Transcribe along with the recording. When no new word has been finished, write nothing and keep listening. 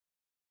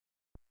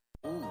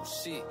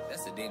shit,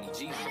 that's a Danny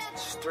G.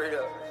 Straight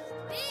up.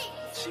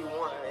 She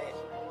won, man.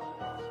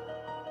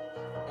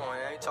 Come on,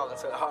 I ain't talking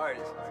to the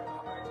hardest.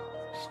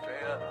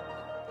 Straight up.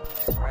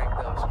 Straight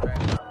up.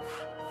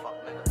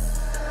 Fuck, nigga.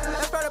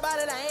 That's part about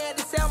it, I ain't had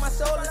to sell my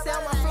soul and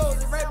sell my flows.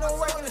 The rap don't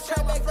work in the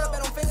trap back up,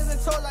 and on fingers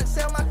and toes, like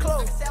sell my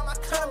clothes.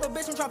 Cut up a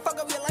bitch, I'm tryna fuck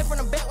up your life from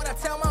the back when I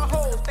tell my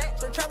hoes.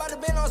 So the trap out the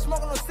bin on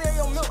smoking no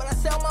cereal milk, but I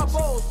sell my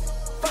bowls.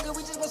 Fuck it,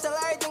 we just gon' sell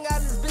everything out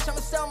of this bitch,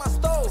 I'ma sell my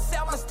stove.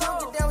 I'ma still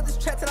get down with this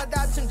trap till I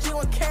die, some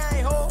G1K, I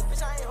ain't hold.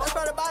 That's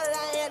part about it,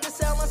 I ain't had to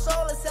sell my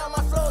soul and sell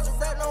my flows. The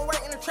rap don't work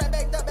in the trap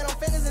backed up, and on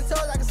fingers and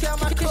toes, I can sell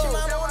my clothes. Kiss your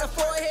mama on the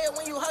forehead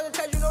when you hug her,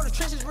 cause you know the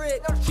trench is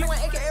red. She went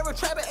AKA a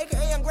trapper,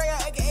 AKA young gray,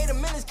 AKA the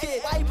menace kid.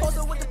 Why you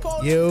posted with the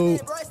pole? Yo.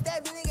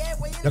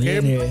 Y'all can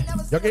hear me?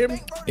 Y'all can hear me?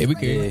 Yeah, we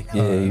can.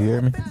 Yeah, you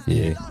hear me?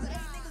 Yeah.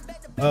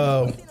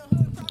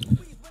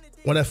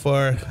 One that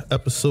far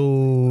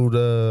episode.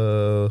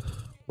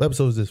 What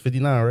episode is this?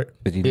 59, right?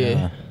 59.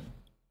 Yeah.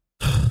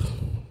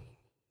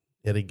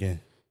 Yet again.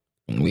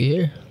 We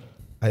here.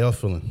 How y'all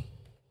feeling?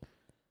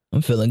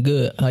 I'm feeling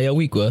good. How your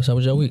week was? How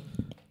was your week?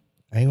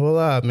 I ain't gonna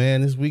lie,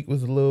 man. This week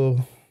was a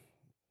little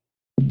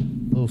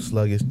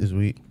sluggish. This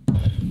week.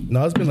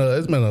 No, it's been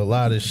a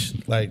lot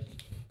of like.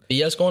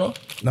 Yes, going on?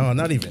 No,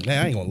 not even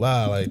that. I ain't gonna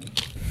lie. Like,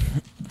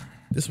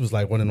 this was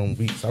like one of them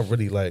weeks. I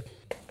really like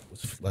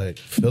was like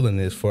feeling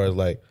it as far as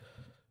like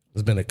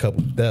there's been a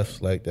couple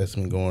deaths like that's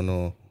been going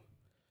on,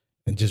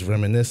 and just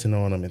reminiscing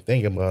on them and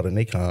thinking about it. And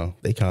they kind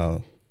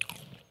of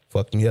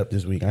fucked me up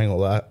this week. I ain't gonna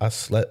lie. I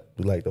slept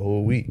through like the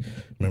whole week.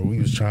 Remember we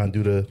was trying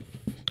to do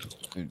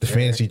the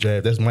fantasy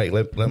draft. That's Mike.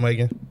 Let Mike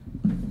in.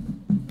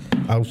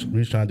 We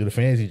was trying to do the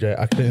fantasy draft.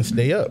 I couldn't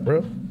stay up,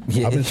 bro.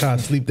 Yeah. I've been trying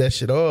to sleep that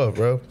shit off,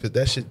 bro. Cause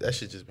that shit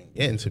just been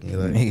getting to me.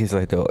 Like Niggas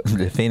like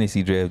the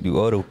fantasy draft do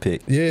auto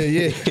pick.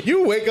 Yeah.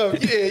 You wake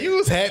up, you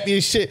was happy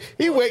as shit.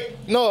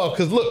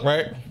 Cause look,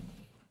 right?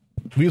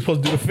 We was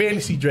supposed to do the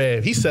fantasy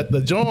draft. He set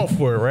the joint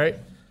for it, right?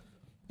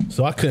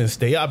 So I couldn't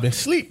stay up. I've been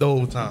asleep the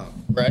whole time.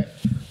 Right.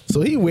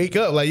 So he wake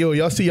up like, yo,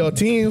 y'all see y'all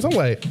teams? I'm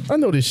like, I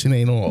know this shit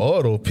ain't on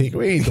auto pick.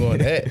 We ain't doing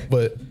that.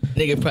 But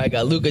Nigga probably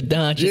got Luka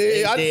Doncic.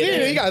 yeah, I see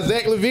it. He got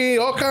Zach LaVine,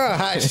 all kind of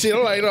hot shit.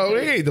 I'm like, no, we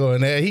ain't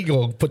doing that. He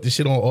gonna put the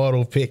shit on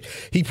auto pick.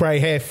 He probably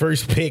had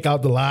first pick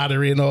out the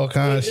lottery and all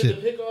kind of shit.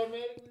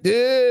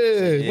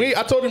 Yeah.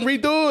 I told him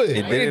redo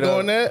it. We ain't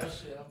doing that.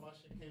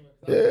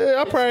 Yeah,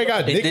 I probably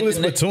got Nicholas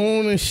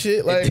Batum and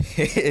shit. Like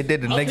It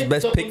did the next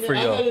best pick for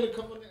y'all.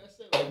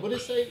 What did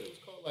it say? It was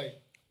called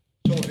like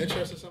showing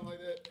interest or something like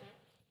that.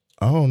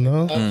 I don't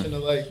know. Option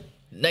of like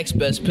Next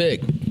best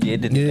pick. Yeah,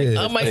 it did the next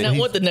I best might pick. not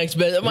want the next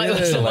best. I might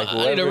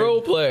I need a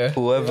role player.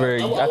 Whoever,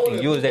 I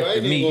think you was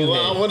after me.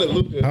 I wanted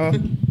Luka. Huh?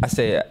 I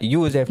said you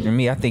was after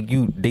me. I think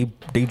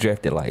they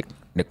drafted like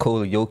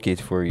Nikola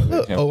Jokic for you.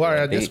 Oh, all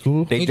right, that's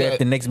cool. They drafted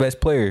the next best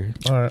player.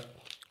 All right.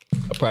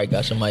 I probably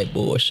got some Mike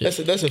bullshit.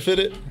 That's a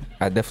fitted.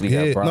 I definitely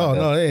got Yeah, Brown.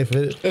 no, it ain't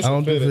fit. That's I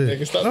don't do fitted, fit.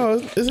 nigga. Stop No,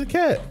 it's a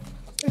cat.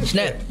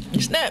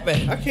 Snap,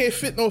 man. I can't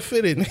fit no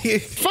fitted.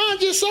 nigga.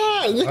 Find your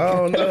size. I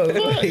don't know.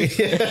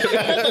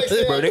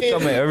 Bro, they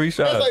come at every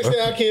shot. That's like bro.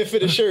 saying I can't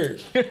fit a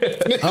shirt. I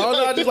don't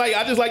know. I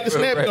just like the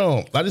snap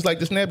dome. I just like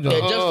the snap dome. Yeah,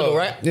 adjustable,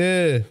 right?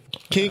 Yeah.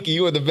 Kinky,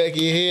 you at the back of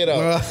your head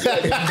out.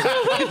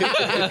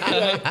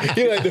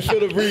 You like to feel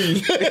the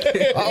breeze.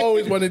 I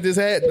always wanted this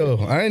hat though.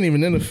 I ain't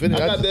even in the fitted.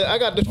 I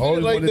got the always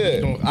fit like wanted this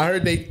that. joint. I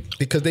heard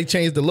because they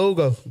changed the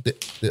logo.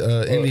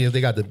 The Indians,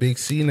 they got the big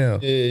C now.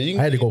 Yeah, you can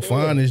I had to go keep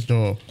find it. this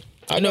joint.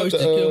 I know got it's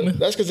to kill me.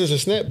 that's because it's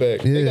a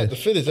snapback. They Yeah. got the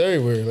fitteds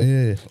everywhere. Like,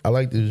 Yeah, I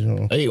like this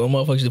joint. I hate when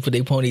motherfuckers just put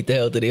their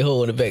ponytail to their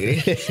hole in the back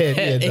of their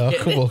head. Yeah, dog,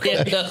 come on.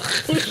 Yeah, dog.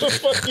 who the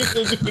fuck you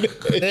can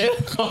do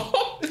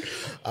that?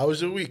 How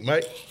was your week,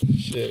 Mike?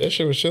 Shit, that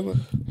shit was chilling.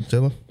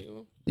 Chilling.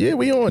 Yeah,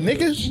 we on,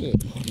 niggas.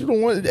 You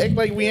don't want to act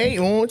like we ain't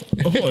on.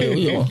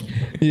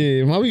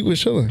 Yeah, my week was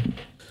chilling.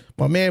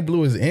 My man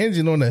blew his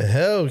engine on the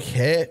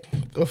Hellcat.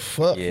 The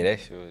fuck? Yeah, that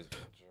shit was.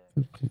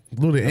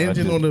 Blew the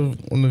engine on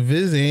the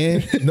Viz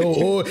end. No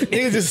oil.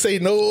 Niggas just say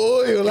no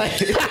oil. Like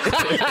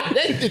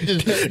that shit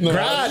just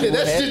grinded.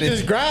 That shit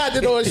just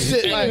grinded on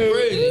shit. Like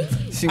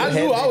I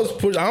knew I was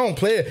pushing. I don't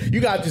play it. You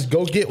gotta just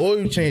go get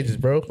oil changes,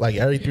 bro. Like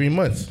every 3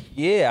 months.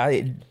 Yeah,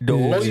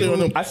 Especially on oil.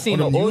 them- I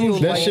seen on the them oil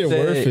used- That light shit said-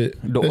 worth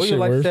it. The That oil shit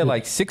light worth said it.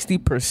 like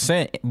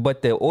 60%,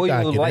 but the You oil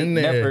gotta get light in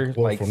there. never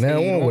Well, like from now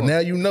stayed on. Well, now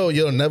you know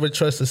you'll never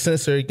trust a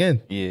sensor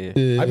again. Yeah.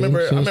 I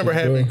remember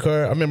having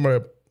car. I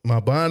remember my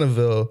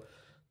Bonneville.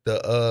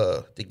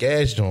 The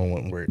gas joint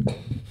wouldn't work.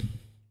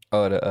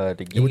 Oh,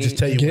 the It would just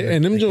tell you. Yeah, when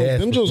and them the gas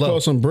Joes was low.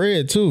 cost some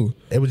bread too.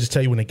 It would just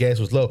tell you when the gas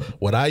was low.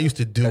 What I used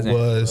to do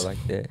was like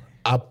that.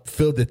 I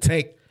filled the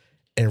tank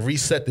and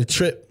reset the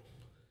trip.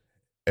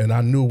 And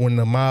I knew when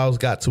the miles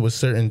got to a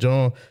certain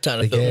joint, Time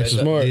to the fill gas back was up.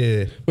 Smart.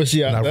 yeah. But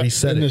see, and I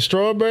reset and it. the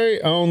strawberry,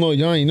 I don't know.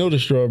 Y'all ain't know the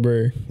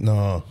strawberry.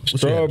 No, What you got,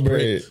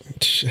 Strawberry.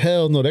 bricks?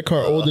 Hell no, that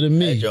car older than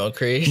me. That joint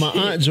crazy. My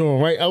aunt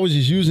joint, right? I was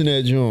just using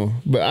that joint,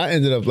 but I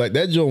ended up like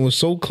that joint was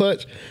so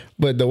clutch.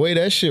 But the way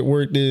that shit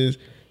worked is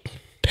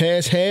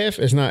past half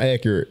is not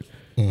accurate.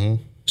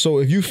 Mm-hmm. So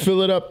if you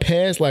fill it up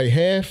past like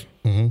half,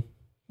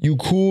 you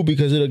cool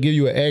because it'll give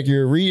you an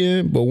accurate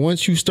reading. But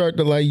once you start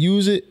to like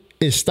use it,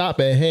 it stop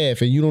at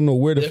half and you don't know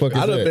where the fuck it's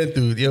I done at. been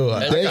through,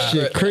 That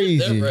shit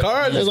crazy.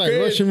 Cars It's is like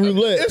crazy. Russian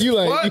roulette. It's You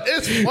fun. like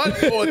It's fun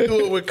going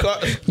through it with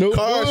cars. No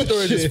car bullshit.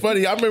 storage is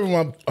funny. I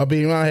remember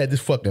I had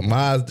this fucking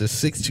Mazda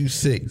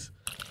 626.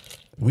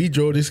 We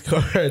drove this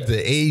car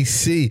to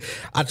AC.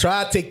 I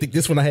tried to take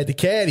this one. I had the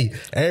caddy.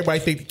 Everybody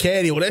think the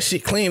caddy. Well, that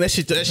shit clean. That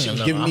shit was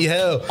giving me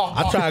hell.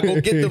 I tried to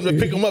go get them to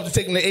pick them up to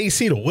take them to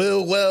AC. The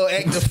wheel well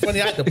acting funny.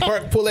 I had to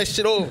park, pull that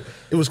shit over.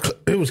 It was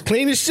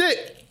clean as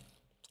shit.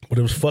 But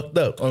it was fucked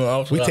up.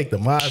 We take the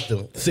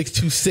Mazda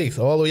 626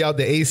 all the way out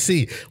to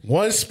AC.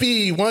 One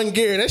speed, one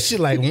gear. That shit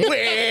like, that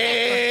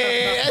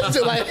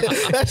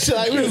shit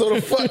like we was on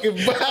a fucking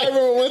bike. I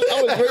remember once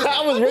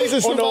I was racing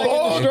on the somebody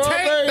whole in the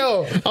tank strawberry.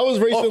 though. I was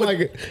racing like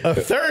a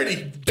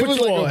 30.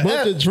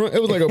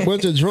 it was like a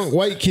bunch of drunk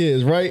white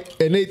kids, right?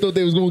 And they thought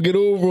they was gonna get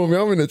over on me.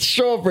 I'm in the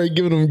strawberry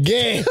giving them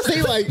gas.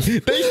 They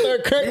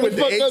start cracking the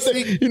fuck up.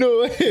 You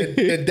know,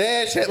 the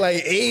dash had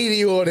like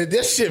 80 on it.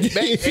 That shit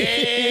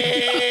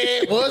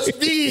back. One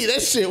speed.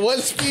 That shit one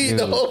speed.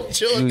 The whole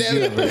chill down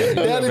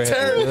the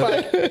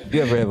turnpike.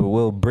 You ever have a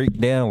wheel break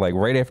down like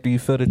right after you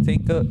fill the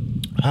tank up?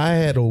 I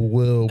had a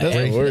wheel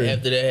break.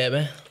 After that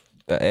happened.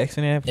 The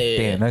accident?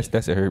 Yeah. Damn,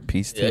 that's a hurt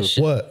piece too. Yeah,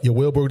 shit. What? Your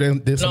wheel broke down?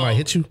 Did somebody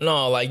hit you?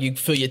 No, like you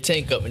fill your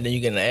tank up and then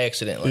you get in an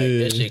accident. Like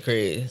that shit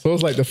crazy. so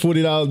it's like the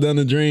 $40 down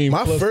the drain.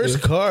 My plus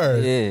first car,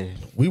 Yeah.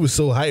 we was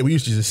so hyped. We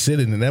used to just sit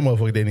in and that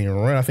motherfucker didn't even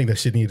run. I think that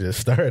shit needed a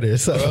starter.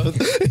 So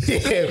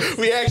yeah,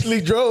 we actually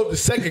drove the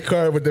second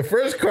car, but the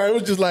first car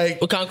was just like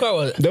What kind of car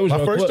was it? That was My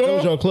your first that was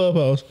joint? your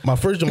clubhouse. my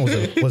first joint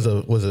was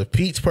a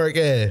Peach Park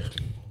Ave.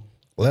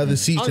 Leather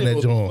seats in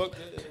that joint.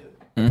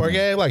 Park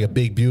Ave like a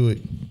big Buick.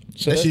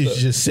 That shit used to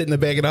just sit in the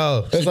back of the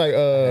house. That's like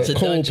a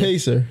Cole dungeon.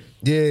 Pacer.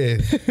 Yeah,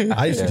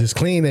 I used to just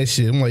clean that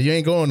shit. I'm like, you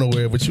ain't going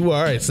nowhere, but you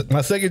all right. So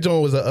my second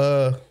joint was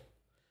I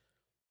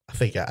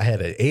think I had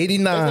an That's what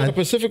 89, the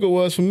Pacifica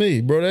was for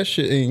me, bro. That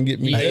shit ain't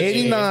get me. an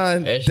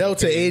 89 That shit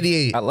Delta crazy.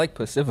 88. I like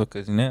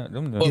Pacificas now.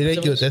 Them Yeah, they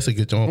good. That's a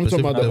good joint. I'm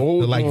talking about the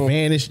old like joint.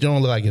 vanish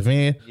joint, look like a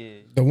van.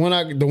 The one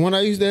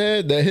I used to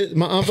have,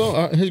 my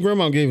uncle, his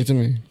grandma gave it to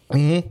me.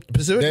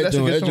 Pacific. That That's a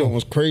joint, good that joint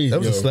was crazy. That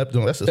was a yo. slept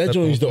joint. That's a That slept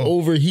joint used to joint.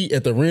 overheat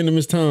at the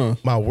randomest time.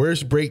 My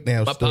worst breakdown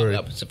My pop story.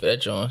 got Pacific.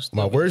 That joint.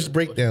 My worst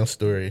breakdown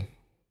story.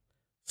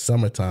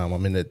 Summertime.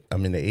 I'm in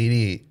the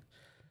 88.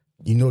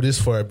 You know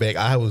this far back.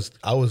 I was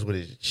with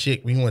a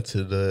chick. We went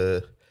to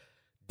the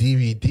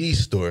DVD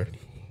store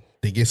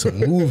to get some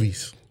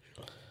movies.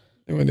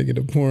 And when they get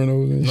the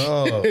pornos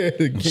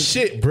and No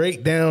shit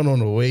break down on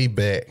the way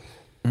back.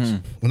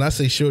 When I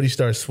say shorty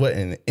start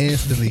sweating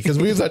instantly because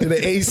we was under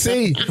the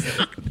AC.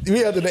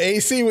 We under the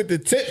AC with the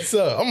tits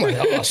up. I'm like,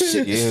 oh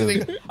shit,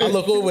 this shit. I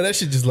look over, that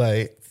shit just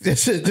like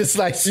this shit just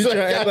like You try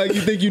to act like you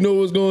think you know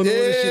what's going on.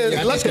 and shit.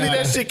 yeah, luckily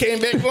that shit came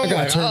back on.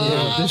 gotta turn me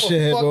on. This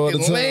shit happen all the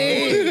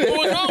time. What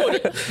was wrong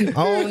with it?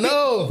 I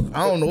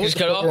don't know what Just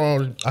the cut fuck off?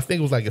 wrong. I think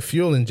it was like a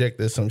fuel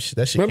injector or some shit.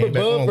 That shit Remember came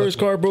back Bub on. first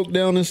car broke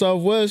down in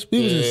Southwest?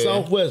 We was in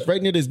Southwest,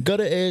 right near this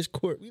gutter edge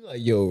court. We like,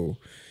 yo.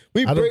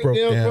 We I done break broke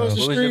down down. across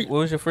the street. What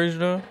was your first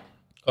job?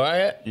 All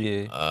right.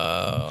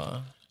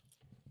 Yeah.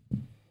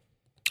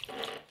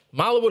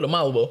 Malibu to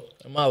Malibu.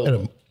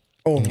 Malibu.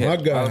 Oh my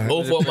God.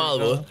 Both for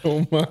Malibu.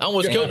 Oh my I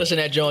almost killed us in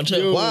that joint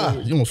too.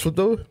 Why? You almost flipped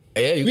over?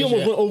 Yeah, you We can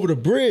almost went over the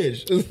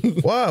bridge.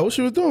 Why? What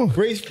you was doing?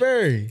 Grace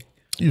Ferry.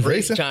 You was race,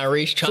 racing? trying to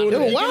race, So trying the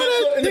to Yo, why in the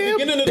that beginning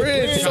damn of the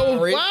bridge bridge, so?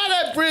 Rick. Why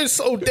that bridge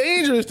so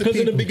dangerous to Because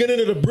in the people? beginning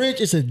of the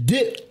bridge, it's a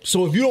dip.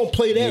 So if you don't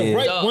play that Yeah.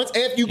 right, No. once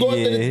after you go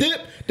after the Yeah.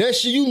 dip, that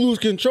shit you lose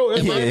control.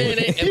 That's My like, man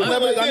ain't- he my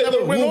went man- like I this, never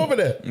look, went whoop. over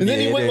that. And then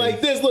he Yeah, went it like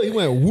is. this. Look, he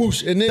went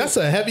whoosh, and then That's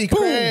a heavy boom,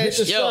 crash.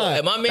 hit the Yo, side.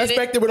 and my man That's ain't-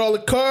 back there with all the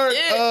car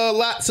Yeah.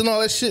 lots and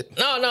all that shit.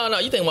 No.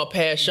 You think about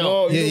past show?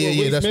 Oh, you Yeah, know yeah, what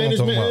yeah, waste that's what I'm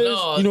talking management about. is?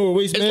 No, You know what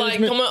waste it's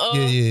management? like come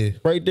on, Yeah.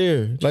 Right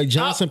there, like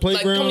Johnson like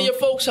Playground. come to your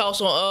folks'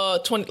 house on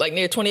 20, like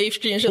near 28th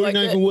Street and shit like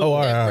 49th that. and Woodland. Oh, all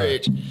right, That all right.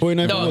 bridge. 49th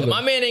and No, Woodland.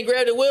 my man ain't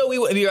grabbed the wheel. We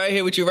would be right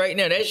here with you right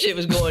now. That shit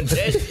was going.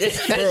 That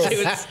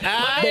shit was.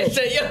 My man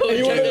said, "Yo, And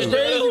you want to know what's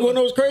crazy? You want to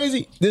know what's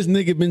crazy? This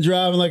nigga been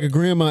driving like a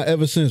grandma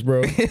ever since,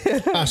 bro.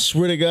 I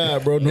swear to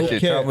God, bro. No That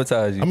shit cap.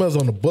 traumatized you. I was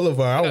on the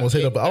boulevard. I almost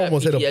hit a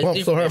bump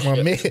so hard.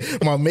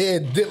 My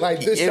man did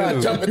like this, trying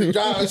to jump in the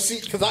driver's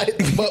seat because I hit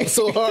the bump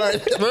so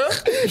hard.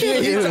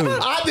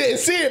 I didn't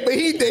see it, but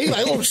he did. He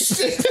like, oh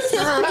shit.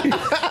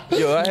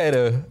 Yo, I had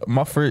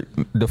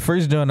the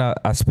first joint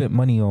I spent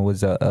money on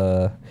was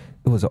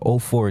it was a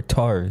 04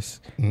 Taurus.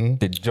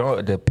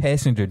 The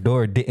passenger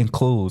door didn't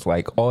close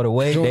like all the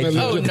way. Joint They that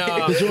just- Oh, look-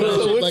 nah. the joint that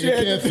look What like you a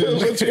had to do?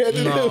 catfish. What you had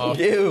to No.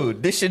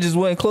 Dude, this shit just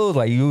wasn't closed.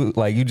 Like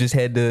you just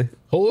had to.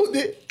 Hold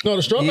it. No,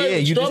 the strawberry, Yeah,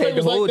 you just strawberry had to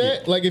was like hold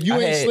that. it. Like if you I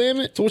ain't had- slam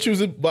it, So what you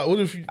was? What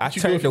if you? I what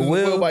you turned do if you the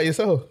was wheel. by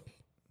yourself?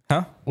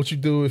 Huh? What you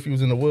do if you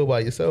was in the wood by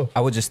yourself? I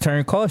would just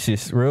turn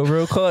cautious,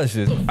 real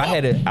cautious.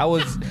 I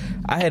was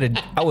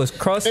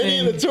crossing.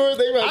 And in the tour,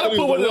 they I'd have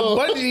put one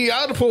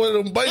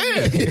of them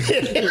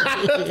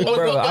bungee.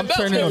 Bro, I'm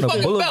turning on the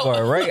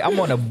boulevard, right? I'm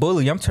on a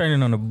bully. I'm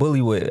turning on the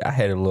bully with. I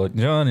had a little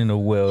John in the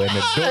well, and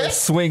the door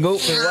swing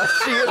open while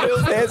she in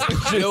the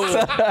passenger. Yo,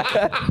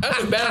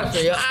 that's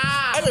embarrassing, yo.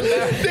 That's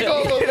embarrassing.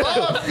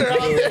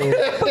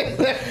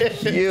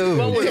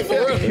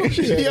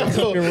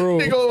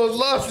 They almost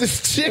lost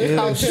this chick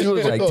out. She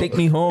was like, "Take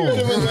me home." You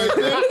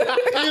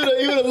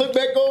would have looked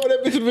back over, that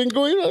bitch would have been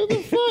going, what the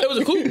fuck? It was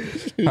a coupe.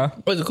 Huh?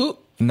 Was it a coupe?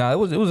 Nah, it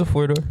was a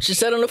 4-door. She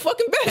sat on the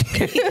fucking back.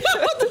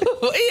 What the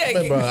fuck?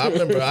 I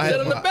remember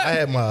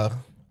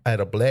I had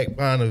a black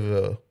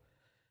Bonneville,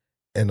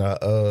 and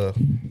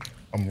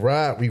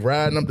we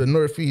riding up the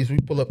Northeast. We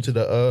pull up to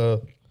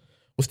the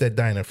what's that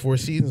diner? Four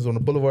Seasons on the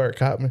Boulevard,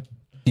 Cotman.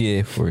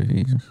 Yeah, 4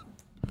 reasons.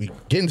 We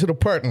get into the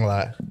parking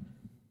lot.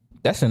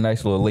 That's a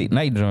nice little late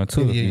night joint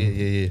too.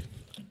 Yeah.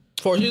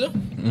 Four Seasons?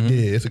 Mm-hmm.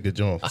 Yeah, it's a good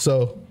joint.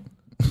 So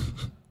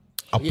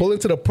I pull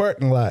into the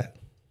parking lot.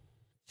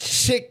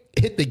 Chick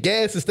hit the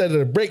gas instead of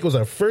the brake. It was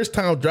her first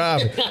time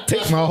driving.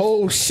 Take my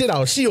whole shit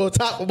out. She on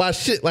top of my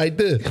shit like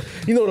this.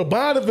 You know, the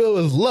Bonneville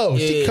is low.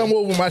 Yeah. She come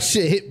over my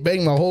shit,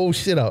 bang my whole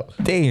shit out.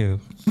 Damn.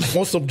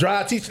 Want some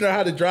teaching her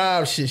how to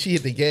drive shit. She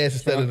hit the gas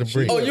instead of the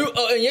brake. Oh, you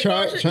in your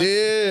car?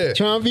 Yeah.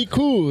 Trying to be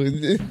cool.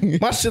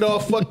 My shit all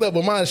fucked up,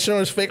 but my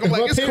insurance fake. I'm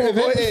like, it's cool,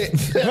 go ahead.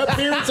 Her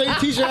parents ain't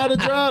teach her how to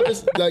drive.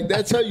 It's like,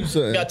 that tell you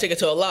something. You gotta take it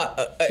to a lot,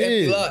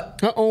 empty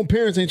lot. Her own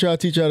parents ain't try to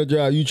teach her how to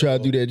drive. You try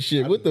to do that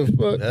shit. What the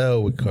fuck?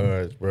 Hell with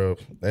cars, bro.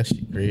 That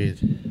shit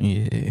crazy.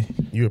 Yeah.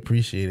 You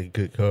appreciate a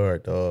good car,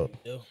 dog.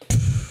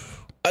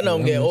 I know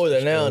I'm getting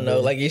older now, though.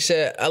 Like you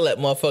said, I let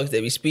motherfuckers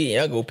that be speeding,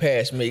 y'all go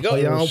past me. Go. Oh,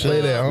 yeah, I don't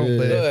play that. I don't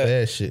play that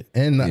fast shit.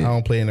 And I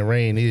don't play in the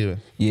rain either.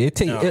 Yeah,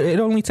 it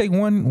only take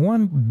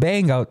one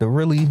bang out to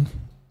really, you know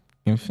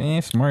what I'm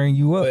saying, smarten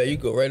you up. Well, you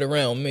go right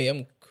around me.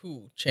 I'm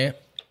cool, champ.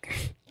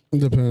 It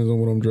depends on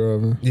what I'm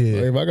driving.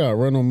 Yeah. Like if I got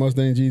run on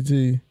Mustang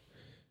GT,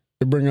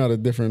 it bring out a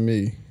different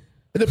me.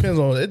 It depends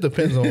on the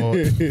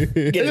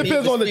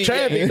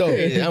traffic though.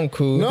 Yeah, I'm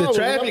cool. No, the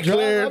traffic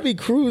clear. I'll be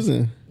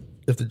cruising.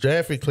 If the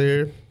traffic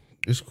clear,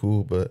 it's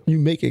cool, but You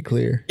make it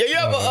clear. Yeah, you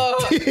ever, no,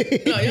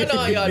 you know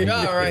how y'all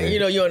drive, right? You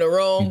know you're on the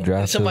road. You drive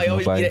And somebody till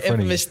always nobody get in an front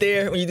of infamous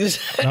stare when you do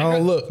something. I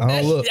don't look.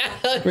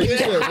 Wait, you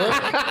said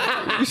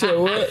what? You said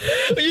what?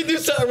 When you do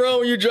something wrong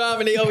when you drive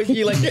and they always give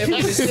you like the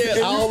infamous stare. I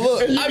don't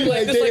look. I be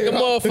like, this like a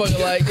motherfucker,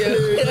 like, yeah.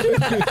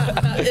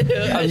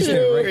 I just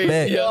right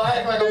back. Yo, I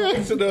act like I'm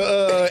fixing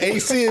the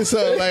AC or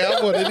something. Like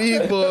I'm one of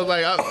these boys.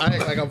 Like I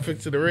act like I'm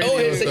fixing the radio. Oh,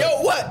 or and say, something.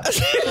 yo, what?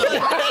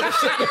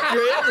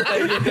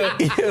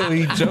 Yo,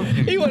 he jumped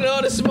you. He wanted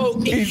all the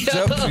smoke. He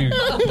jumped you.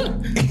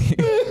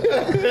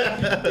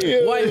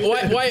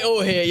 White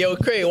old hair, yo,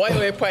 crazy. White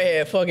old hair probably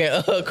had fucking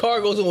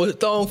cargos with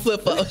thong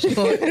flip flops.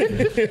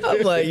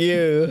 I'm like,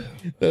 yeah.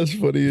 That's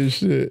funny as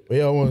shit. Where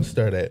y'all want to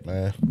start at,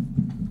 man?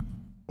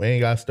 We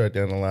ain't got to start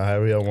down the line.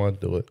 However y'all want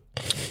to do it.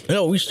 You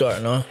know, we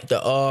starting on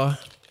the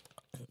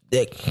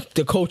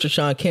culture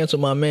trying to cancel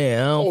my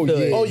man. I don't feel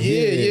it. Oh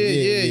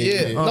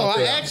yeah. No,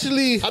 I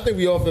think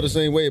we all feel the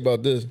same way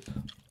about this.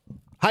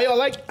 How y'all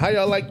like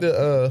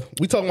the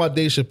we talking about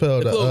Dave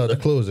Chapelle, the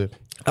closer.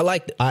 I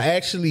liked it. I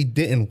actually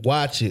didn't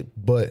watch it,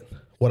 but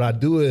what I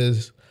do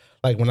is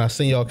like when I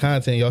send y'all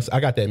content, I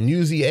got that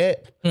music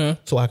app,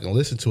 so I can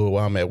listen to it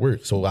while I'm at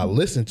work. So I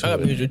listen to I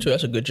got it. music too.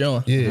 That's a good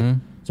joint. Yeah.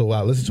 So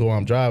I listen to it while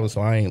I'm driving,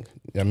 so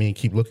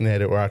keep looking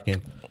at it, or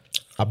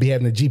I'll be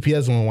having the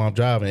GPS on while I'm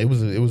driving. It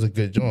was a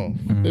good joint.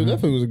 It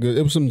definitely was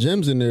it was some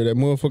gems in there that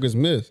motherfuckers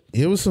missed.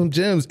 It was some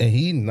gems, and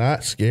he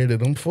not scared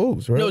of them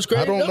folks, right? No, it's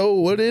crazy, I don't though. know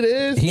what it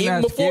is. He Even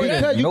not before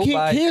scared that, of You can't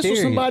nobody, cancel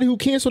period. somebody who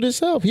canceled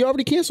himself. He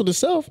already canceled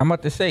himself. I'm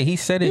about to say he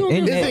said it You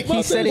in don't that. give a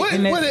He fuck. said it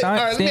in that all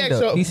right, let me ask stand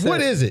up. y'all, He said,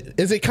 what is it?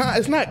 Is it?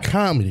 It's not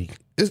comedy.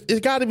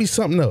 It's got to be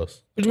something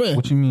else. What you mean?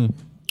 What you mean?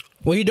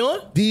 What he doing?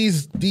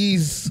 These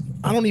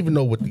I don't even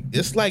know what.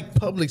 It's like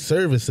public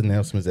service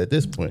announcements at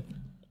this point.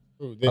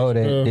 Oh,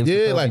 that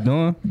Yeah, like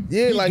doing.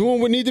 Yeah, He's like doing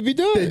what need to be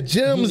done. the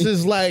gems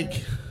is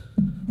like.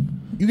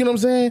 You get what I'm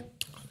saying?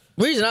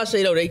 Reason I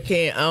say though they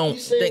can't. I don't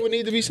He's saying think what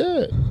need to be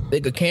said.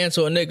 they could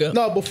cancel a nigga.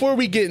 No, before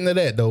we get into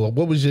that though,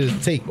 what was your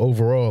take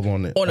overall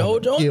on it? On the whole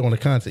joint? Yeah, on the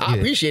content. I Yeah.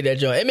 appreciate that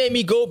joint. It made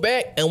me go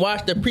back and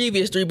watch the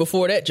previous 3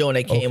 before that joint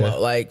that came Okay.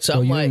 out. Like, so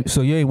I'm like, So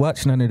you ain't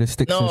watched none of the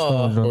Sticks and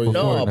Stones no, before?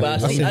 no,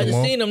 but I seen just them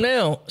all. seen them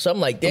now. So I'm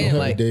like, damn,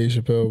 like, Dave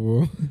Chapelle,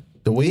 bro.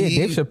 The way Yeah, he,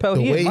 Dave Chapelle,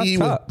 the he way in my he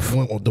top.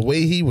 the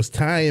way he was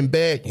tying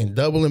back and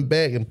doubling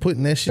back and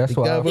putting that shit That's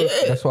why. together.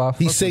 That's why. I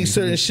He fuck say with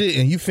certain him. shit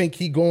and you think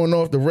he going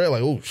off the rail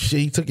like, oh shit,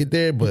 he took it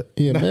there, but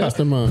He a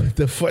mastermind.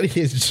 the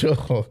funniest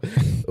joke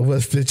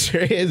was the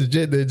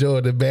transgender joke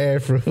in the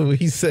bathroom.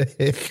 He said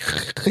instead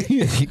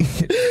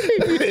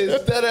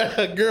of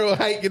a girl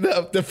hiking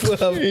up the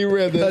club, He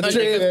read that. a a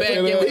trans nigga back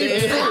in man, there.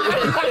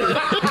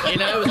 You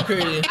know, that was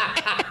crazy.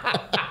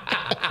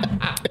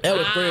 That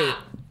was crazy.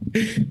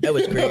 That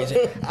was crazy.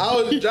 I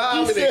was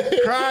driving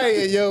and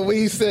crying, yo, when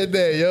he said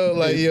that, yo,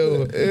 like,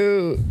 yo,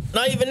 ew.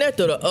 Not even that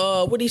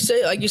though. What he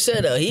say? Like you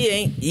said, he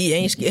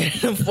ain't scared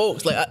of them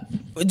folks. Like,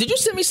 did you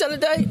send me something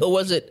today, or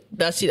was it?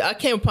 I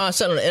came upon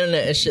something on the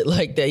internet and shit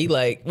like that. He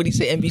like, what he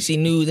say? NBC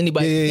News.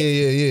 Anybody?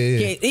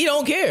 Yeah. He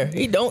don't care.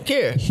 He don't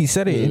care. He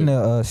said it in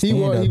the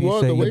stand-up. He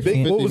was said, away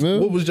from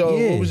What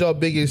was y'all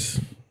biggest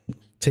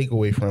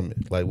takeaway from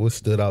it? Like, what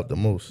stood out the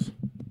most?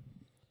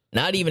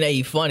 Not even that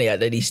he funny,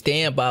 that he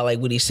stand by like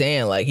what he's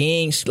saying. Like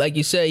he ain't, like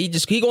you said,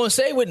 he gonna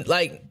say what,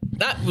 like,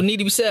 not what need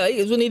to be said.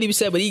 It's what need to be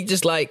said, but he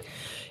just like,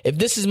 if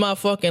this is my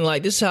fucking,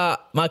 like, this is how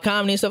my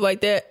comedy and stuff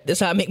like that, this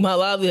is how I make my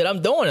livelihood,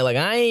 I'm doing it. Like,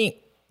 I ain't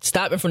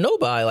stopping for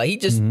nobody. Like, he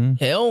just, he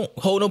don't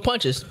hold no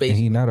punches, basically. And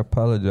he not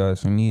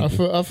apologizing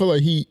either. I feel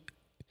like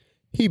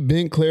he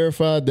been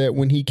clarified that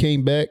when he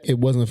came back, it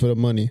wasn't for the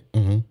money.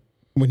 Mm-hmm.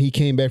 When he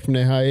came back from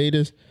that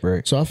hiatus.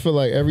 Right. So I feel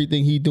like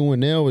everything he doing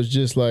now is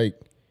just like,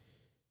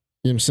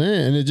 you know what I'm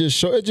saying? And it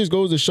just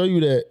goes to show you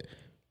that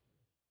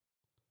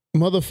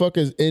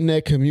motherfuckers in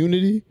that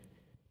community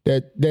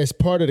that's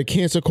part of the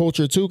cancer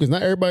culture too, because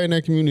not everybody in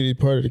that community is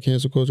part of the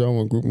cancer culture. I don't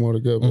want to group them all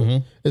together.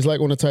 But it's like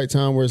on a tight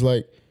time where it's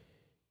like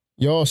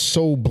y'all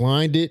so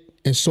blinded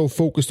and so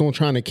focused on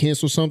trying to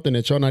cancel something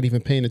that y'all not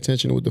even paying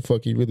attention to what the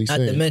fuck he really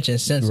saying. Not to mention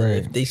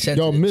sensitive. Right. They sensitive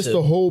Y'all missed too.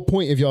 the whole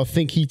point if y'all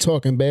think he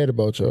talking bad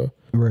about y'all.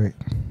 Right.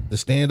 The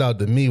standout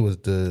to me was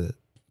the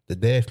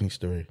Daphne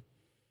story.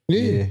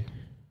 Yeah.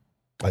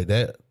 Like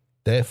that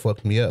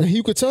fucked me up. And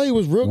you could tell he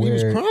was real. He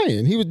was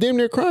crying. He was damn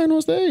near crying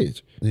on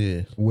stage.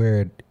 Yeah.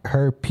 Where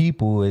her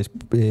people is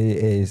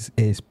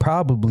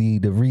probably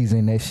the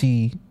reason that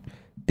she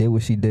did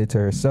what she did to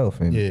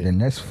herself,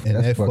 and that's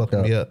that fucked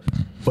fucked me up.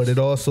 But it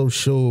also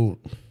showed,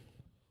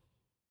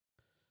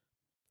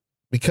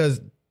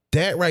 because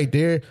that right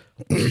there,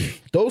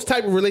 those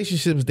type of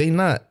relationships, they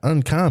not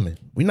uncommon.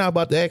 We not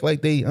about to act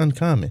like they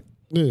uncommon.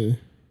 Yeah.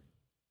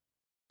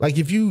 Like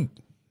if you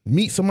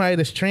meet somebody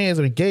that's trans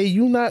or gay,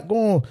 you not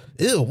going,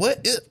 ew,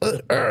 what?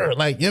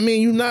 Like, I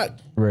mean, you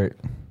not, right.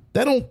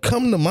 That don't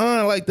come to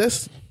mind. Like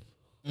that's,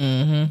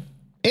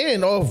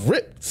 and off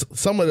rip,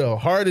 some of the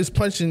hardest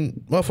punching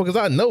motherfuckers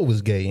I know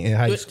was gay in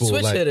high school.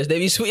 Switch like, hitters, they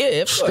be sweet.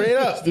 Yeah, straight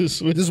up.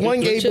 This one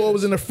gay boy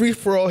was in a free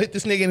for all, hit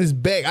this nigga in his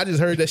back. I just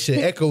heard that shit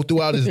echo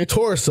throughout his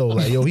torso.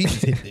 Like, yo, he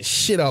just hit the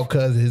shit out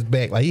cuz of his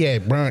back. Like he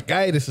had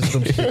bronchitis or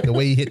some shit the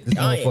way he hit this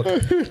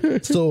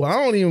motherfucker. So I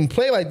don't even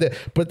play like that.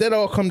 But that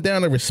all come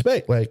down to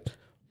respect. Like,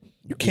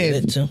 you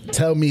can't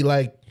tell me,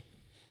 like,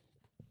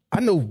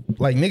 I know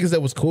like niggas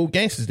that was cool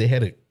gangsters, they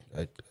had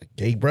a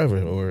gay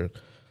brother or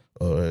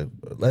a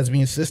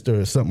lesbian sister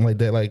or something like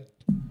that. Like,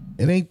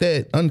 it ain't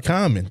that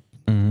uncommon.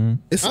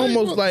 It's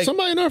almost like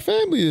somebody in our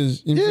family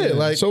is, you know,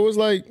 like, so it's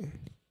like,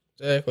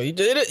 exactly. You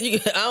did it. You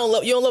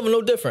don't love them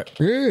no different.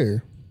 yeah.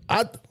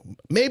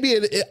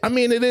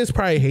 It is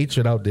probably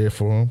hatred out there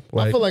for him.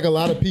 Like, I feel like a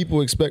lot of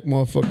people expect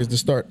motherfuckers to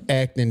start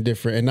acting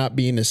different and not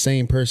being the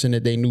same person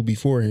that they knew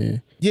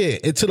beforehand. yeah,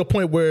 it's to the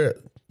point where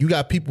you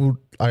got people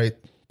that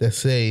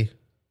say,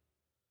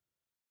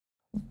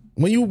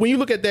 when you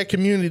look at that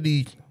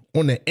community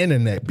on the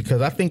internet,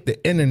 because I think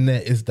the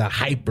internet is the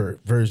hyper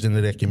version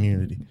of that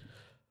community.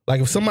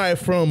 Like if somebody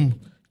from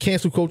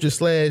cancel culture /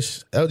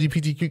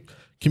 LGBTQ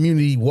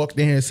community walked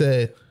in here and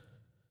said,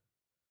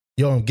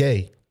 yo, I'm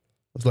gay.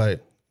 It's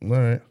like, all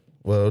right,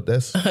 well,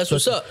 that's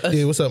what's up.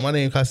 Yeah, what's up? My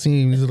name Kasim.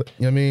 You know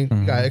what I mean?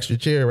 You got an extra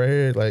chair right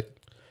here. Like,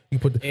 you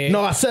put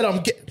no, I said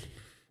I'm gay.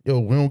 Yo,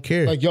 we don't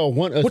care. Like, y'all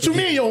want us. What you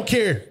mean you don't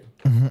care?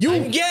 You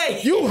I'm gay.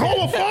 You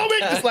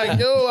homophobic? It's like,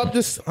 yo,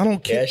 I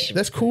don't care.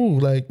 That's cool.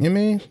 Like, you know what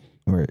I mean?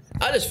 Right.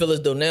 I just feel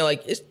as though now,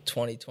 like, it's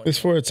 2020. It's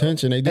for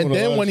attention. They doing And a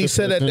lot then of when he shit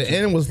said for at the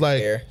attention. end was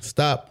like,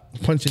 stop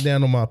punching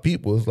down on my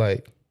people. It's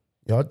like,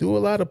 y'all do a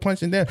lot of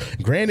punching down.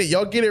 Granted,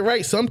 y'all get it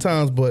right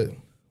sometimes, but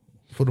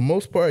for the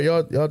most part,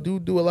 y'all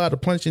do a lot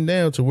of punching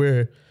down to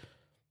where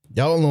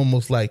y'all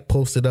almost like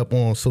posted up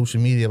on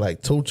social media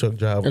like tow truck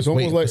drivers. It's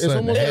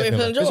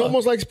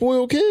almost like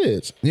spoiled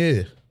kids.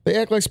 Yeah. They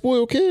act like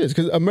spoiled kids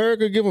because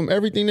America give them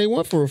everything they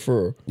want for a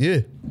referral. Yeah.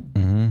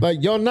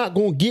 Like y'all not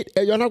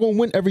gonna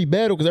win every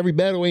battle because every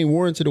battle ain't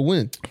warranted to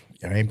win.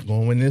 I ain't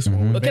gonna win this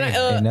one. But can I,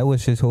 And that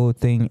was his whole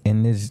thing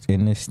in this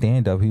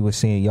stand up. He was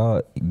saying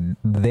y'all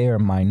they're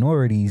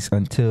minorities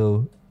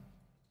until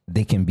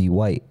they can be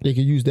white. They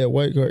can use that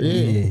white card.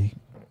 Yeah.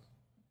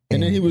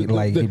 And then he was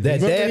like that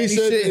Daphne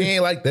shit, he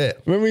ain't like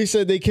that. Remember he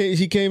said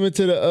she came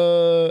into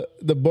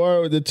the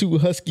bar with the two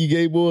husky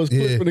gay boys,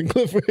 Clifford and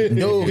Clifford.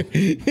 Yo,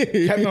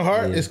 Kevin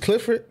Hart is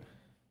Clifford.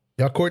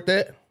 Y'all caught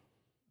that?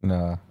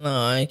 Nah. No,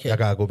 I ain't care. Y'all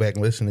gotta go back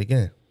and listen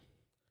again.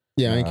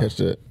 Yeah, I ain't catch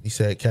that. He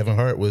said Kevin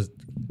Hart was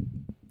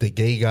the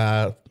gay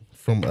guy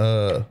from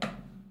how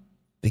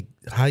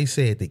you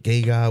say it, the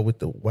gay guy with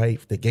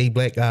the gay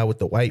black guy with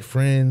the white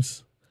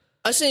friends.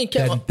 I seen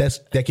Kevin.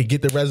 That could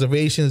get the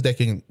reservations, that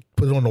can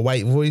put it on the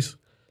white voice.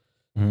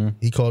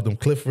 He called him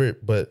Clifford,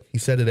 but he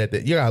said it at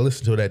the. You gotta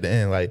listen to it at the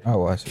end, like. I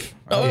watched it.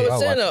 I was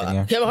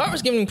saying Kevin Hart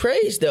was giving him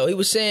praise though. He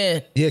was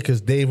saying, yeah,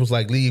 because Dave was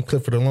like, leave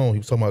Clifford alone. He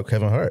was talking about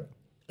Kevin Hart.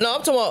 No,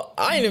 I'm talking about.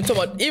 I ain't even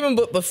talking about. Even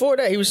before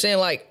that, he was saying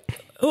like,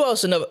 who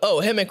else? Another? Oh,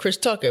 him and Chris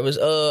Tucker was.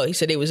 He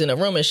said they was in a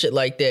room and shit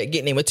like that,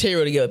 getting their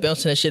material together,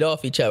 bouncing that shit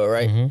off each other,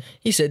 right? Mm-hmm.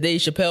 He said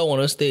Dave Chapelle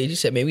went on stage. He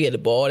said, man, we had to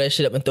ball that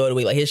shit up and throw it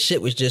away. Like his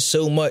shit was just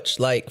so much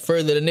like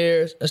further than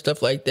theirs and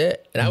stuff like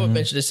that. And I would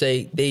venture to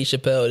say Dave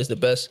Chapelle is the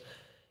best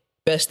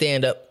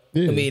stand up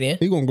comedian.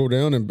 He gonna go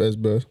down in best.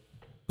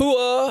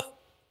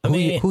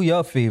 Who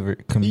your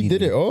favorite comedian? He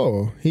did it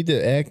all. He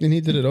did acting.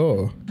 He did it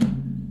all.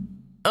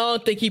 I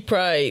don't think he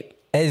probably.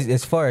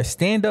 As far as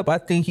stand up, I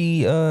think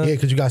he. Yeah,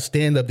 because you got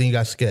stand up, then you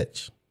got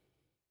sketch.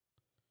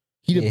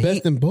 He the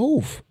best in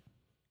both.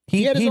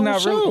 He had his own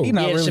not show. really. He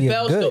not Yeah, really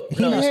Chappelle good.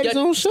 still- no, had his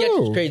own sketch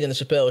show. was crazy in the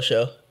Chappelle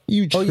show.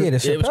 You Oh yeah, the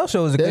tripping. Chappelle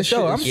show is a that good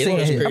show. shit I'm is- saying,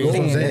 yeah, that was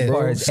I'm crazy. saying Saying, as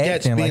far bro, as sketch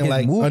acting, being his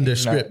like movie, under not-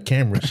 script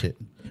camera shit,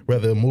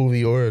 whether a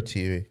movie or a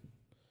TV.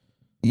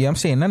 Yeah, I'm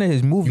saying none of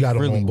his movies got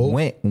 'em really on both?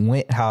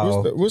 went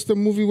how. What's the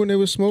movie when they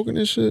was smoking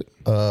and shit?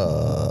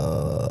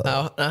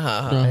 Half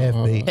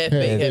baked.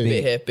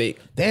 Half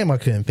baked. Damn, I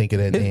couldn't think of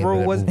that His name. role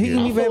of that was movie. he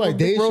didn't even have a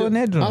big role in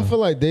that I joint. feel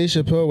like Dave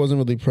Chappelle wasn't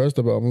really pressed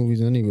about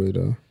movies anyway,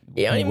 though.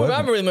 Yeah, I don't even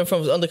remember him from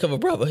his Undercover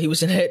Brother. He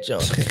was in that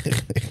joint.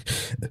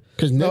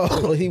 Because No,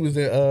 he was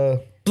in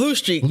Blue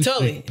Streak,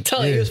 Tully.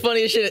 Tully, yeah. he was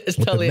funny as shit. It's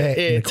with Tully. the Mac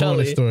in Yeah, the corner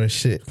Tully. store and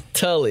shit.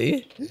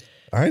 Tully.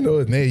 I ain't know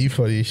his name. You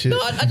funny as shit. No,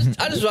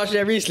 I just watched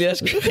that recently. That's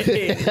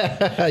great.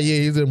 Yeah,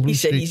 he's in Blue He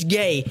said Streak. he's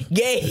gay.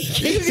 Gay.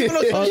 He was even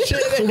on some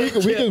shit.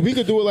 so we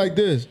could do it like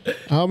this.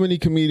 How many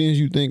comedians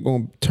you think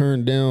gonna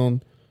turn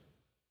down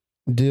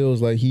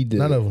deals like he did?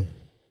 None of them.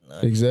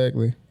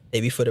 Exactly.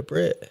 Maybe for the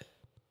bread.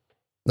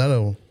 None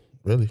of them.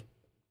 Really.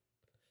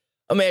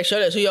 I mean,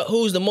 actually, that.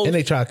 Who's the most? And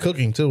they tried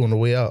cooking too on the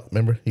way out.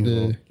 Remember? He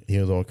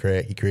was on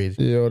crack. He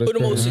crazy. Yeah, that's Who the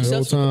most crazy. The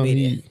whole successful time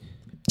comedian?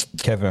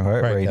 Kevin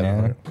Hart right Kevin now.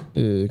 Hart.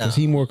 Yeah, because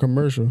he more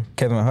commercial.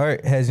 Kevin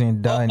Hart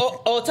hasn't done.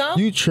 All time?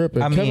 You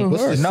tripping? I mean, Kevin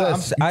what's Hart. the- no,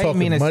 success? I You didn't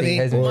mean to talking say money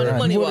hasn't or- done.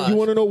 Money wise. You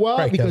want to know why?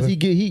 Right, Because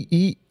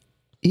Kevin.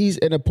 he's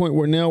at a point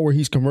where now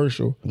he's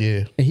commercial.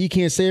 Yeah. And he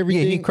can't say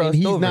everything. he crossed and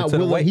he's over not to the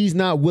willing. white- He's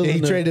not willing. Yeah,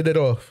 he to, traded it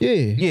off. Yeah,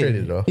 He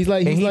traded it off. He's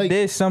like And he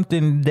did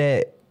something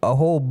that a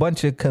whole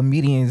bunch of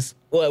comedians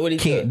What he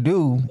can't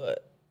do.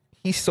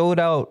 He sold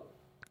out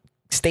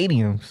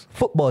stadiums,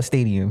 football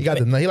stadiums. He got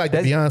the. He like the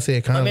That's-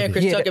 Beyonce My man economy.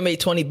 Chris Yeah, Tucker made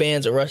 20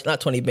 bands of Rush, not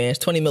 20 bands,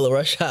 20 mil of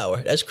Rush Hour.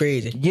 That's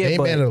crazy. Yeah, Ain't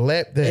but man a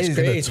lap dance it's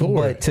in a crazy. tour.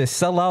 But to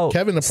sell out,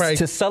 Kevin the price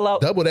to sell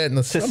out, double that in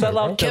the to summer, sell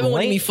bro. out. Kevin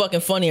wouldn't be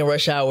fucking funny in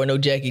Rush Hour with no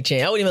Jackie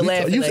Chan. I wouldn't even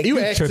laugh. You, at you,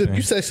 that. asked, tripping.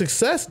 you said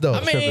success though.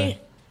 I mean,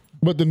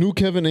 But the new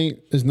Kevin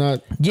is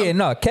not. Yeah,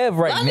 no, Kev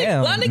right a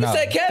now. lot of niggas nah.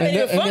 said Kevin ain't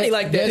And even that- funny and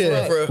like that- that.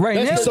 yeah. For real. Right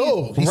That's now, he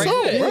sold. He Right.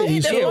 sold, Yeah, bro. he He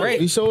did sold,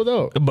 right. he sold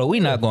out. But we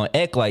not gonna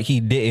act like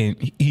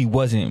he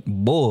wasn't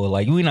bull.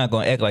 Like we not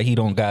gonna act like he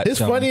don't got. His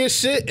something.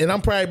 funniest shit, and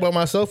I'm probably by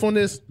myself on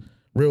this.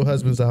 Real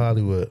Husbands of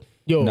Hollywood.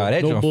 Yo, Nah,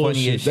 that no joint funny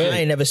bullshit. as shit. I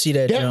ain't never see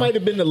that. That John. might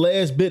have been the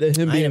last bit of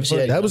him I being never see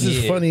funny. That was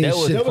his Yeah, funniest that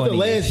was shit. That was the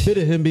funny. last bit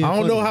of him being I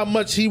don't funny. know how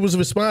much he was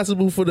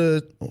responsible for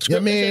the. I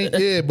mean,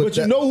 yeah, but, But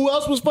you know who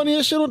else was funny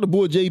as shit on the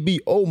boy JB?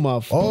 Oh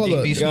my all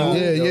of JB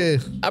yeah, yeah.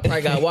 I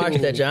probably got to watch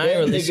that, John. I ain't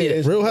really see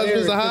it. Real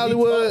Husbands of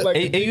Hollywood.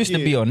 It used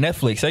to be on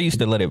Netflix. I used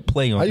to let it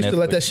play on. I used to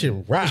let that shit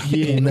rock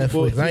Yeah, on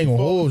Netflix. before I ain't gonna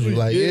hold you.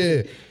 Like, yeah.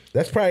 yeah,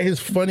 that's probably his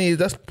funniest.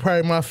 That's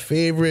probably my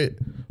favorite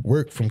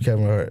work from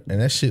Kevin Hart.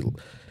 And that shit,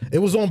 it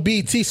was on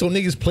BT, so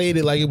niggas played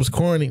it like it was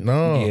corny.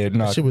 No, Yeah,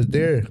 no. that shit was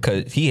there.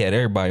 because he had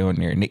everybody on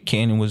there. Nick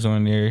Cannon was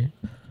on there.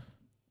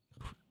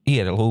 He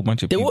had a whole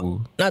bunch of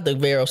people. Not the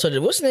Vero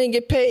subject. What's his name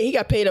get paid? He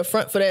got paid up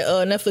front for that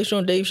Netflix show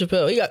on Dave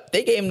Chappelle.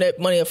 They gave him that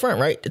money up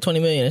front, right? The 20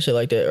 million and shit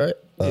like that, right?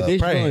 They Probably in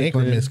probably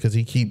increments because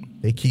they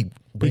keep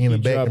bringing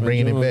it back and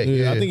bringing it back.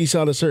 Yeah, I think he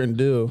signed a certain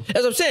deal. That's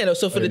what I'm saying though.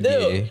 So for the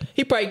deal, yeah.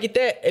 he probably get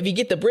that. If he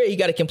get the bread, he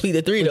got to complete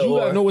the 3 But though. you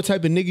gotta or- know what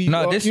type of nigga you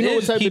No, are. this You know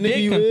what is- type he of nigga did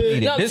you complete is.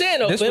 it. No, I'm This- saying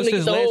though, this for him was to get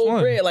his the last whole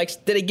one. bread,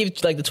 like did they give you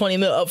like the 20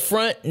 mil up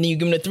front and then you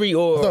give him the 3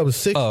 or I thought it was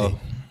 60. Oh,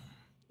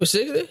 was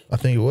 60? I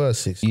think it was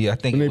 60. yeah, I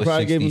think And it they was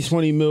probably gave him 60s.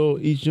 20 mil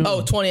each. Joint.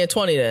 Oh, 20 and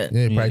 20 then.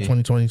 Yeah,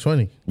 probably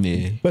 20.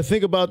 Yeah, But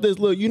think about this.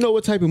 Look, you know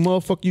what type of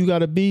motherfucker you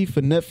gotta be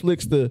for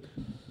Netflix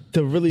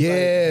to really. Yeah, like,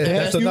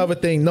 that's ask you? another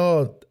thing.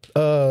 No,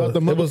 the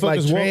it was like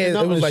motherfuckers walking trans.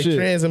 out It was and like shit.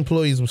 trans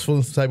employees was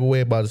feeling some type of way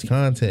about his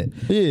content.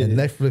 Yeah. and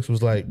Netflix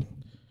was like,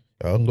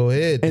 "Y'all can go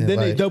ahead." And then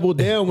they like, doubled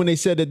down when they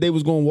said that they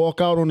was gonna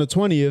walk out on the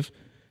 20th.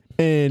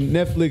 And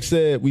Netflix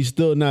said we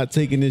still not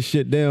taking this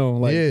shit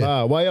down. Like,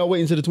 Yeah. why y'all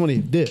waiting to the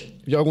 20th? Dip.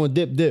 If y'all gonna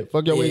dip.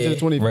 Fuck y'all waiting to the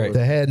 20th. Right.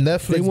 They had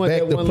Netflix They want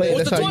back that to one play. last-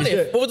 What's That's the how you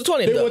 20th? What was the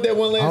 20th They though? want that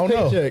one I last don't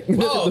know. paycheck. That's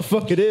what the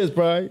fuck it is,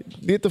 bro.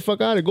 Get the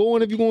fuck out of it. Go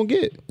on if you gonna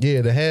get.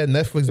 Yeah, they had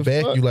Netflix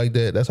back fuck? you like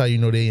that. That's how you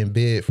know they in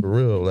bed for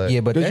real. Like, yeah,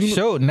 but Cause that you-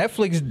 show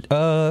Netflix.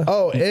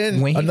 oh,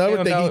 and when he another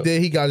found thing out- he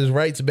did, he got his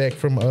rights back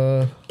from.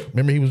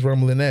 Remember he was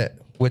rumbling that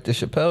with the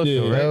Chappelle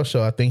show, Chappelle right?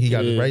 show. I think he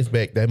got his rights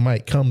back. That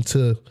might come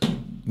to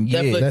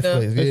Yeah, Netflix.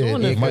 Netflix. It's Yeah,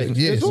 on it Netflix. might.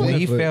 Yeah, It's so on when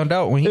he Netflix. found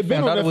out, It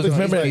been on it was Netflix.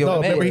 Remember, Like, no,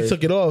 remember he Max.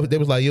 took it off. They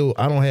was like, "Yo,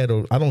 I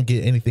don't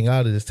get anything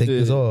out of this. Take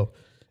this Yeah. off."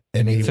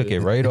 And he took it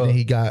right and off. Then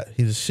he got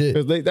his shit.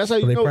 That's how So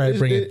you they know probably it's,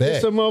 bring it back.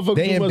 it's some motherfucker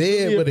They who in must bed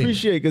really with him.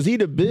 appreciate because he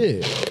the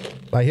bid.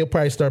 Like he'll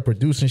probably start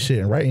producing shit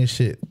and writing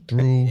shit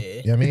through.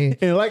 You know what I mean?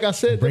 And like I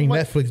said, Bring them,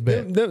 Netflix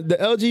back. The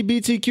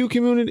LGBTQ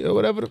community or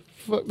whatever the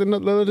fuck the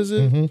letters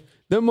is,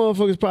 them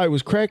motherfuckers probably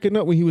was cracking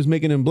up when he was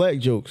making them black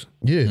jokes.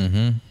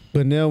 Yeah.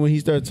 But now when he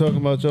started talking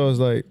about y'all, it's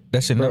like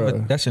That's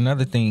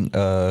another thing.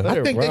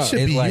 I think they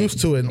should be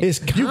used to it. It's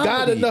you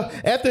gotta comedy. know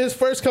after his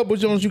first couple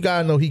Jones, you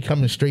gotta know he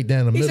coming straight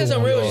down the He middle. said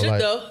some on real y'all, shit like-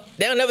 though.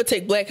 They'll never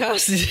take black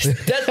hostages.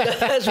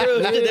 That's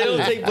real shit. They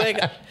don't take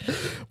black.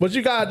 But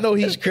you gotta know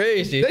That's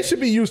crazy. They should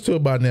be used to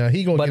it by now.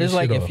 He gonna. But get it's his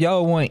like shit if off.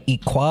 y'all want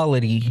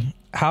equality,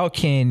 how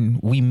can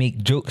we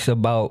make jokes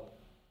about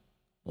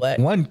Black.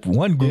 one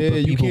group Yeah, of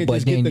you people, can't but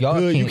just get then the y'all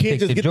good. You can't can't take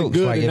just the get the jokes?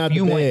 good Like and if not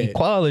you the want bad.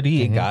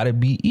 equality, it gotta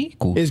be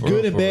equal. it's For good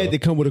real, and for bad real. to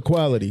come with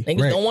equality.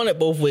 Niggas Right. don't want it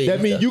both ways.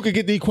 That means though. you could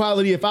get the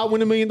equality if I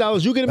win $1 million,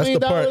 you get $1 That's million.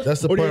 the part-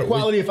 that's the or the part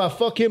equality if I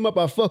fuck him up,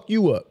 I fuck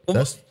you up.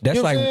 That's That's You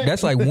know what I'm like saying?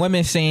 that's like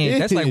women saying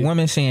that's like Yeah.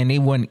 women saying they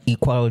want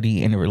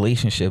equality in a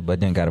relationship, but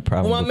then got a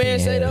problem. What my with man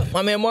being say half. though?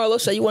 My man Marlo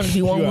say you want to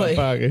be one You out way, of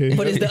pocket.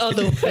 but it's the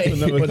other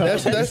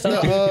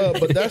way.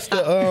 but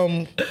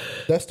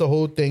that's the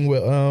whole thing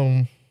with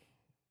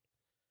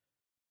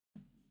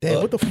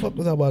damn, what the fuck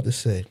was I about to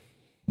say?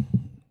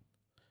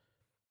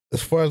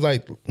 As far as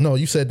like, no,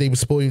 you said they would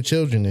spoil your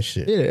children and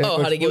shit. Yeah,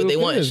 Oh, how they get what they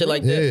want and shit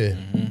like that.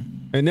 Yeah,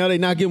 And now they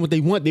not getting what they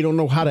want. They don't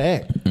know how to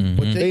act.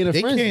 but They in a they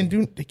frenzy. can't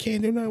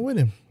do nothing with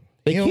him.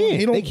 They He don't- can't.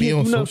 He don't They be can't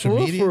on do nothing social for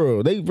real, media. for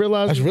real. They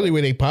realize That's really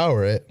where they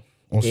power at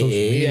on social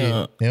Yeah.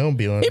 media. They don't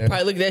be on They there.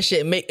 probably look at that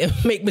shit and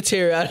make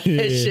material out of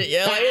that shit.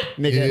 Yeah,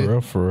 like, Yeah.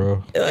 For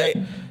real. like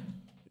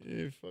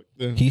fuck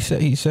them. He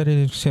said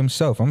it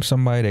himself. I'm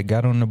somebody that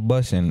got on the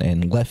bus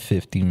and left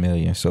 50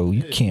 million. So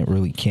you can't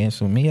really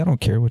cancel me. I don't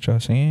care what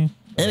y'all saying.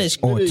 and it's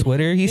On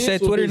Twitter, he said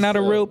Cancel Twitter not a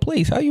himself. real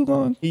place. How you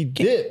going? He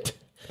dipped.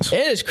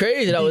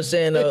 crazy that I was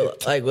saying though.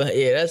 Like, well,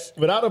 yeah, that's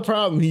Without a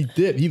problem, he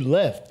dipped. He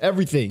left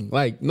everything.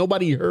 Like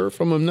nobody heard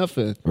from him.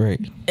 Nothing. Right.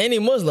 any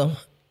Muslim.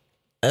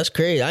 That's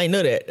crazy. I ain't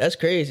know that. That's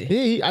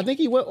crazy. I think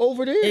he went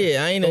over there.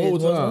 Yeah, I ain't know the he whole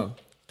was Muslim. time.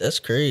 That's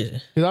crazy.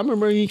 Because I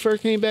remember when he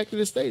first came back to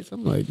the States.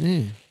 I'm like,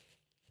 man,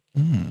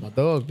 my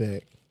dog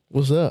back.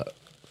 What's up?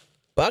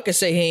 But I can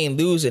say he ain't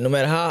losing no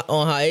matter how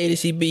on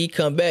hiatus he be. He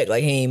come back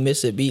like he ain't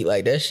miss a beat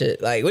like that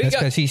shit. Like what That's you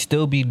got? because he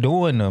still be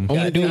doing them. He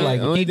Only do thing- like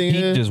only he thing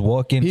is, just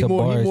walk into he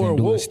more bars and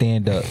do a woke.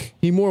 stand up.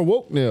 He more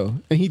woke now,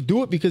 and he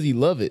do it because he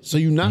love it. So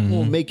you're not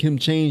gonna make him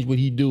change what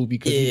he do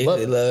because he Yeah, love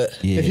they it. love it.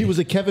 Yeah. If he was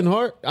a Kevin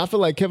Hart, I feel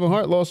like Kevin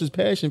Hart lost his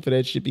passion for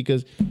that shit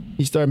because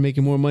he started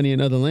making more money in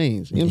other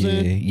lanes. You know what I'm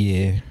saying?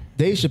 Yeah.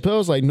 Dave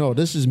Chappelle's like, no,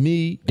 this is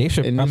me. Dave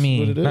and Chappelle. I this is mean,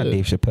 what it not is.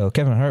 Dave Chappelle.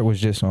 Kevin Hart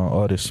was just on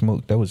All the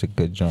Smoke. That was a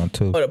good John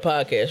too. For the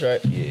podcast,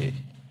 right? Yeah.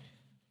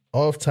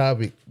 Off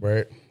topic,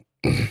 right?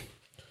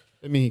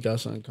 I mean, he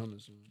got something coming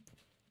soon.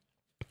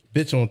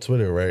 Bitch on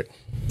Twitter, right?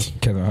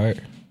 Kevin Hart.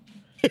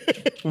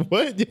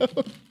 What, yo?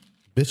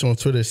 Bitch on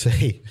Twitter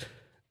say,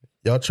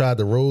 y'all tried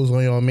the rose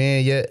on your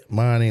man yet?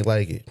 Mine ain't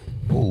like it.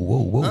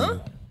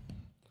 Whoa.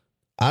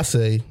 I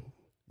say,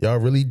 y'all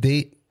really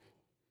date?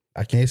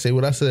 I can't say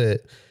what I said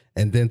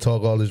and then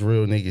talk all this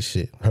real nigga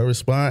shit. Her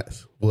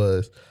response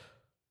was,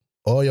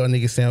 all y'all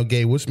niggas sound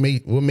gay. What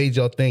made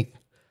y'all think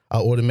I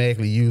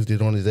automatically used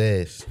it on his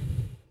ass?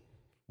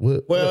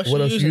 What else what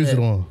you else you using use it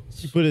it? on?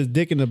 He put his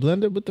dick in the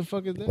blender? What the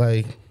fuck is that?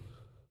 Like,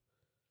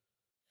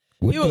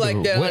 What You do like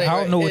the- that, what- honey,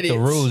 I don't know what the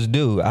idiots. rules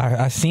do.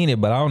 I seen it,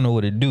 but I don't know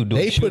what it do. Do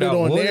they it shoot put it out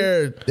on water?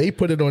 there. They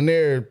put it on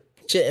there.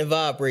 Shit and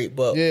vibrate,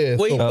 but Yeah,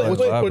 what, so you, what what,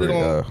 you what, put it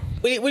on?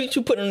 what did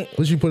you put on?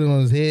 What you put it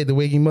on his head to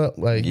wake him up?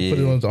 Like, you put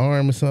it Yeah. on his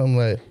arm or something?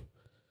 Like,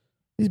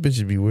 these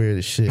bitches be weird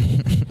as shit.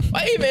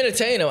 Why even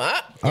entertain him?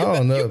 I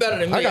don't know. You better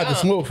than me. I got the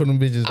smoke for them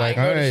bitches. I Like,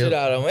 ain't the shit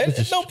out of him.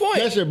 There's no point.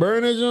 That's your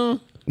burner,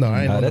 John? No,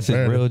 I ain't Nah, on that's the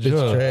his burner. real Bitch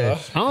job.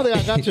 trash. I don't think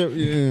I got your.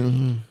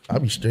 Yeah. I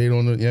be straight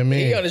on the, you know what I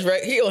mean? He on his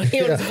right. He on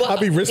his block. I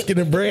be risking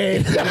the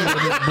bread.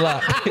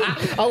 Block.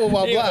 I'm on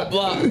my He on block. the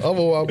block. I'm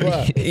on my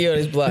block. He on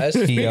his block. That's-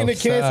 He Speaking of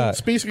cancel,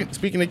 outside.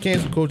 speaking of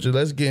cancel culture,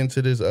 let's get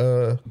into this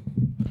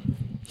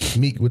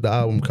Meek with the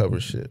album cover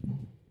shit.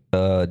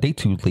 They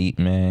too late,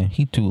 man.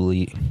 He too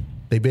late.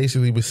 They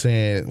basically was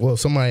saying, well,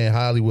 somebody in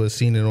Hollywood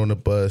seen it on the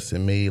bus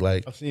and made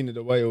like I've seen it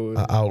the white over.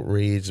 an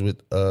outrage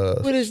with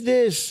What is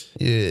this?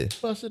 yeah.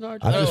 Busting our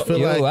I just feel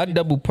Yo, like I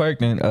double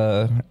parked and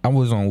I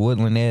was on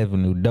Woodland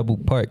Avenue, double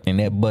parked, and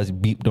that bus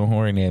beeped on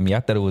horn at me. I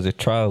thought it was a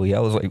trolley. I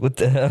was like, what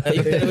the hell? They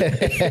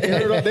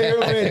heard on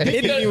that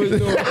dick he was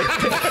doing. He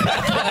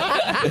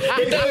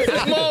thought it was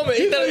his moment.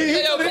 He thought,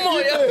 yo, come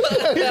on, yo.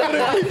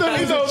 He thought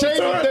it was a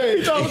chaining day.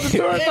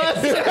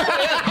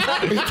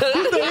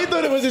 He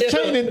thought it was a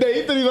chaining day.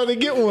 He thought he was about to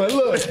get one.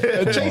 Look,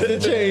 a chasing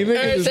chain.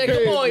 Niggas Hey, is say, come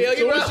crazy. on, yo.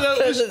 You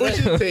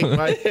what's your take,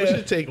 Mike? What's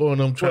your take on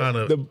them trying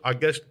to? The- I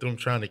guess them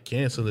trying to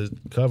cancel his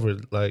cover.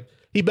 Like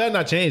he better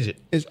not change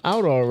it. It's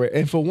out already.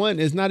 And for one,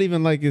 it's not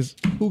even like it's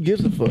who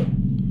gives a fuck.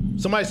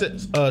 Somebody said,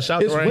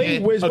 shout It's to way-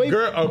 Ryan. it's A way-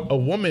 girl, a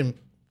woman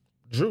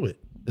drew it.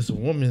 It's a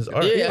woman's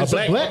art. Yeah, a it's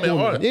black, woman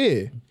art.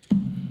 Yeah.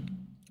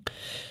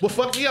 What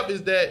fucked me up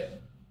is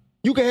that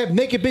You can have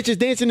naked bitches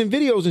dancing in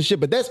videos and shit,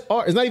 but that's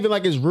art. It's not even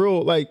like it's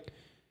real. Like,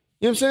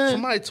 you know what I'm saying?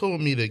 somebody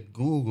told me to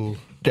Google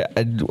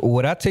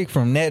What I take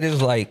from that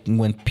is like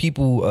when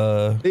people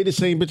They the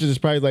same bitches is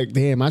probably like,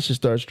 damn, I should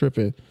start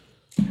stripping.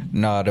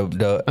 nah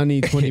the I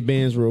need 20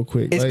 bands real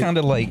quick. it's Like, kind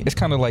of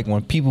like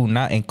when people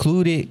not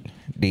included,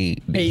 they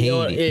Hey, hate you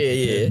know,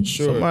 it. yeah.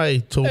 sure.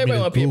 Somebody told Everybody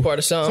me want to be a part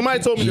of something.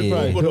 Somebody told me to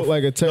Yeah. Google built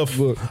like a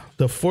textbook.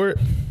 the fort.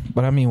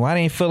 But I mean, why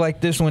didn't it feel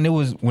like this when it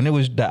was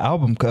the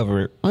album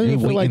cover? I don't They even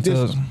feel wait like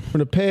until- this for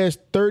the past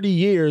 30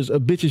 years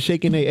of bitches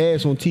shaking their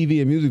ass on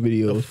TV and music The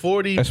videos.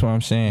 40 That's what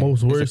I'm saying.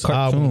 most It's a worst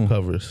cartoon. album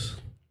covers.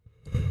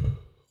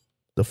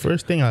 The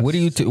first thing I What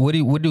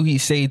do he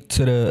say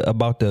to the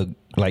about the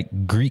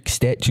like Greek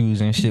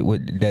statues and shit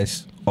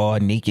that's all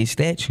naked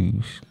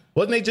statues?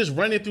 wasn't they just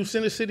running through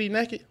Center City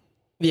naked?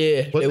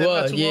 Yeah, Wasn't it that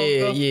not was. too long Yeah,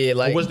 ago? yeah. Or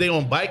Like, was they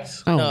on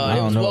bikes? I don't no, know. they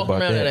don't was know walking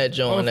about around in that. that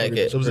joint naked.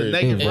 It was a They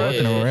naked was run,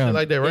 walking shit around.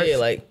 like that, right? Yeah,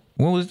 like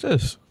When was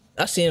this?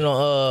 I seen it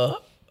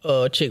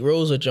on Chick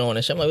Rosa joint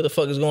and shit. I'm like, what the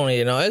fuck is going on here?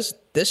 You know,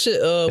 that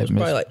shit was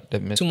probably like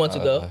 2 months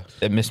ago.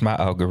 That missed my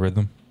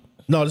algorithm.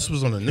 No, this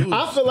was on the news.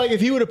 I feel like if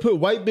he would have put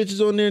white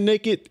bitches on there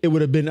naked, it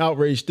would have been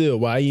outrage still.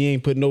 Why he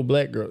ain't put no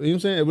black girl? You know what I'm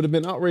saying? It would have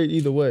been outrage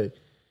either way.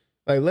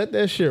 Like, let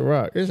that shit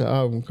rock. It's an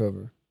album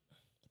cover.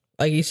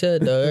 Like you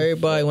said, though,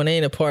 everybody when they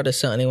ain't a part of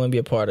something, they want to be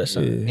a part of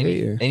something.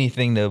 Yeah.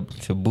 Anything to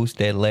boost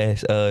that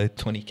last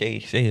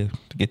 20K sale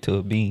to get to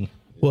a bean.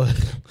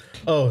 What?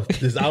 Oh,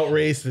 this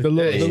outrage. The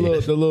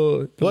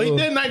little. Well, he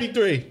did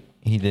 93.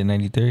 He did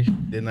 93.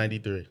 Did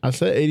 93. I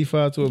said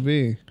 85 to a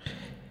bean.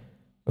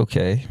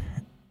 Okay.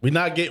 We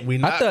not going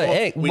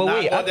wait, but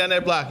wait, down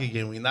that block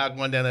again. We not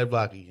going down that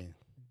block again.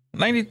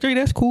 93,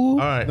 that's cool.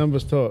 All right.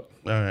 Numbers talk.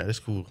 All right, that's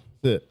cool.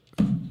 That's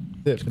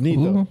it.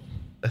 Finito. Cool.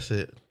 That's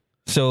it.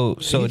 So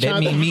that trying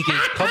mean to- Meek is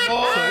Come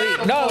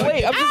on. No,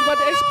 wait, I'm just about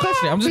to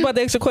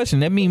ask a question.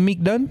 That mean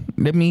Meek done?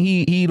 That mean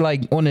he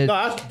like on a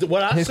No,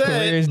 what I his said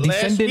career is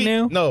last descending week,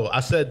 now? No,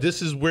 I said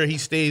this is where he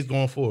stays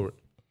going forward.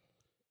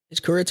 His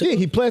career took Yeah,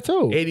 he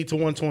plateaued. 80 to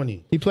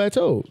 120. He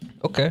plateaued.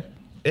 Okay.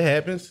 It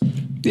happens.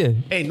 Yeah.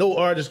 Ain't no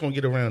artist gonna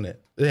get around that.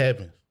 It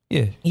happens.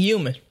 Yeah.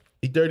 human,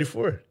 He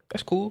 34.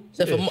 That's cool.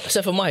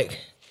 except for Mike.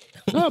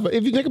 No, but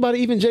if you think about it,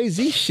 even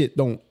Jay-Z shit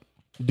don't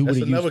do what That's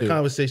he used another to.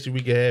 conversation we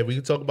can have. We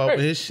can talk about when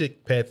his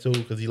shit plateaued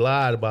because he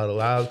lied about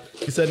it.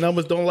 He said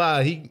numbers don't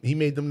lie. He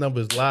made them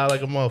numbers lie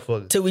like a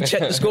motherfucker. Till we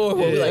check the score,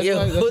 we'll be like,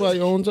 yo, That's why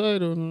you own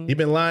title. He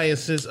been lying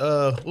since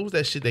what was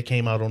that shit that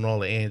came out on all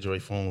the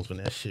Android phones when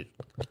that shit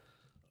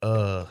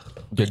The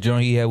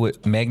joint he had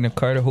with Magna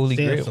Carta, Holy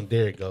Grail. Samsung,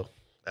 there it go.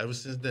 Ever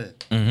since then.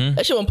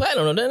 that shit went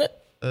platinum, though, didn't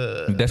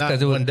it? That's Not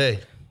 'cause it was- one day.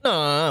 No,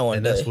 I want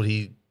And that's what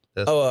he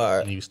that's Oh, all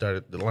right. when he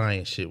started the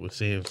lying shit with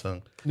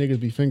Samsung. Niggas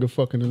be finger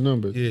fucking the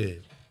numbers. Yeah.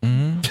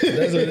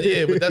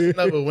 But that's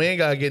another. We ain't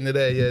gotta get into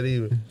that yet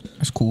either.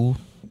 That's cool.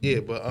 Yeah,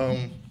 but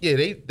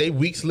they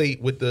weeks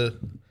late with the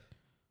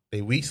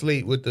hate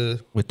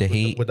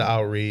With the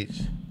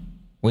outrage.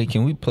 Wait,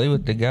 can we play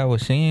what the guy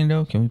was saying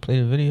though? Can we play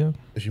the video?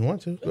 If you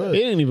want to, go It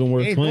ahead. ain't even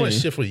worth Ain't playing. doing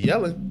shit for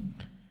yelling.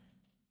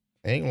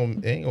 Ain't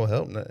gonna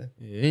help nothing.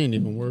 Yeah, it ain't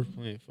even worth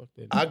playing. Fuck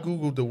that. I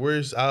googled the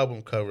worst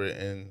album cover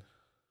and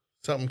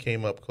something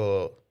came up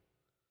called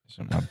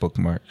Some of my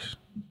bookmarks.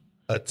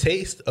 "A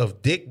Taste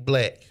of Dick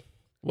Black."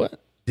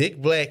 What?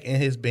 Dick Black and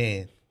his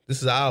band. This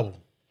is an album.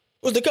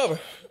 What's the cover?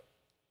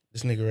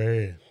 This nigga right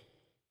here.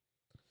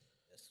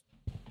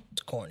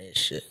 It's corny as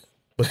shit.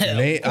 But the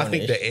name, I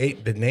think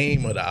the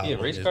name of the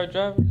album. is-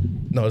 driver.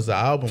 No, it's the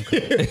album cover.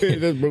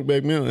 That's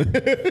Brokeback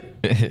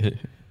Mountain.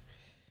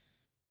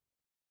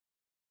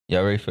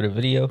 Y'all ready for the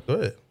video? Go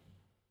ahead.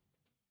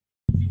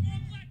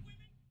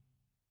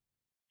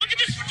 Look at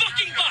this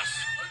fucking bus.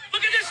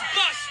 Look at this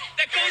bus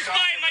that goes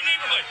by in my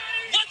neighborhood.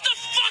 What the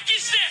fuck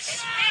is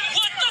this?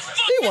 What the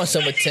fuck? He is wants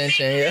some this?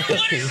 attention, yeah.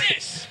 What is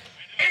this?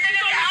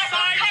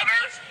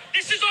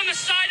 This is on the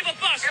side of a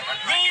bus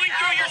rolling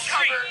through your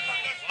street.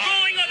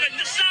 Rolling on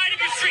the side of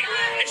your street.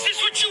 Is this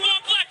what you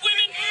want, black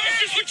women? Is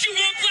this what you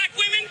want, black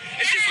women?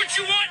 Is this what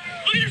you want?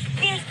 Look at this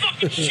bull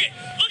fucking shit.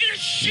 Look at this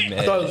shit.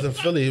 I thought it was in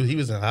Philly. He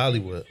was in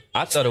Hollywood.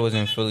 I thought it was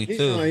in Philly He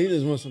sound like too. he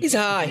just wants some. He's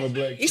pussy high. From a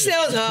black He chick.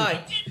 sounds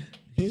high.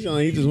 He sound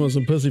like he just wants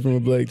some pussy from a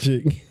black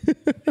chick. This is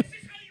how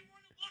you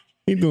want to look.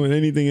 He doing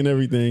anything and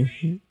everything.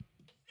 Stand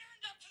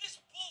up to this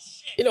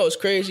bullshit. You know what's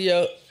crazy,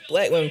 yo?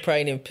 Black women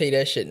probably didn't pay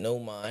that shit no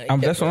mind.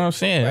 That's what I'm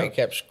saying. Right,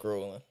 kept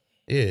scrolling.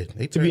 Yeah.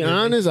 To be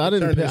honest, I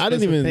didn't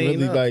even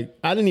really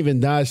I didn't even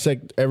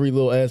dissect every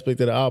little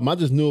aspect of the album. I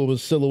just knew it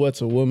was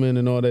silhouettes of women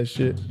and all that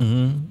shit. You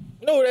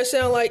know what that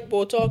sound like,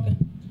 boy talking?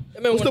 I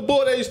remember What's the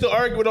boy that used to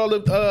argue with all the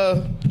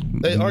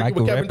they argue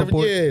Michael with Kevin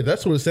Rappaport? Yeah,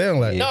 that's what it sounded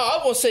like. No, I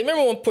was gonna say,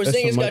 remember when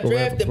Porzingis some got Michael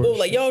drafted? Rappaport Both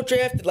like, y'all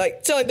drafted,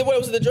 like, sound like the way it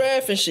was in the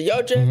draft and shit.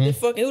 Y'all drafted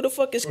fucking, who the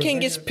fuck is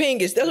Kingus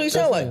Pingus? That's what he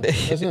sound like.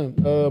 That's him.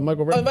 Michael Oh,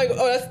 Rappaport. Michael,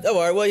 that's, all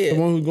right, well, The yeah.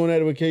 one who's going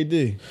at it with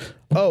KD.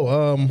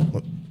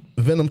 Oh,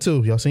 Venom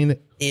 2. Y'all seen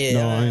it? Yeah.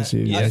 No, I ain't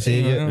see it. Yeah, I I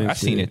seen it. I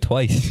seen it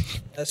twice.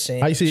 That's seen.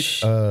 How you see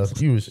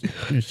it? You was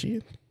see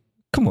it?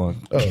 Come on.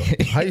 Oh,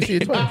 how you see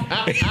it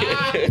twice?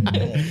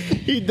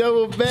 He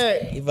doubled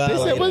back. They said,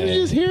 violated "Wasn't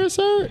you just here,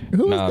 sir?"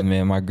 Who was Nah,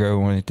 man, my girl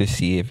wanted to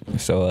see it,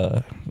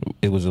 so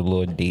it was a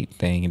little date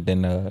thing, and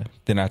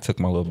then I took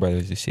my little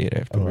brothers to see it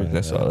afterwards.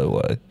 That's all it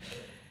was.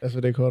 That's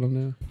what they call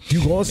them now.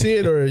 You gonna see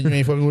it or you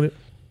ain't fucking with it?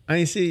 I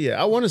ain't see it yet.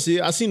 I want to see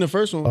it. I seen the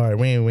first one. All right,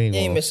 we ain't You ain't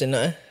going. missing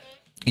nothing.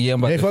 Yeah,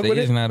 I'm about Ain't to fuck say with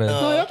it's it? not a.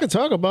 No, y'all can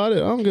talk about it. I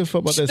don't give a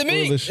fuck about that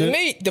spoiler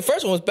shit. The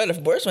first one was better.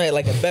 The first one had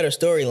like a better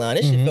storyline.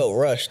 This shit felt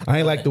rushed. I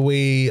ain't like the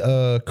way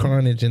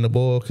Carnage and the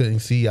boy couldn't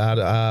see eye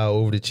to eye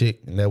over the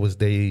chick, and that was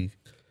they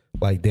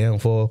like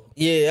downfall.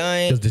 Yeah, I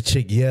ain't. Because the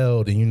chick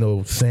yelled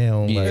and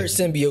sound Heard like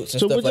symbiotes and So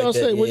stuff what y'all like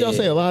say? that. What y'all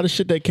say? A lot of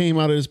shit that came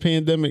out of this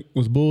pandemic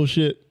was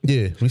bullshit.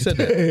 yeah, we said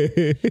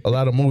that. A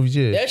lot of movies,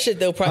 yeah. That shit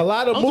though probably. A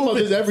lot of I'm talking about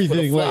movies, just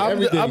everything, like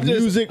everything,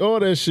 music, all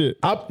that shit.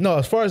 No,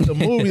 as far as the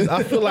movies,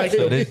 I feel like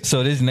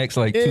So this next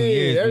like 2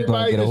 years, we're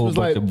gonna everybody get a just whole was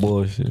bunch like- of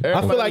bullshit.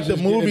 I feel like the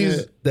just getting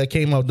movies that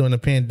came out during the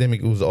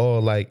pandemic, it was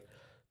all like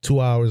 2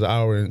 hours,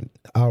 hour and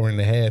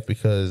a half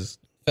because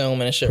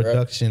filming and shit, right?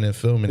 production and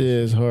filming. Yeah,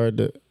 it's hard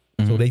to.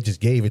 So they just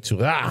gave it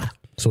to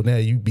So now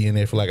you be in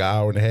there for like an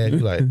hour and a half. You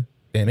like,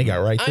 damn, they got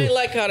right to I ain't it.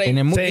 like how they. And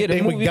then Same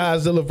thing with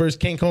Godzilla versus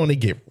King Kong. They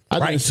get I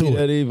right didn't see to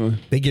that it. even.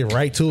 They get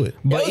right to it.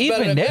 But was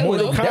better even than that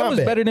was Mortal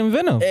Kombat. better than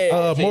Venom.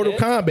 Mortal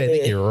Kombat,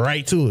 they get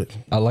right to it.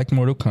 I like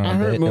Mortal Kombat. I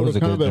heard that Mortal was a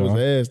good Kombat was joint.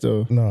 ass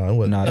though. No, it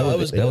wasn't. Nah, that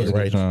was They a get good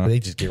right. joint. They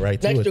just get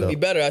right to Next it. will Though. be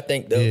better, I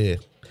think. Though. Yeah,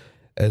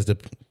 as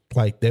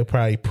they're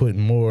probably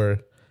putting more.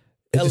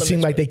 It Elements. just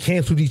seemed like they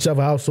canceled each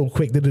other out so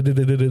quick. Like, you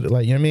know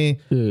what I mean?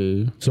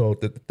 Yeah, So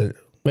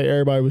like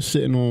everybody was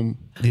sitting on.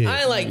 yeah.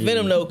 I ain't like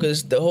Venom though,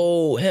 because the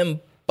whole him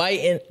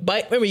bite.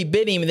 Remember he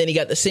bit him and then he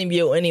got the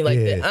symbiote and he like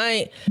Yeah.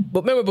 that.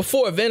 But remember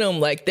before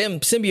Venom, like them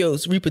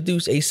symbiotes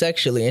reproduce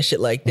asexually and shit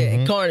like that.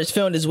 And Carnage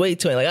found his way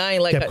to it. Like I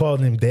ain't like. kept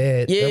calling him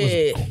dad. Yeah,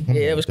 that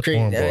that was the crazy.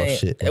 cornball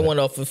shit. It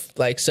went off of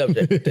like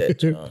subject with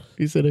that. You know.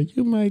 He said,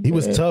 "You might." He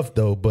was tough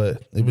though,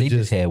 but it was They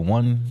just had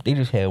one. They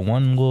just had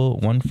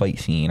one fight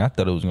scene. I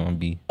thought it was gonna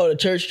be Oh, the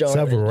church joint.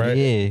 several, right?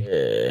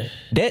 yeah.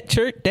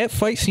 That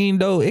fight scene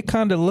though, it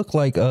kind of looked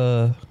like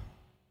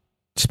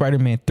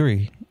Spider-Man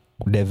 3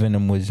 that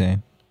Venom was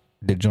in.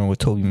 The joint with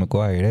Tobey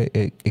Maguire.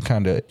 It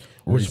kind of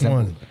Which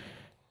one?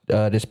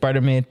 The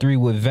Spider-Man 3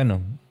 with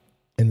Venom.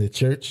 In the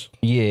church?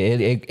 Yeah, Yeah,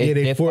 they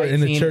that fought fight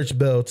in the scene- church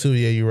bell too.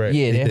 Yeah, you're right.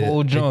 Yeah, They that did.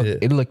 whole They joint.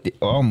 did. It looked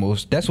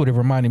almost. That's what it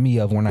reminded me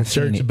of when I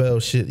seen Church it. bell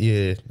shit.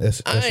 Yeah,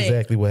 that's I ain't-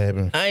 exactly what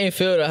happened. I ain't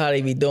feel how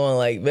they be doing.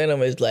 Like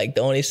Venom is like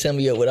the only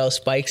symbiote without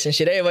spikes and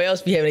shit. Everybody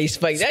else be having these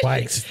spikes.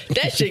 Spikes.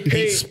 That shit He's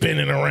crazy.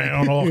 spinning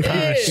around all kind of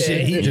Yeah.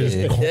 shit. He just,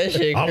 That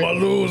shit I'm a crazy.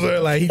 loser.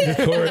 Like he just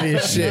corny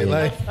as shit.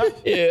 Like,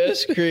 Yeah,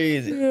 that's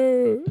crazy.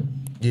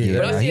 yeah,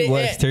 But I he see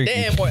was they turkey.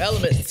 had more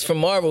elements from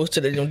Marvel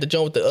to the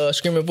joint with the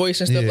screaming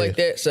voice and stuff Yeah. like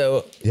that.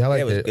 So yeah, I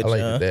like was that. good, I like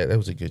John. that. That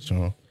was a good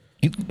song.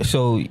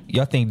 So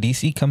y'all think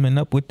DC coming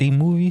up with these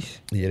movies?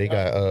 Yeah, they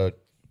got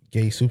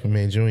Gxy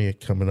Superman Jr.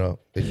 coming up.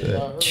 They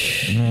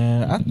said.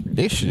 Man,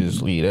 they should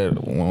just leave that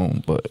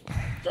alone. But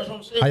That's what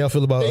I'm saying. How y'all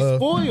feel about They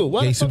spoil.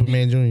 Why Gxy the fuck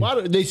Superman Jr.?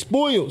 Why they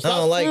spoil? Stop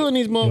don't like spoiling it.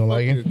 these You don't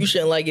like motherfuckers. it? You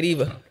shouldn't like it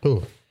either.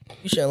 Who?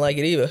 You shouldn't like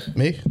it either.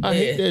 Me? I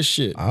hate Yeah. that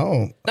shit. I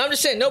don't. No, I'm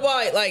just saying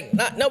nobody like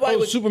nobody Oh,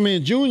 would.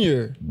 Superman Jr.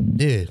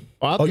 Yeah.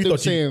 Oh, I thought they were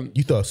saying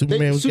you thought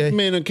Superman was gay?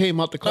 Superman done came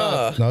out the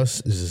closet. No,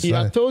 it's his Yeah,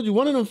 I son. told you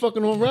one of them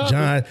fucking on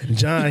Robin.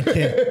 John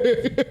Kent.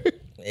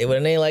 It would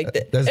a name like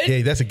that. That's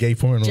gay. That's a gay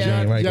porno John-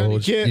 game, right? Johnny The whole-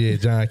 Kent. Yeah,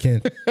 John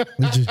Kent.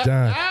 It's just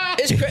John.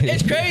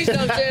 It's crazy. Though,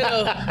 I'm saying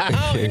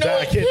though. You know John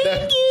what? Kent.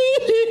 That,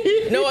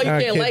 You know why you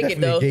John can't Kent like it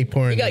definitely though? gay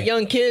porn You got name.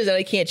 young kids and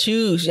they can't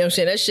choose. You know what I'm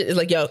saying? That shit is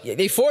like, yo,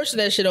 they forcing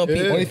that shit on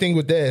people. only thing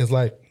with that is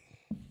like,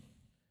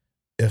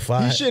 if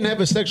He shouldn't have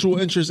a sexual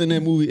interest in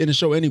that movie in the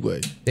show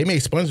anyway. they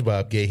made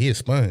SpongeBob gay, he a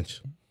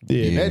sponge.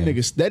 Yeah,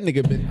 that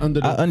nigga been under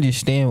the. I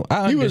understand.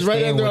 he was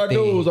right under our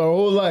nose our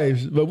whole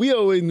lives, but we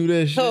always knew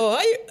that shit. Oh,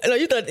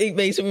 you thought they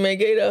made Superman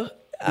gay though?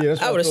 Yeah,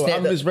 that's what I would have I thought.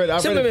 snapped I misread it. I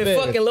up. read it Superman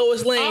fast. fucking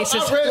Lois Lane I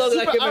since read close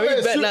Super- like him. I He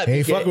read better not He be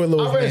ain't gay. fucking with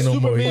Lois I read Lane no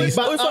more. Superman. He needs-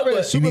 I read he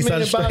needs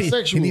Superman and something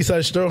straight. He needs bisexual.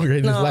 something stronger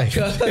in his No, life.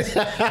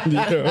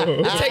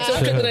 Take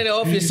some kryptonite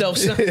off yourself,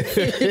 son. You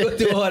go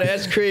through all that.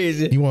 That's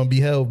crazy. You want to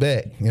be held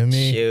back. You know what I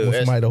mean? Shoot, Want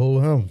that's- somebody to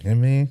hold him. You know what I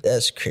mean?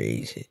 That's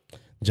crazy.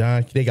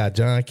 They got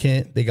John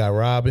Kent. They got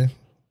Robin.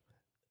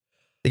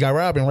 They got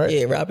Robin, right?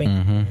 Yeah,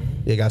 Robin.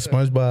 They got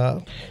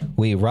SpongeBob.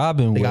 Wait,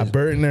 Robin They was got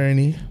Bert and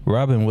Ernie.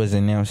 Robin was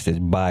announced as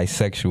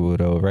bisexual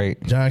though, right?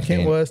 John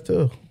Kent And was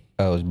too.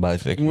 I was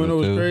bisexual. You wanna know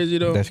what's too. crazy,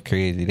 though? That's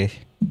crazy.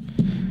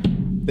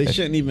 They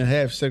shouldn't even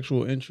have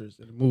sexual interest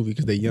in the movie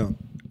because they young.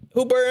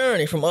 Who Bert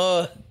Ernie from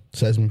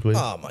Sesame Street.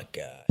 Oh my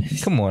god.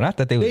 Come on, I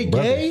thought they was They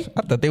brothers. gay?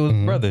 I thought they was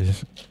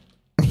brothers.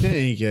 They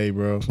ain't gay,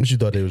 bro. What you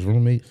thought they was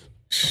roommates?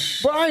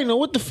 Bro, I didn't know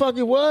what the fuck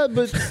it was,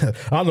 but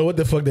I don't know what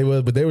the fuck they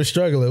was, but they were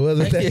struggling,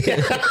 wasn't they? They're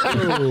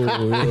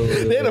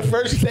the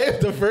first. They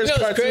the first You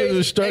know, it's cartoons crazy. was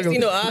Next struggling. thing you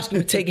know, Oscar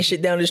was taking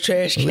shit down this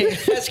trash can.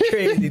 That's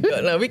crazy.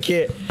 Dog. No, we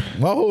can't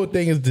My whole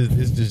thing is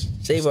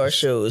just save our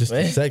shows, just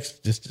man.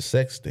 the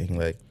sex thing.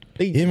 Like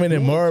They even in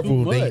doing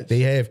Marvel, too they much. they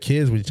have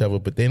kids with each other,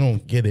 but they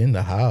don't get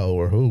into how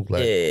or who.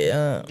 Like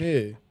Yeah.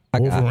 yeah.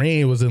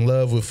 Wolverine was in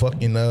love with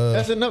fucking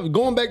That's enough.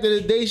 Going back to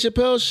the Dave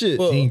Chappelle shit.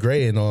 Jean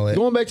Grey and all that.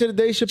 Going back to the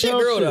Dave She a Chappelle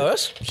girl shit. though.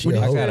 That's She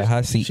a I hoe. got a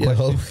hot seat She a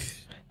hoe. question.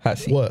 Hot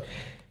seat. What?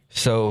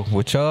 So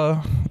with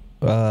y'all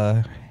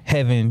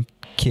having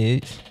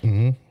kids,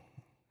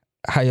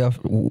 how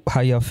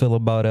y'all feel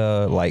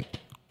about like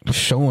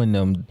showing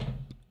them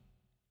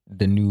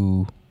the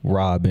new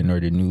Robin or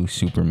the new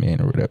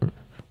Superman or whatever,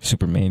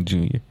 Superman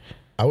Jr.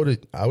 I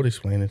would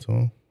explain it to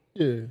him.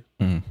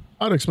 Yeah.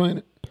 I'd explain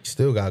it.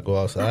 Still gotta go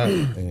outside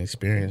and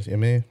experience. You know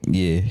what I mean?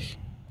 Yeah.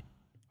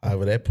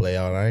 However that play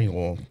out, I ain't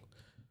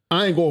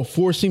gonna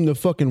force him to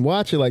fucking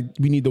watch it. Like,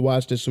 we need to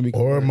watch this so we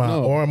can. Or am I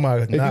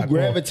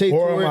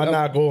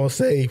not gonna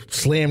say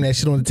slam that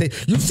shit on the table?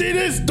 You see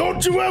this?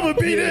 Don't you ever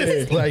be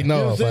this? Like, no,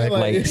 You know what I'm saying?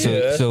 Like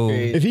so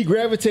if he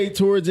gravitate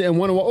towards it and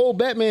want to, oh,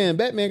 Batman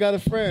got a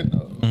friend. You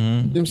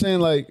know what I'm saying?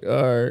 Like,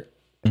 all right.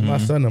 My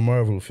son a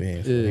Marvel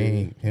fan. So,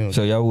 he don't-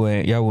 so y'all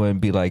wouldn't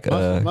be like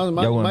y'all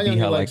wouldn't be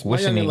how like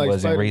what's your name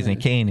was in Raising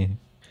Kanan.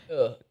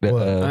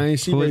 I ain't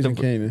see Raising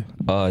Kanan.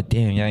 Oh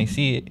damn, y'all ain't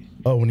see it.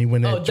 Oh, when he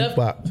went that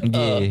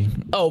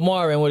jukebox.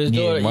 Marvin with his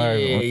daughter.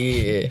 Marvin.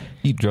 Yeah.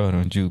 He drawing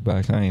on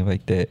jukebox. I ain't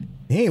like that.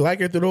 He ain't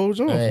like it through the whole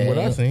joint. From what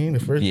I seen, the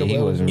first Yeah, couple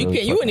he wasn't You really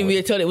can't. You wouldn't even be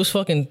able to tell it was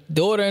fucking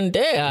daughter and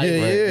dad.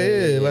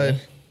 Yeah. Like,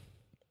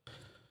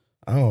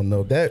 I don't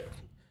know that.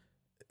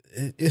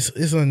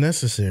 It's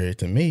unnecessary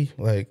to me.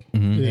 Like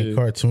in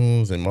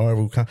cartoons and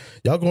Marvel,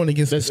 y'all going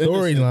against the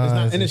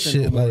storylines and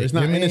shit. Like, it's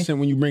not innocent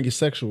when you bring it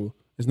sexual.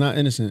 It's not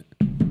innocent.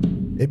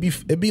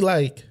 It'd be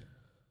like.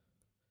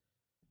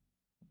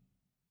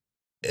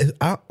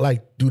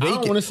 Do they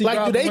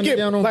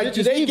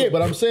get?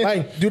 But I'm saying,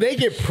 like, do they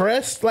get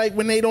pressed like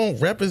when they don't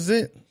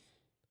represent?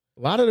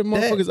 A lot of the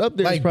motherfuckers up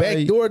there, like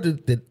probably, backdoor.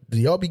 Do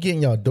y'all be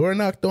getting y'all door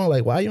knocked on?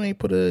 Like, why you ain't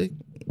put a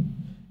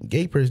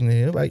gay person in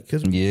here? Like,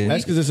 that's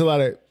because it's a lot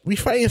of we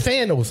fighting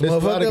Thanos,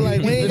 motherfucker.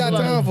 Like, we ain't got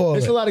time for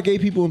it. There's a lot of gay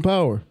people in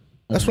power.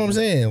 That's what I'm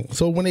saying.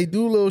 So when they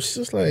do little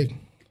shit, it's like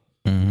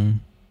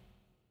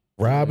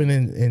Robin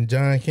and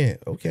John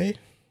Kent. Okay.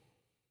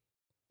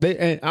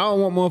 And I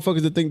don't want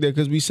motherfuckers to think that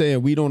because we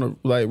saying we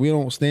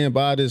don't stand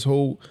by this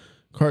whole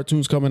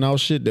cartoons coming out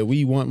shit that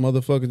we want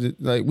motherfuckers to,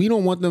 like, we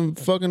don't want them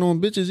fucking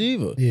on bitches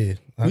either. Yeah.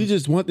 We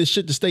just want this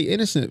shit to stay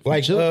innocent.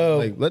 Like,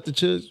 let the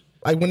children.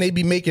 Like when they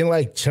be making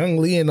like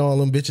Chung-Li and all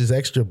them bitches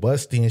extra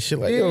busty and shit.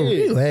 Like, yo,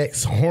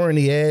 relax,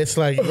 horny ass.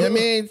 Like, I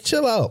mean,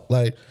 chill out.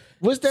 Like,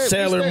 what's that?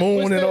 Sailor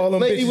Moon and all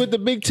them lady bitches with the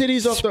big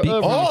titties off the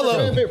all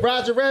of them.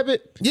 Roger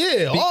Rabbit.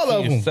 Yeah, all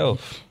of them.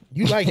 Yourself.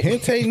 You like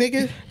hentai,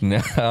 nigga?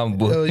 Nah, I'm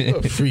Yo, you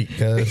a freak,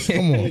 cuz.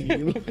 Come on. I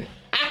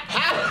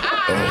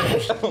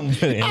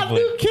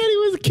knew Kenny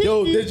was a kid.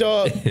 Yo,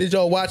 did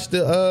y'all watch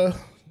the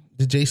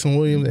Jason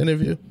Williams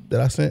interview that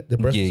I sent? The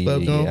Breakfast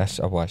Club, John? Yeah,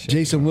 I watched it.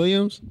 Jason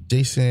Williams?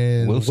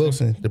 Jason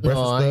Wilson, the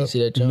Breakfast No, I Club. ain't see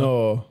that, John.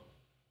 No.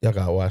 Y'all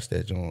gotta watch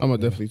that, John. I'm gonna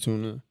definitely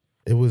tune in.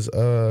 It was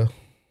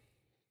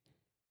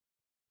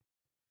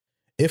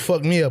it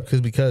fucked me up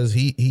because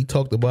he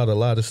talked about a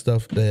lot of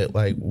stuff that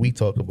like we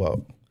talk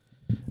about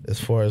as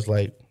far as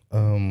like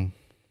men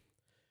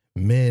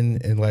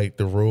and like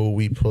the role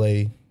we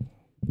play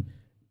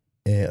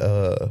and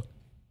the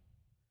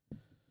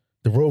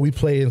role we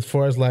play as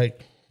far as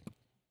like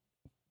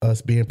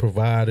us being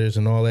providers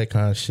and all that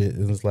kind of shit.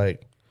 It was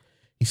like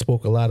he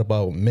spoke a lot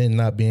about men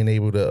not being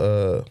able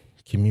to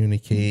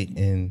communicate,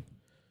 and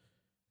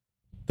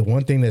the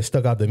one thing that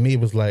stuck out to me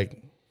was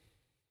like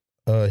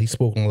he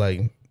spoke on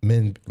like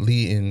men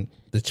leading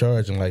the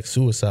charge and like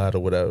suicide or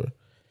whatever.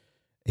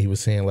 He was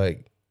saying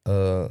like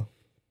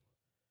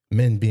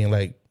men being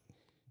like,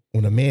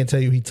 when a man tell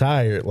you he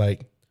tired,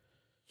 like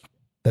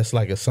that's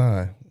like a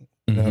sign.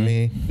 You know what I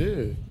mean?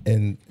 Yeah.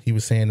 And he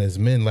was saying as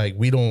men, like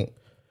we don't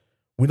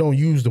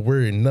use the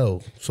word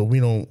no. So we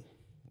don't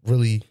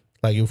really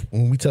like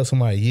when we tell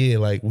somebody yeah,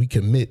 like we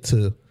commit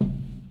to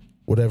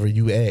whatever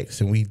you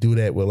ask, and we do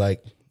that with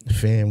like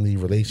family,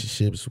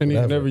 relationships, And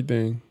whatever.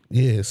 everything.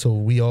 Yeah, so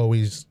we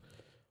always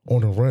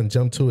on the run,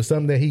 jump to it.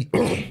 Something that he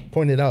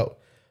pointed out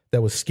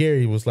that was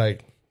scary was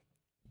like,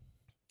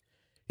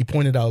 he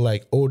pointed out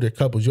like older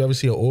couples. You ever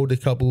see an older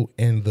couple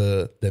and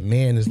the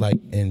man is like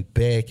in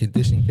bad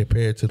condition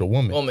compared to the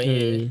woman? Woman,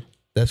 yeah.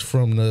 That's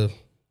from the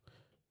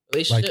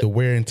Relationship. like the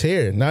wear and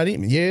tear. Not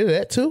even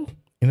that too.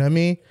 You know what I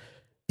mean?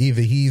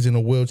 Either he's in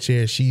a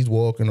wheelchair, she's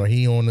walking, or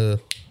he on the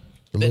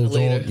little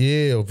joint,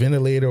 or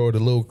ventilator, or the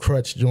little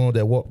crutch joint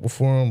that walked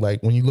before him.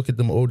 Like when you look at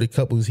them older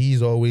couples,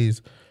 he's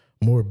always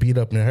more beat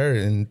up than her,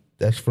 and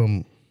that's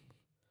from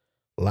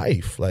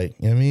life. Like,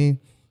 you know what I mean?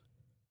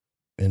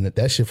 And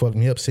that shit fucked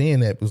me up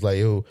seeing that. It was like,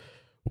 yo,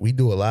 we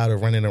do a lot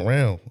of running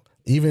around.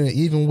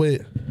 Even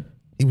with,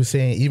 he was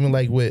saying, even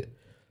like with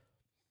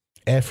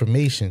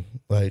affirmation,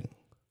 like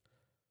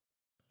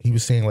he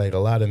was saying like a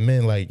lot of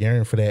men like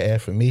yearn for that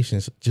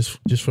affirmations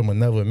just from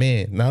another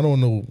man. Not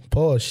on no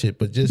pause shit,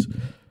 but just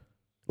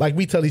like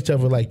we tell each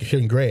other like,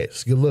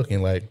 congrats, good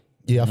looking. Like,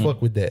 yeah, I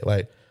fuck with that.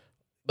 Like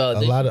a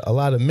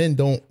lot of men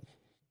don't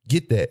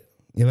get that.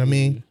 You know what I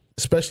mean?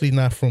 Especially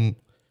not from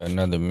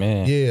another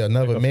man. Yeah,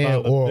 another like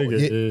man or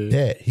figure,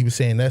 that. He was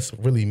saying that's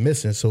really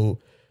missing. So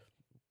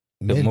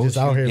men just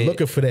out here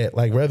looking for that.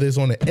 Like whether it's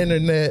on the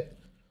internet,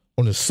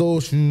 on the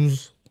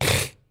socials,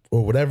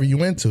 or whatever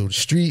you into, the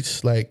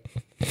streets, like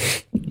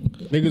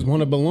niggas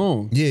want to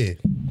belong. Yeah.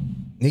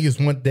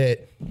 niggas want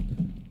that.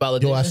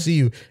 Validation. Yo, I see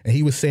you. And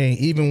he was saying,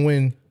 even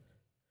when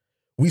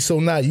we so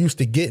not used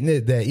to getting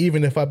it, that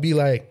even if I be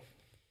like,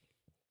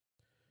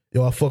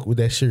 yo, I fuck with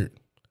that shirt,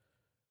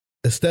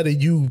 instead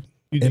of you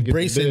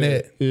embracing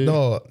that,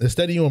 no,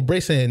 instead of you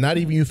embracing it, not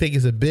even you think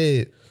it's a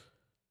bid.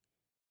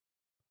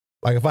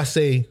 Like if I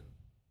say,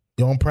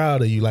 yo, I'm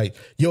proud of you, like,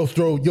 yo,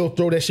 throw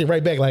that shit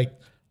right back. Like,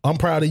 I'm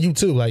proud of you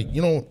too. Like,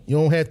 you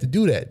don't have to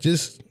do that.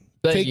 Just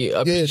Thank you.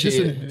 I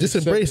appreciate just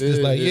embrace this.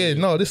 Like,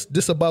 no,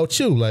 this about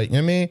you. Like, you know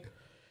what I mean?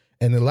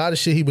 And a lot of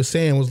shit he was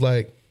saying was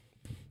like,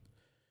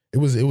 it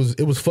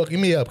was fucking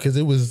me up because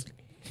it was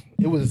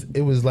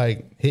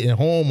like hitting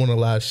home on a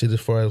lot of shit as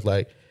far as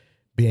like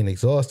being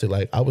exhausted.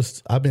 Like I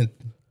was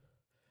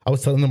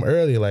telling them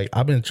earlier, like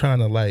I've been trying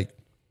to like,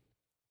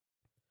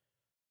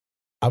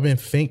 I've been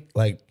think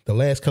like the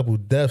last couple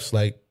of deaths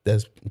like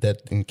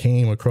that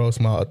came across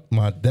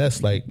my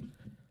desk, like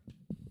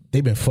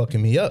they've been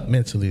fucking me up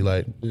mentally,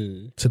 like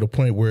to the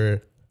point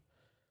where,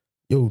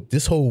 yo,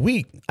 this whole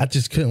week I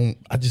just couldn't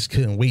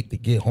wait to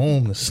get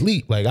home to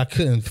sleep. Like I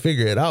couldn't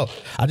figure it out.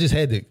 I just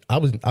had to.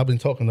 I've been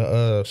talking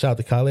to shout out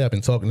to Khaled. I've been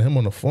talking to him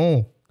on the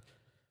phone.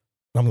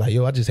 I'm like,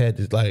 yo, I just had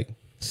to like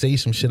say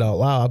some shit out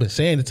loud. I've been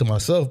saying it to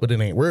myself, but it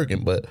ain't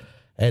working. But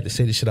I had to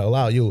say this shit out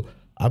loud. Yo,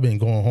 I've been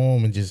going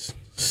home and just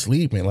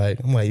sleeping. Like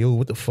I'm like, yo,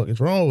 what the fuck is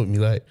wrong with me?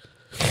 Like,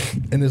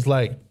 and it's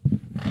like,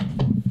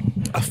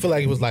 I feel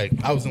like it was like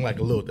I was in like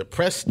a little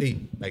depressed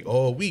state like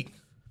all week.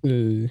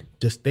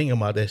 Just thinking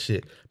about that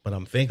shit. But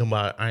I'm thinking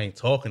about it, I ain't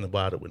talking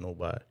about it with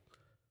nobody.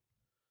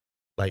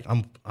 Like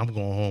I'm going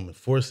home and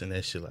forcing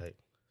that shit like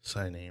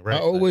something ain't right. I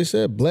always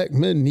said black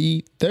men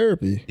need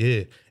therapy.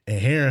 Yeah. And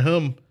hearing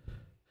him,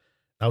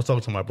 I was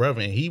talking to my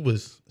brother and he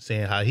was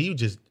saying how he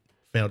just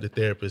found a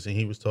therapist and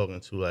he was talking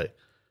to like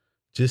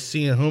just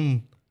seeing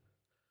him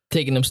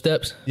taking them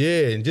steps.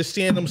 Yeah, and just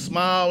seeing them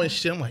smile and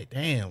shit. I'm like,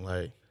 damn,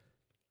 like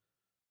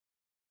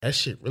that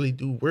shit really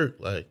do work.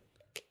 Like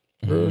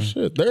real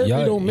shit. Therapy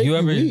don't make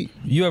you weak.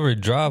 You ever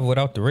drive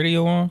without the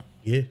radio on?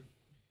 Yeah.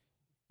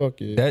 Fuck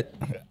yeah. That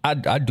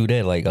I do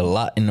that like a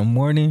lot in the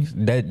mornings.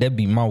 That'd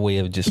be my way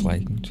of just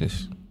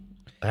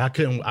I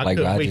couldn't I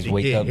wait just to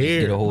wake get up, just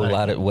here. get a whole Like,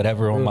 lot of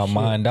whatever on my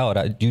mind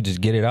out. You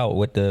just get it out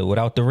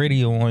without the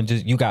radio on.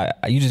 You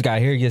just got to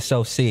hear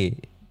yourself say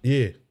it.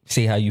 Yeah.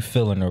 See how you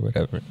feeling or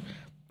whatever.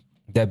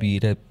 That'd be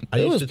that.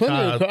 There was plenty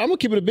of I'm gonna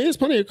keep it a bit. There's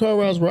plenty of car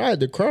rides where I had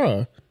to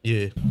cry.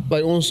 Yeah.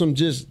 Like on some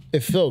just,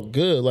 it felt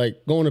good.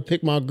 Like going to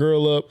pick my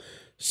girl up,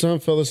 son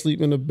fell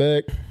asleep in the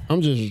back.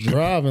 I'm just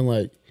driving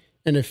like,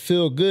 and it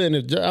feel good.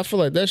 And I feel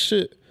like that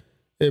shit,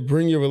 it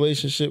bring your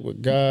relationship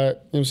with God. You know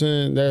what I'm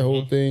saying? That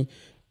whole thing.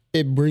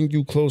 It bring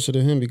you closer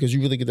to him because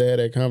you really get to have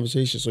that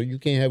conversation. So you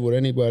can't have it with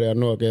anybody. I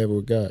know I can have it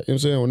with God. You know what I'm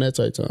saying? On that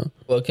tight time.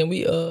 Well, can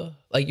we,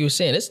 like you were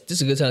saying, this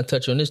is a good time to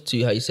touch on this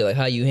too. How you say, like,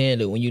 how you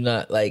handle when you're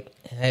not like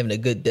having a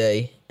good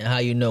day, and how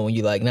you know when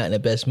you're like not in the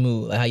best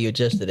mood, like how you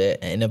adjust to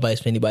that, and advice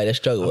for anybody that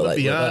struggle with. To like,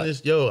 be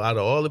honest, yo, out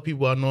of all the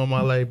people I know in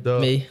my life,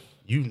 dog,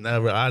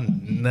 I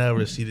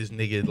never see this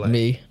nigga like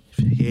me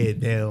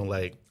head down.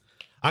 Like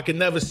I can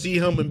never see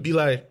him and be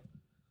like,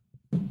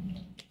 what's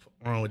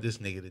wrong with this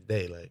nigga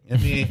today? Like, you know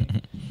what I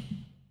mean.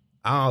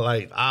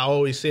 I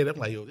always say that. I'm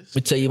like, yo, this.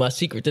 Let me tell you my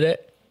secret to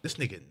that. This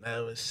nigga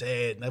never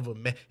sad, never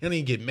mad. He don't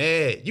even get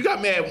mad. You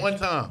got mad one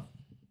time.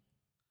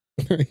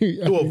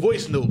 Do a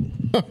voice note.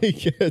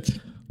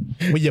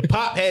 When your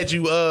pop had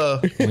you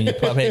when your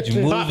pop had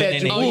you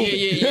moving.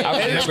 Yeah.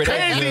 I remember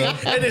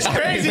that. And it's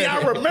crazy.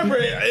 I remember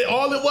it.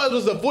 All it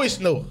was a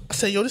voice note. I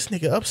said, yo, this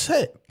nigga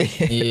upset.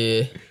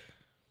 Yeah.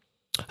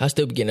 I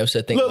still be getting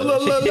upset thinking about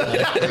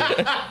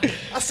that shit.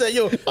 I said,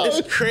 yo,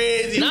 it's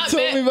crazy. You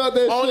told me about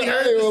that I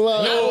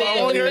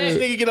shit. only heard this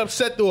nigga get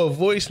upset through a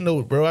voice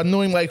note, bro. I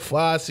knew him like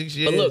 5-6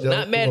 years. But look,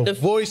 not mad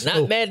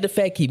at the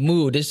fact he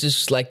moved. It's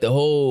just like the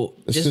whole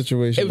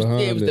situation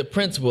behind it. It was the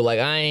principle. Like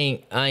I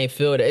ain't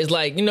feel that. It's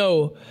like, you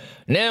know,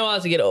 now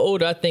as I get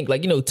older, I think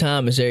like, you know,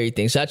 time is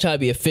everything. So I try to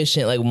be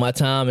efficient like with my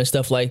time and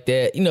stuff like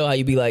that. You know how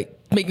you be like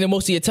making the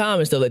most of your time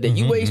and stuff like that.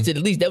 You wasted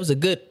at least, that was a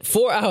good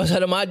 4 hours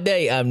out of my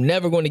day. I'm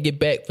never going to get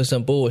back for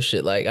some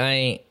bullshit. Like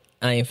I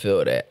ain't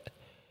feel that.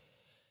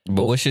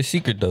 But what's your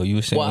secret though? You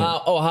were saying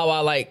how I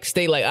like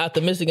stay like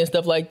optimistic and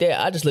stuff like that.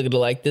 I just look at it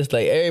like this.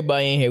 Like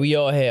everybody in here, we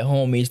all had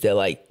homies that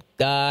like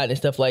died and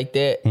stuff like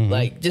that.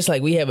 Like just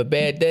like we have a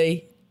bad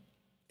day,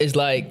 it's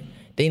like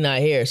they not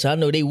here. So I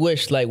know they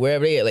wish like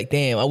wherever they at, like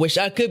damn, I wish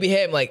I could be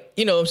having like,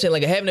 you know what I'm saying?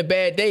 Like having a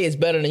bad day is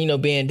better than, you know,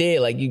 being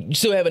dead. Like you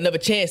still have another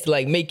chance to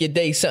like make your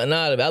day something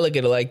out of it. I look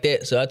at it like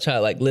that. So I try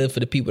to like live for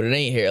the people that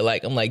ain't here.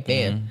 Like I'm like,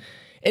 damn.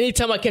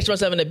 Anytime I catch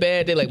myself in a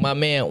bad day, like my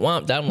man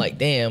Womp died, I'm like,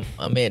 damn,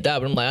 my man died.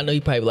 But I'm like, I know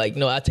he probably like, you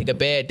know, I take a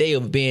bad day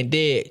over being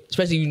dead.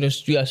 Especially, you know,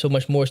 you got so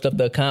much more stuff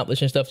to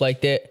accomplish and stuff like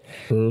that.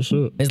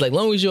 It's like,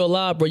 long as you're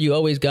alive, bro, you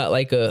always got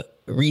like a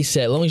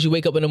reset. As long as you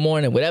wake up in the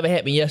morning, whatever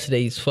happened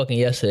yesterday is fucking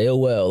yesterday. Oh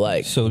well,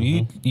 like. So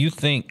you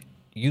think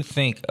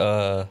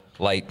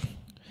like,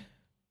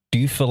 do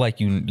you feel like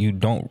you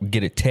don't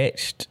get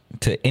attached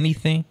to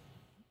anything?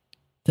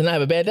 To not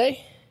have a bad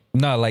day?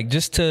 No, like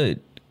just to.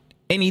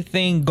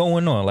 anything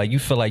going on. Like you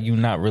feel like you're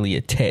not really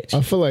attached.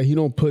 I feel like he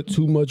don't put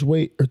too much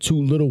weight or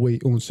too little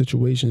weight on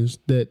situations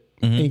that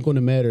ain't going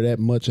to matter that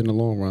much in the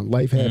long run.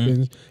 Life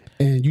happens,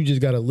 and you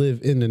just got to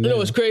live in the now. You know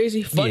what's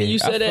crazy? Funny you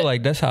said I that. feel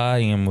like that's how I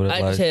am with a I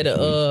lot just of had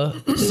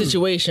a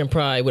situation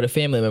probably with a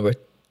family member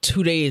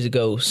 2 days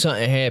ago.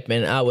 Something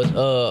happened. I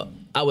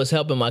was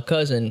helping my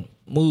cousin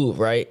move,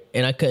 right?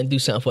 And I couldn't do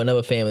something for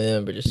another family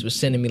member. Just was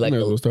sending me like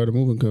We'll start a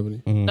moving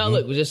company. no,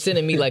 look, was just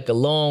sending me like a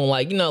long,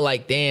 like, you know,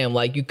 like, damn,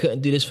 like you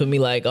couldn't do this for me.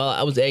 Like, oh,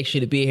 I was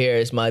actually to be here.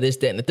 It's my this,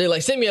 that, and the third.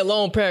 Like, send me a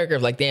long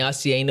paragraph. Like, damn, I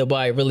see ain't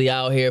nobody really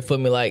out here for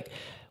me. Like,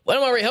 what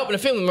am I already helping the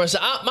family member? So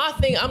my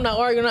thing, I'm not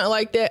arguing nothing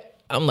like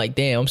that. I'm like,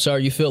 damn, I'm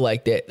sorry you feel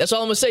like that. That's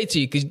all I'm gonna say to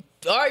you, because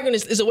arguing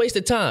is a waste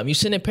of time. You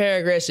sending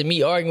paragraphs and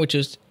me arguing with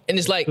you, and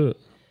it's like.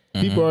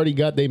 People already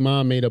got their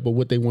mind made up of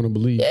what they want to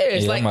believe. Yeah,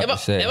 it's like I'm if about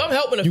to say. I'm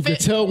helping a You can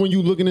tell when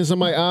you looking in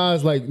somebody's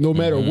eyes, like no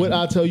matter what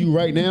I tell you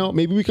right now,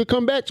 maybe we could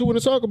come back to it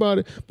and talk about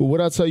it. But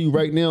what I tell you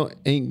right now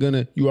ain't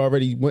gonna. You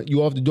already went.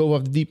 You off the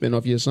deep end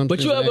off your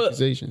assumptions. But you and ever,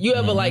 accusations.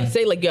 like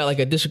say like you got like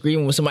a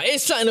disagreement with somebody?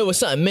 It's something over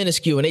something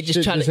minuscule, and they just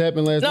Shit try just to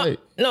happened last night.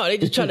 No, they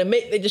just try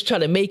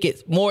to make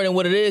it more than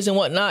what it is and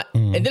whatnot.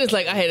 And then it's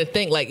like I had to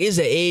think like, is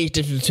there age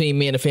difference between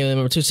me and a family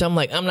member too? So I'm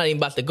like, I'm not even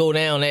about to go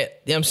down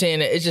that. You know what I'm saying?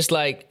 It's just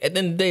like at the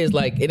end of the day, it's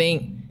like it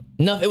ain't.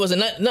 Nothing. It was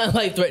not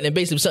life threatening.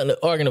 Basically, something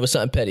arguing over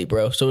something petty,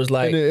 bro. So it's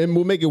like, and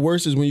what make it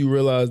worse is when you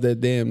realize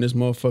that damn, this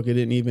motherfucker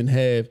didn't even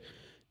have.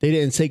 They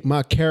didn't take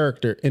my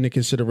character into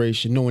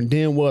consideration, knowing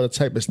damn well the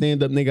type of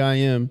stand up nigga I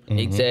am.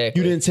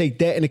 exactly. You didn't take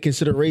that into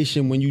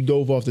consideration when you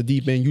dove off the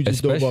deep end. You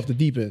just dove off the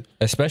deep end.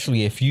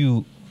 especially if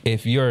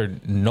you're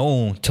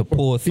known to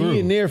pull through.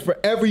 Being there for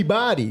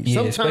everybody.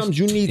 Yeah, Sometimes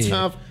you need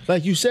time,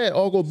 like you said.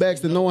 All go back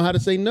to knowing how to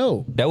say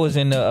no. That was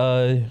in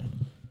the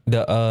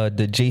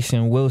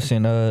Jason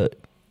Wilson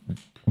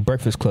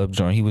Breakfast Club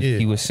joint.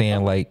 He was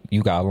saying like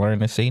you gotta learn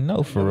to say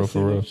no for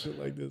real. Shit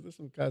like this. That's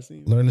some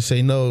cussing. Learn to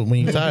say no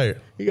when you're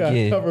tired. He got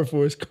a cover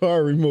for his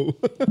car remote.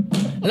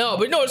 No,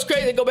 but no, it's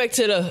crazy. Go back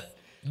to the.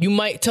 You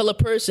might tell a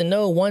person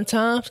no one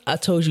time. I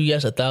told you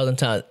yes 1,000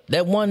 times.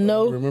 That one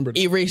no Remember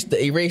that. erased the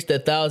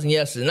 1,000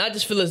 yeses. And I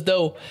just feel as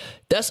though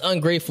that's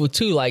ungrateful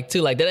too. Like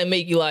that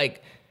make you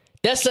like.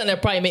 That's something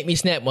that probably make me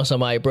snap on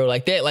somebody, bro.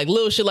 Like that, like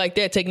little shit like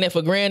that, taking that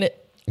for granted.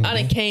 I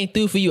done came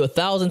through for you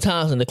 1,000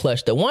 times in the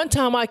clutch. The one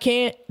time I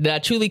can't, that I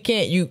truly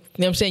can't, you know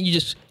what I'm saying? You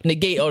just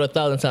negate all the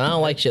 1,000 times. I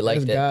don't like shit like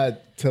That's that.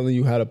 God telling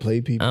you how to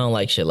play people. I don't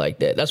like shit like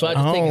that. That's why I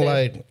just I think don't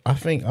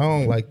that. I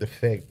don't like the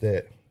fact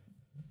that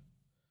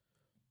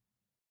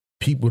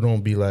people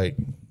don't be like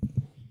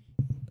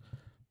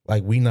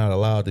we not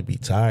allowed to be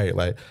tired.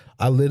 Like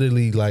I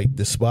literally like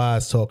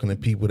despise talking to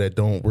people that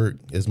don't work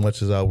as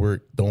much as I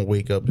work, don't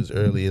wake up as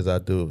early as I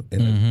do,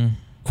 and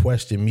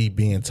question me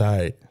being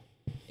tired.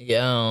 Yeah,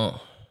 I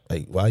don't.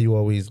 Like, why you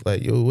always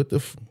like, yo, what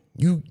the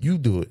you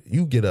do it.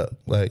 You get up.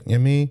 Like, you know what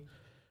I mean?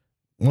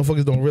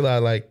 Motherfuckers don't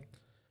realize, like,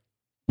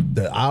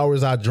 the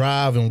hours I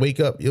drive and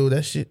wake up, yo,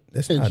 that shit,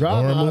 that's And not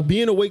driving, normal.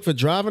 being awake for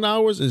driving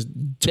hours is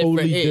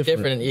totally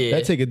different. yeah.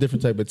 That take a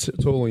different type of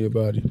toll on your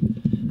body.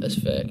 That's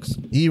facts.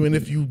 Even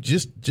if you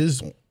just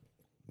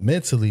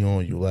mentally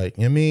on you, like,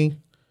 you know what I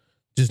mean?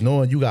 Just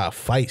knowing you got to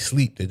fight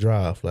sleep to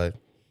drive, like,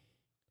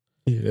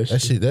 Yeah,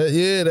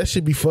 that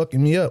shit be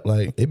fucking me up.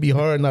 Like, it'd be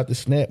hard not to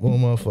snap on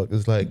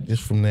motherfuckers, like,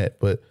 just from that.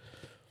 But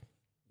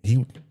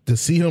to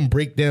see him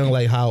break down,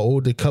 like, how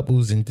older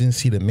couples and then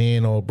see the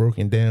man all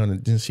broken down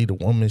and then see the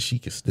woman, she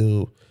could still, you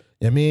know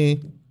what I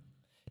mean?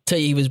 Tell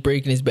you he was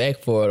breaking his back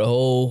for the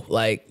whole,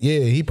 like. Yeah,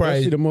 he I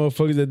probably. see the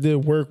motherfuckers that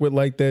did work with,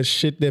 like, that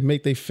shit that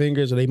make their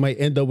fingers, or they might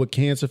end up with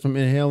cancer from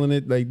inhaling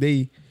it. Like,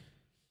 they.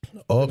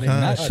 all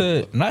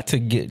kinds. Not to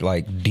get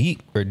like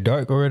deep or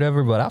dark or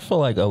whatever, but I feel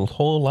like a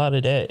whole lot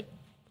of that,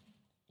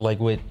 like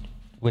what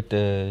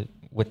the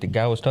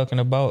guy was talking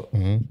about,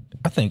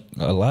 I think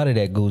a lot of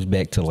that goes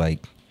back to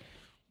like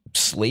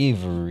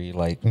slavery.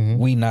 Like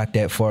we not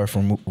that far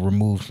from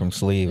removed from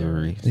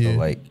slavery. So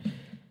like,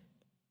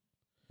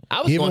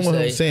 I was Even going what to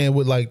I'm say. saying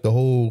with like the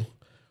whole,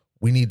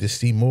 we need to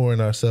see more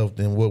in ourselves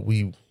than what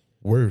we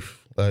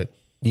worth. Like,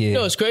 yeah, You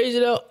know what's crazy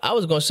though? I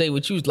was gonna say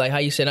what you was like how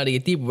you said not to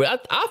get deeper,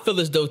 but I feel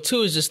as though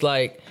too it's just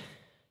like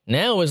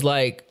now it's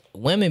like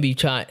women be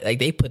trying like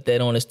they put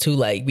that on us too.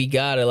 Like we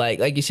gotta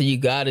like you said, you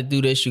gotta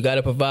do this, you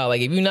gotta provide.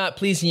 Like if you're not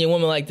pleasing your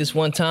woman like this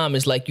one time,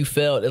 it's like you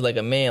failed as like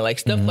a man. Like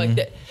stuff like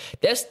that.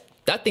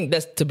 I think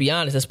that's, to be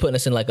honest, that's putting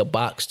us in like a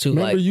box too.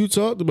 Remember like you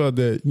talked about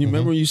that. You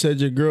remember you said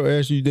your girl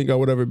asked you think I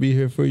would ever be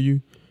here for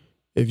you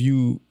if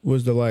you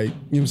was to like, you know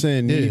what I'm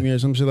saying, need me or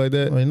some shit like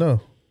that. I know.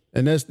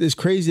 And it's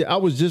crazy. I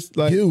was just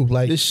like, You,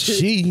 like, this shit.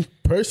 she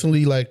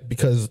personally, like,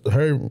 because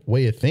her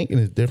way of thinking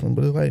is different,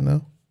 but it's like,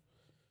 no.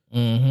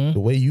 The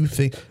way you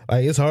think,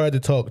 like, it's hard to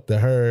talk to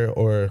her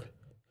or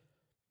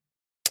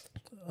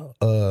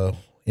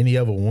any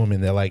other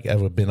woman that, like,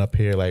 ever been up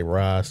here, like,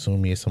 Ra,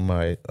 Sumi, or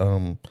somebody,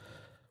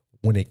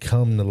 when it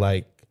come to,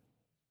 like,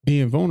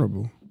 being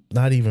vulnerable.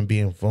 not even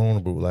being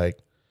vulnerable, like,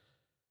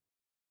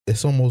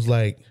 it's almost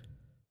like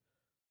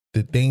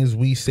the things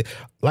we say,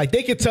 like,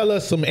 they could tell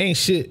us some ain't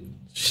shit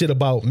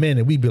about men,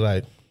 and we'd be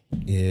like,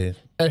 yeah,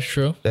 That's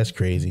true. That's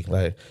crazy.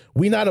 Like,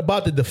 we not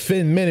about to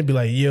defend men and be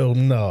like, yo,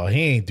 no, he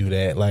ain't do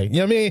that. Like, you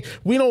know what I mean?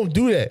 We don't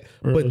do that.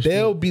 But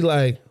they'll be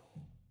like,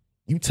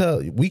 we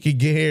could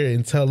get here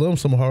and tell them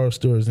some horror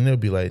stories, and they'll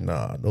be like,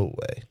 nah, no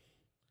way.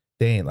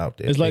 They ain't out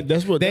there. It's like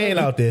they ain't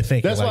out there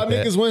thinking. That's like why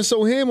niggas went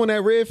so ham on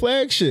that red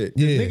flag shit.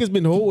 Yeah. Niggas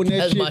been holding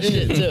that That's shit. my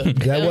shit too.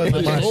 That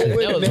wasn't my shit.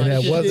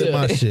 That wasn't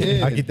my shit.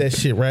 Yeah. I get that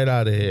shit right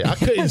out of here. I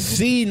couldn't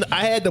see.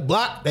 I had to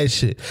block that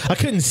shit. I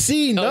couldn't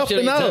see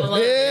nothing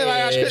else. Yeah,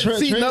 like I couldn't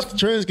see nothing.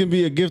 Trends can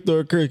be a gift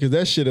or a curse because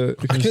that shit. I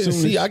couldn't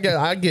see. I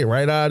get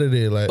right out of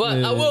there. Like,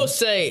 But I will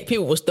say,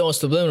 people was throwing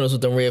subliminals with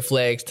them red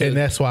flags too. and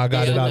that's why I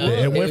got it out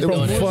there. It went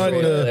from fun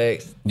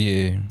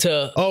Yeah.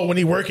 to when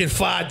he working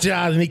 5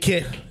 jobs and he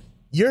can't.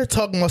 You're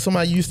talking about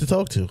somebody you used to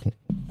talk to.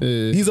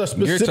 These are You're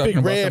specific talking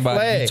about red somebody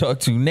you flags. talk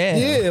to now.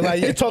 Yeah,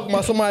 like you're talking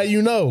about somebody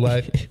you know,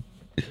 like,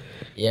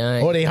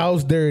 or they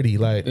house dirty,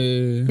 like,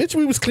 bitch,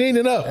 we was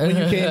cleaning up when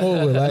you came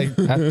over, like,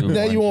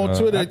 now you on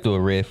Twitter. I threw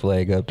a red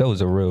flag up. That was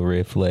a real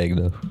red flag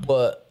though.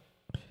 but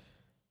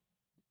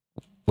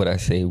What I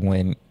say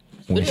when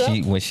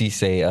she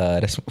say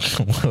that's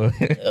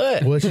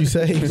What you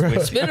say, bro?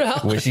 spit it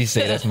out. when she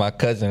say that's my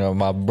cousin or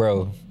my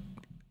bro.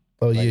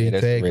 Oh Like, yeah, yeah, you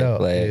that's a tagged red out.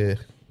 flag. Yeah.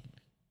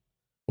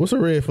 What's a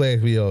red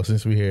flag for y'all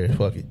since we here?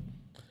 Fuck it.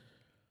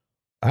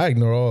 I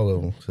ignore all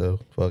of them, so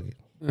fuck it.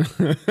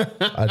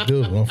 I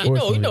do,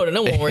 unfortunately. You know the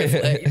number one red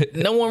flag.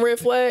 Number one red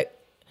flag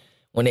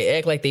when they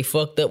act like they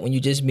fucked up when you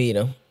just meet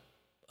them.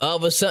 All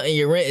of a sudden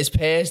your rent is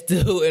past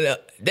due, and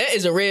that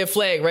is a red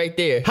flag right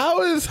there.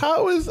 How is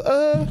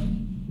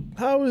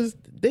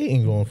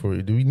dating going for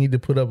you? Do we need to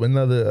put up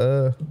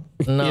another?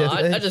 No,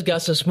 PSA? I just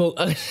got some smoke.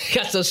 I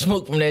got some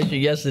smoke from that shit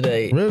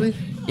yesterday. Really?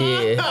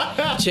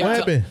 Yeah. Chick What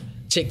happened?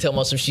 Chick tell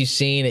me some she's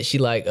seen it. She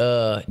like,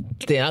 damn,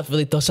 I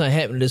really thought something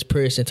happened to this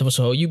person. Tell me,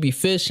 so you be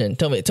fishing.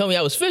 Tell me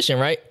I was fishing,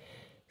 right?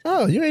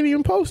 Oh, you ain't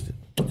even posted.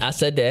 I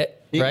said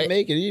that, He right? didn't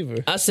make it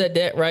either. I said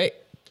that, right?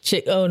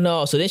 Chick, oh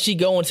no. So then she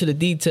go into the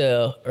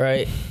detail,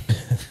 right?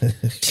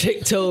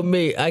 Chick told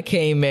me I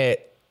came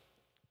at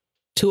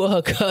 2 of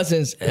her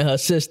cousins and her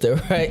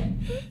sister, right?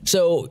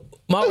 So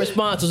my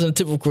response was a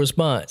typical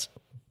response.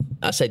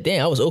 I said,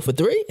 damn, I was 0 for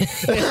 3.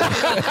 So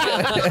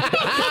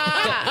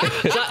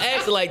I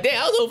asked her like,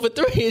 damn, I was 0 for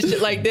 3 and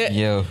shit like that.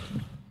 Yo.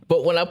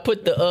 But when I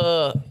put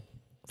the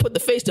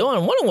face to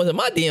on, one of them wasn't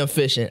my DM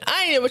fishing.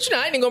 I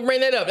ain't gonna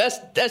bring that up.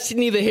 That's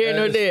neither here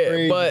nor there.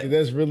 Crazy. But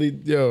That's really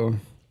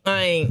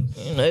I ain't,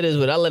 it is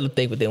what I let them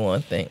think what they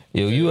want to think.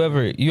 Yo, you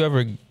ever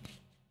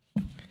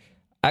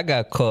I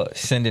got caught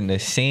sending the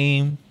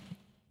same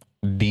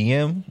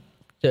DM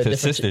Yeah, to different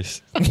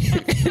sisters.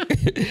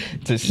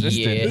 To sisters.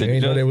 Yeah. I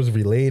didn't know they was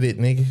related,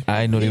 nigga.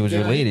 I didn't know they was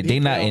related. They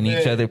not in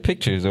each other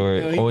pictures or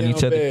on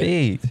each other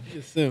page.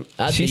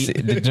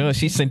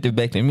 She sent it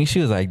back to me. She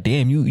was like,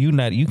 "Damn,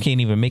 you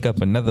can't even make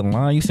up another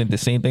line. You sent the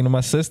same thing to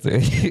my sister."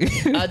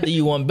 I do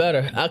you one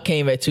better. I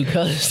came at 2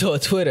 cousins on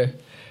Twitter,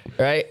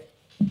 right?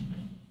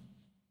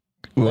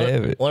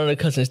 Whatever. One of the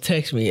cousins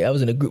texted me. I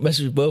was in a group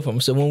message with both of them.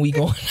 So when we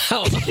going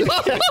out,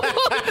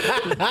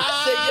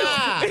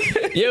 I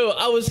said, yo,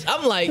 I was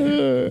stuck like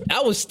a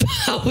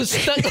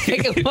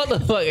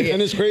motherfucker. And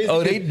it's crazy.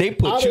 Oh, they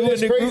put you in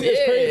the group.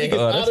 It's crazy because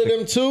Oh, that's out of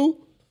them 2,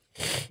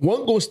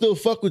 one gonna still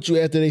fuck with you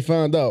after they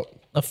find out.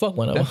 I fuck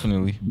one of them.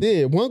 Definitely.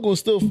 Yeah, one gonna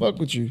still fuck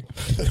with you.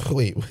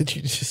 Wait, what'd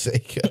you just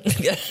say?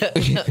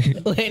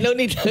 Ain't no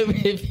need to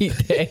repeat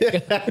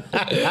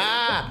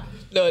that.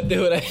 No, I did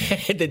what I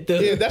had to do.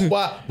 Yeah, that's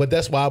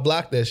why I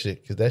blocked that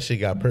shit, because that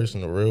shit got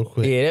personal real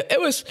quick. Yeah, it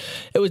was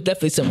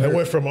definitely something. It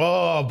went from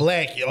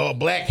black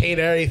hate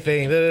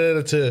everything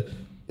to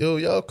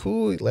y'all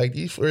cool. Like,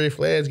 these red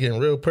flags getting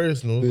real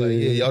personal. It was like,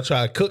 yeah, y'all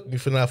try to cook me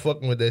for not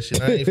fucking with that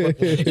shit. I ain't fucking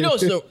with You know,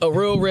 it's a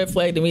real red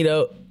flag to me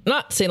though.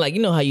 Not saying like,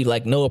 you know how you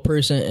like know a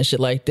person and shit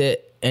like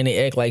that, and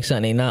they act like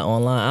something they not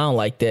online. I don't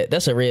like that.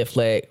 That's a red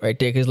flag right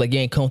there, because like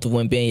you ain't comfortable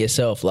in being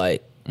yourself.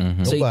 Like, so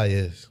Nobody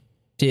is.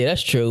 yeah,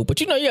 that's true.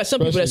 But you know, you got some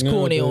people that's Especially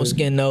cool in their own nowadays.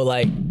 skin though.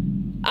 Like,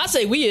 I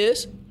say we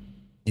is.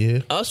 Yeah.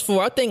 Us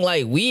 4, I think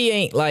like we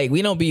ain't like,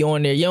 we don't be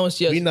on there. You don't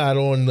see us. We not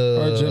on Our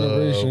the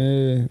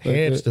generation, yeah.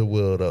 hamster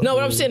wheel though. No,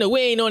 what I'm saying, that we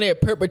ain't on there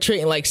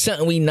perpetrating like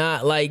something we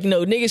not. Like, you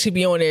know, niggas could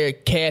be on there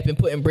capping,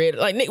 putting bread.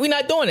 Like, we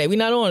not doing that. We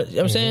not on it. You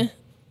know what I'm saying?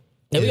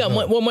 And we got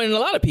more money than a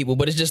lot of people,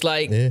 but it's just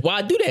like,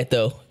 why do that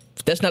though?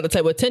 That's not the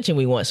type of attention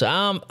we want. So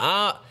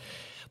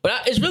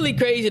it's really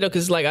crazy though,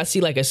 because like I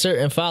see like a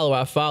certain follower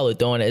I follow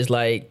doing it. It's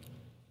like,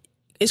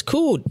 it's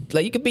cool.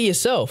 Like, you can be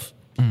yourself.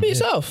 Be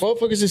yourself.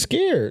 Motherfuckers is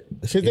scared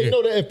because they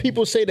know that if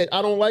people say that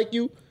I don't like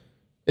you,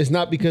 it's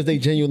not because they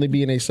genuinely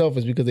being they self.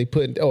 It's because they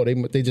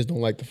they just don't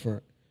like the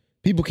front.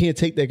 People can't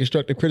take that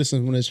constructive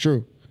criticism when it's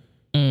true.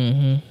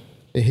 It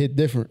hit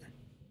different.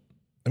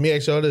 Let me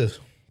ask y'all this.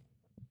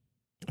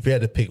 If you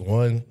had to pick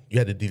one, you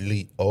had to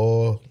delete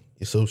all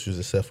your socials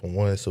except for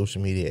one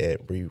social media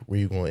app, where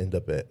you going to end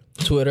up at?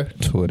 Twitter.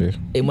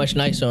 They much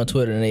nicer on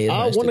Twitter than they is on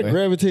I want to Instagram.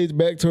 gravitate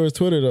back towards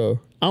Twitter though.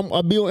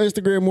 I be on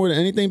Instagram more than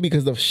anything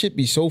because the shit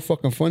be so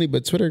fucking funny.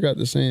 But Twitter got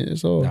the same.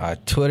 It's all.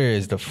 Twitter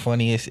is the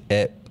funniest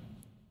app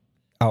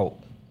out.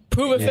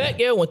 Proven fact,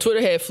 yeah. When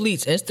Twitter had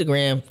fleets,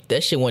 Instagram,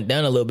 that shit went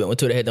down a little bit when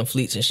Twitter had them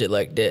fleets and shit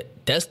like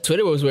that. That's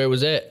Twitter was where it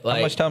was at. Like,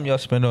 How much time y'all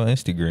spend on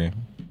Instagram?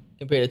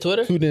 compared to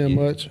Twitter? Too damn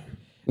much.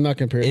 Not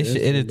compared to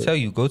It'll tell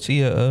you. Go to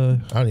your. I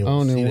don't even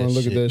want to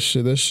look at that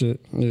shit. That shit,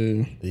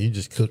 yeah. You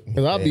just cook.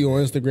 Cause I'll be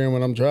on Instagram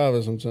when I'm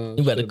driving sometimes.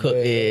 You about to Shit cook,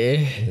 bad.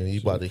 yeah. You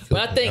about to cook.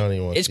 But I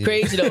think it's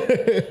crazy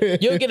though.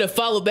 You'll get a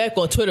follow back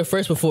on Twitter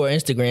first before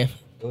Instagram.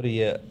 Go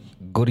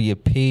to your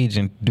page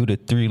and do the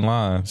 3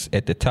 lines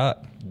at the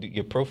top. Do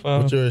your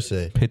profile. What yours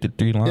say? Hit the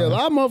 3 lines. Yeah, a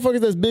lot of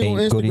motherfuckers that's big And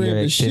on go to your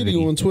Instagram is activity.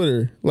 shitty on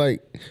Twitter.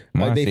 Like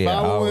Mine they say an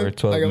following. hour,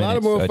 12 Like a lot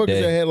of minutes a motherfuckers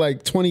day. that had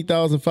like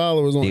 20,000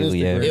 followers on Daily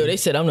Instagram. average. Yo, they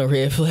said I'm the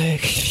red flag.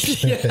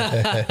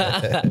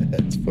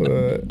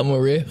 I'm a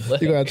red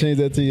flag. You gotta change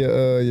that to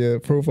your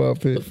profile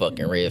pic. The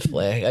fucking red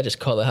flag. I just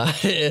call it how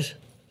it is.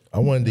 I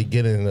wanted to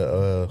get in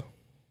the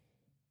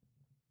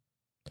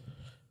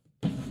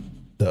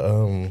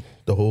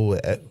whole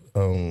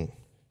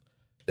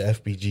the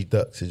FBG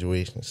Duck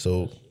situation.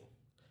 So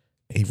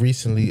he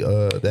recently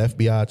the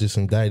FBI just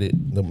indicted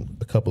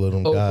a couple of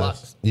them OBlock.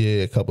 guys.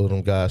 Yeah, a couple of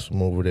them guys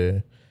from over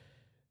there.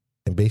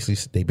 And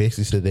they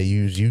basically said they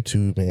use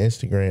YouTube and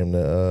Instagram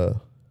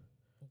to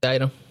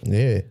Item.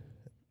 yeah.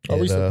 Are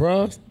we And,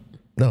 surprised?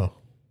 No.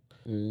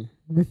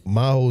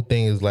 My whole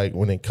thing is like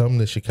when it come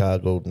to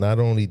Chicago, not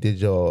only did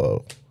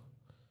y'all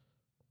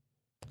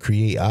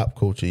create op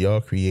culture,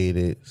 y'all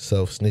created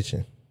self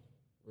snitching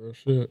Real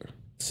shit.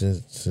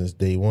 since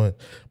day one.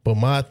 But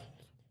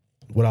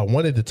what I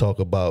wanted to talk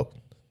about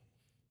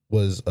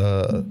was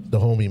the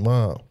homie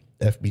mom,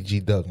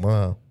 FBG Duck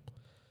mom.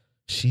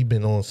 She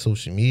been on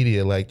social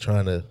media like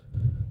trying to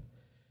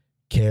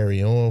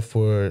carry on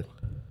for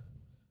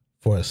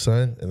her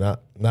son, and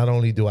not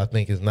only do I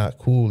think it's not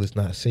cool, it's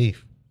not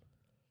safe.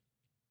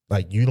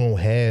 Like he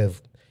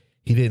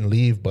didn't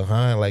leave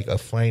behind like a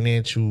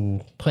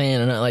financial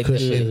Plan or not like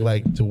cushion, that.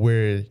 like to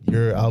where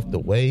you're out the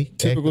way.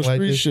 Typical acting like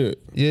street this. shit.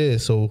 Yeah,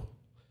 so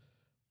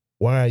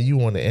why are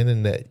you on the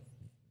internet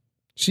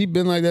She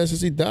been like that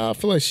since he died. I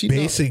feel like she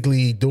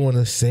basically doing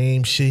the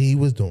same shit he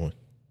was doing?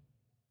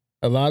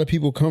 A lot of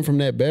people come from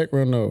that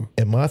background though.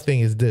 And my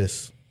thing is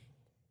this: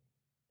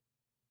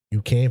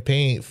 you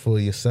campaign for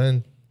your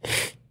son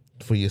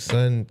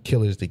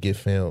killers to get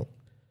found.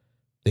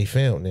 They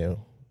found now.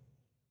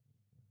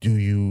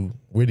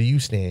 Where do you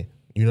stand?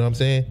 You know what I'm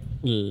saying?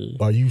 Yeah.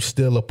 Are you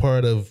still a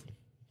part of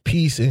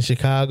peace in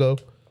Chicago?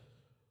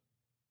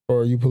 Or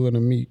are you pulling a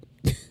Meek?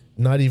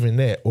 Not even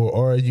that.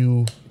 Or are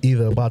you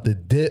either about to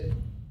dip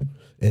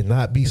and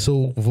not be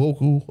so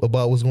vocal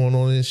about what's going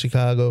on in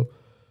Chicago?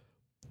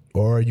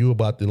 Or are you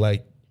about to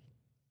like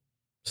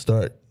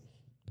start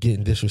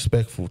getting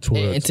disrespectful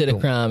towards into the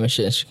crime and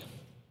shit.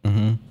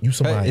 You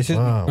somebody's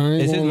mom.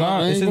 Is his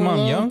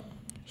mom young?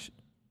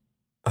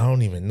 I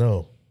don't even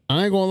know.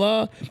 I ain't gonna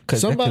lie.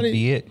 Because that could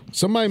be it.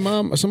 Somebody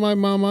mom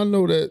I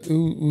know that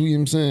who you know what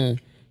I'm saying,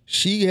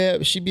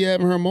 she be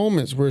having her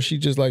moments where she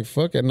just like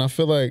fuck it. And I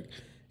feel like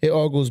it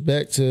all goes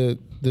back to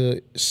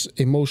the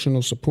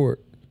emotional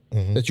support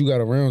that you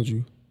got around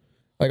you.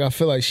 Like I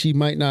feel like she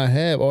might not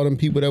have all them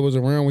people that was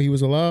around when he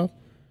was alive.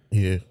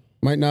 Yeah.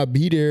 Might not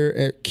be there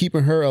at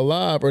keeping her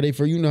alive, or they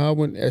for you know how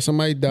when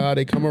somebody die,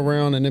 they come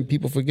around and then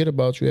people forget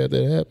about you after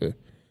it happened.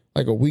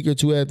 Like a week or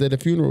two after the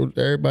funeral,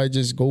 everybody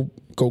just go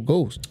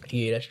ghost.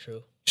 Yeah, that's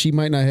true. She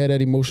might not have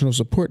that emotional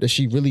support that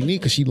she really need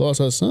because she lost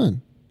her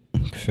son.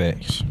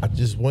 Facts. I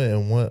just went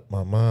and want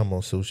my mom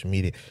on social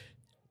media,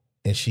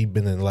 and she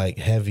been in like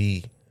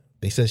heavy.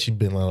 They said she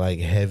been in like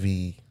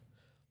heavy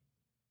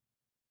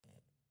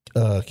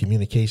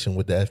communication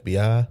with the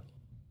FBI.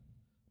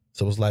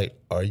 So it's like,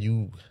 are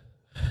you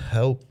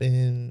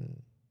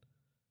helping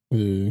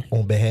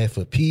on behalf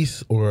of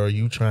peace, or are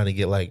you trying to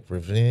get like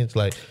revenge?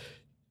 Like,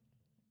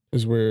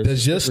 Is where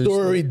does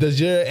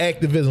your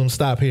activism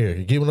stop here?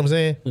 You get what I'm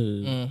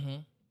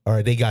saying? All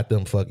right, they got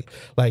them fucking.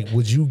 Like,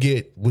 would you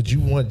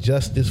want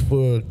justice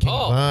for King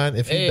Von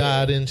if he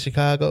died in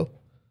Chicago?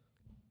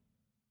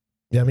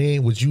 You know what I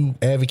mean? Would you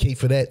advocate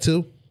for that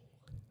too?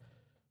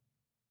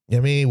 You know what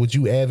I mean? Would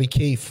you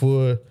advocate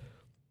for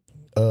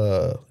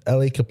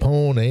L.A.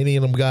 Capone or any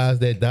of them guys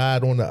that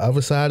died on the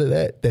other side of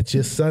that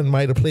your son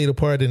might have played a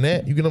part in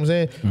that? You get what I'm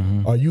saying?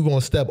 Are you going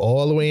to step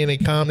all the way in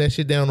and calm that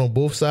shit down on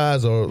both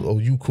sides,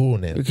 or you cool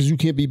now? Because you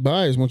can't be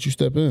biased once you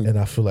step in. And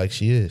I feel like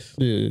she is.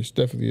 Yeah, it's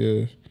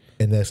definitely is.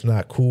 And that's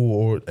not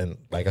cool, and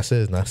like I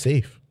said, it's not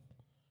safe.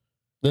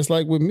 That's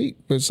like with Meek,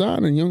 with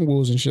signing Young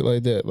Bulls and shit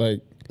like that.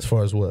 Like, as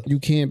far as what? You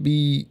can't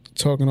be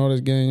talking all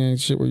this gang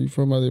shit where you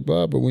from, blah, blah,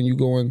 blah, but when you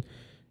go and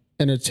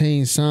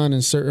entertain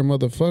signing certain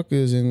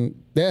motherfuckers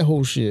and that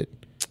whole shit,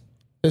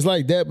 it's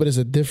like that, but it's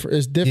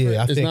different.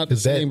 Yeah, it's not the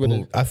same.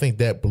 But I think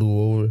that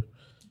blew over.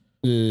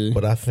 Yeah.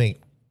 But I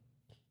think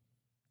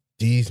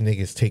these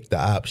niggas take the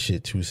op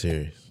shit too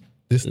serious.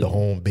 This is the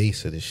home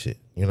base of this shit.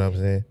 You know what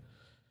I'm saying?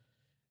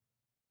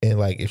 And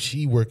like, if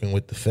she working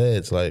with the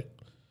feds, like,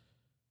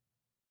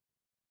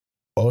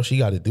 all she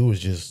got to do is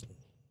just,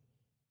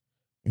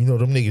 you know,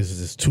 them niggas is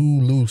just too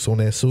loose on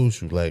that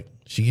social. Like,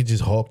 she could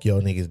just hawk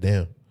y'all niggas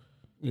down.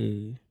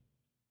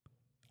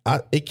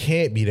 It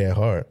can't be that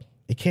hard.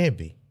 It can't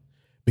be.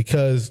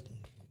 Because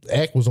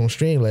Ack was on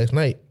stream last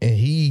night and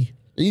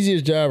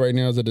easiest job right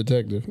now is a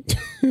detective.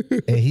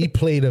 and he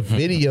played a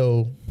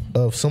video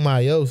of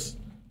somebody else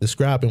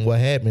describing what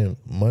happened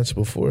months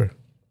before.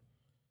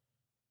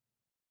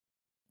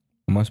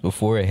 Months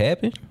before it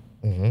happened?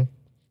 Mm-hmm.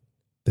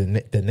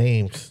 The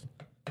names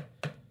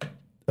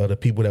of the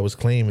people that was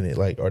claiming it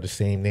like are the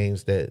same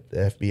names that the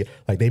FBI,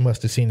 like they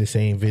must have seen the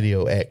same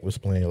video Ack was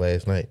playing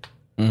last night.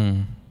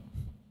 And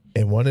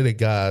one of the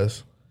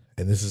guys,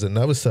 and this is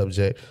another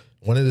subject,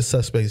 one of the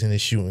suspects in the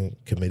shooting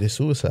committed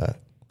suicide.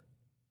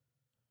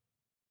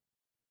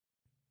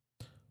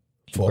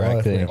 For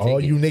all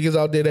you niggas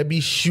out there that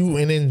be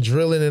shooting and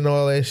drilling and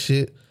all that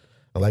shit,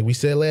 and like we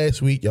said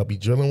last week, y'all be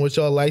drilling with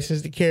y'all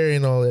license to carry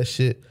and all that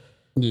shit.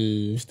 Yeah.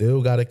 You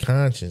still got a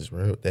conscience,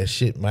 bro. That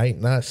shit might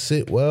not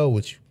sit well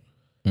with you.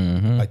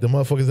 Like the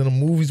motherfuckers in the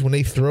movies when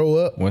they throw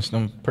up. Once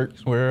them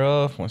perks wear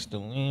off, once the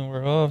lean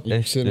wear off,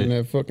 You sitting in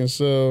that fucking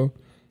cell,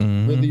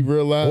 really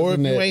realizing Or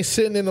if that. you ain't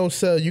sitting in no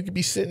cell, you could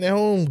be sitting at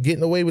home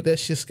getting away with that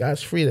shit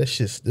scotch free. That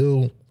shit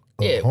still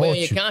Yeah, haunt when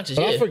your you. conscience.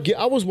 But Yeah. I forget.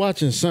 I was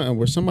watching something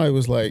where somebody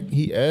was like,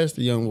 he asked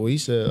the young boy. He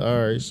said,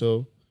 "All right,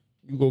 so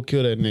you go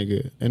kill that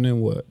nigga, and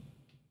then what?"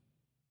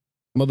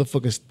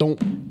 Motherfuckers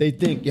don't. They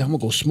think, "Yeah, I'm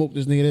gonna go smoke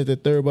this nigga." That's the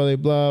third blah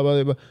blah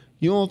blah blah.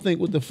 You don't think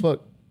what the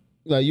fuck?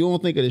 Like you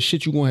don't think of the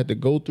shit you gonna have to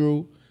go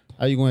through.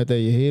 How you gonna have to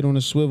have your head on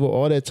a swivel?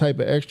 All that type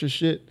of extra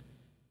shit,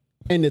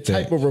 and the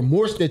type of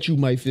remorse that you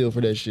might feel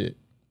for that shit.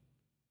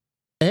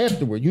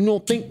 Afterward, you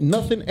don't think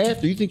nothing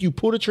after. You think you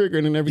pull the trigger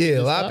and then everything. Yeah, a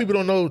just lot of stop? people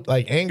don't know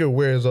like anger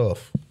wears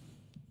off.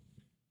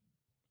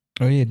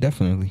 Oh yeah,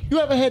 definitely. You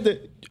ever had to?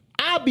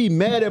 I'd be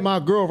mad at my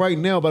girl right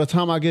now. By the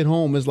time I get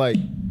home, it's like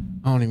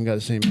I don't even got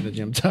the same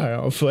energy. I'm tired.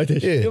 I don't feel like that. Yeah,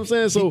 Shit. You know what I'm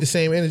saying? So keep the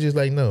same energy. Is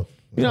like no.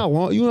 you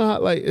know, you know how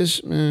like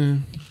it's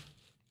man.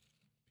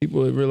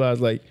 People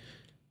realize like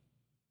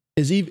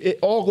it's even it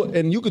all,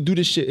 and you could do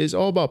this shit. It's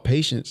all about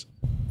patience.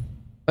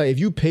 Like if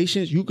you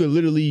patient, you could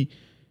literally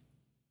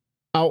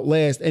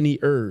outlast any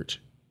urge.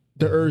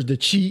 The urge to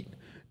cheat,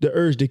 the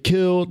urge to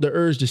kill, the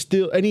urge to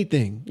steal,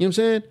 anything. You know what I'm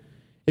saying?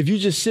 If you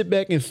just sit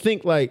back and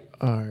think like,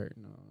 all right,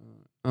 no,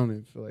 I don't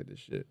even feel like this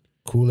shit.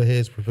 Cooler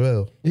heads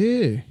prevail.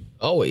 Yeah.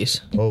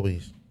 Always.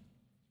 Always.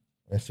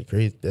 That's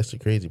the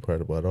crazy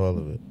part about all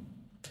of it.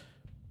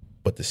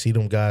 But to see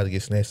them guys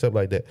get snatched up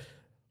like that,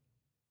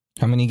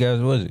 How many guys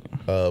was it?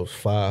 it was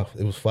 5.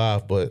 It was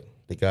 5, but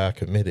the guy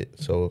committed,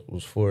 so it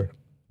was 4.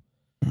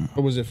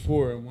 Or was it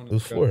 4? And one It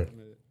was 4.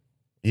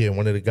 Yeah,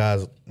 one of the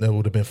guys, that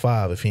would have been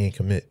 5 if he didn't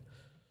commit.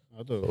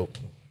 I thought.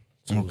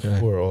 So it was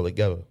 4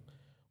 altogether.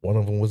 One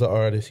of them was an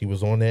artist. He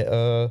was on that.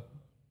 The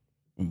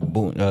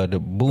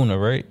Boona,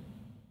 right?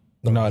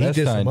 No, he that's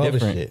did something some other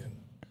different. shit.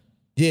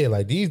 Yeah,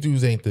 like these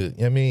dudes ain't the.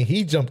 I mean,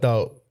 he jumped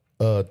out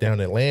down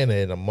in Atlanta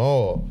in a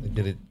mall and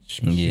did it.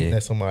 Yeah.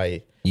 At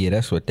somebody. Yeah,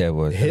 that's what that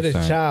was. Hit a That's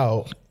fine.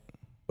 child,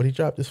 but he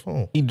dropped his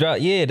phone. He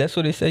dropped. Yeah, that's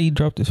what they say. He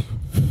dropped his.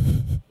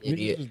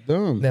 Idiot. It's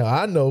dumb. Now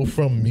I know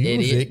from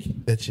music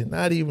Idiot. that you're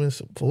not even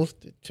supposed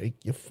to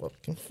take your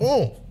fucking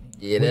phone.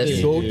 Yeah, When that's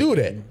you go do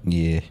that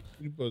Yeah.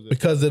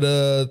 because of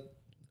the.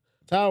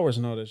 Towers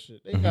and all that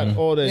shit. They got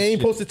all that You ain't shit.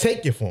 supposed to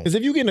take your phone. Because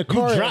if you get in a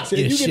car drop accident,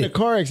 your if you get in a shit.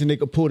 car accident, they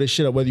could pull this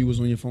shit up whether you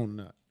was on your phone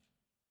or not.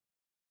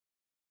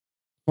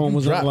 Phone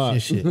was drop unlocked.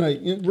 your shit. Like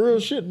real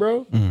shit,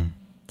 bro. I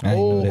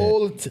didn't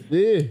know that.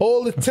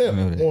 Yeah.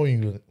 Attempt on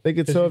you. They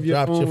could Because tell you if your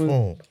dropped your phone,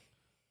 phone.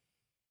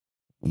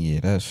 Yeah,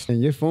 that's.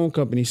 and your phone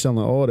company selling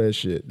all that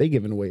shit. They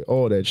giving away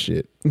all that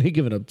shit. They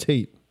giving up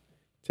tape.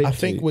 I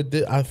think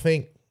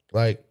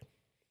like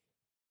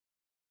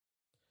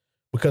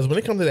because when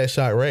it comes to that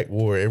Chirac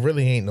war, it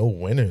really ain't no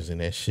winners in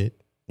that shit.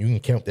 You can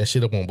count that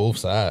shit up on both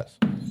sides.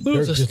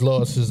 Dirk just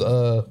lost his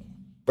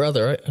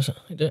brother, right? Or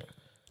something like that.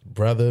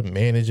 brother,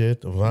 manager,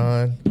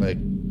 Devon. Like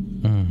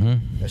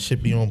that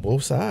shit be on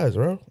both sides,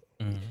 bro.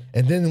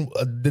 And then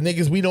the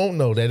niggas we don't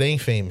know that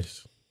ain't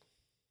famous.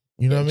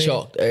 You know what I mean?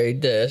 Chalked every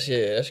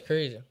day. That's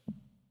crazy.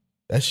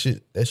 That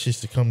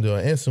shit's to come to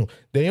an end soon.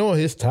 They on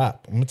his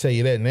top. I'm gonna tell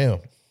you that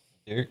now.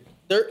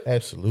 Dirt.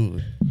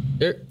 Absolutely.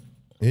 Dirt.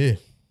 Yeah.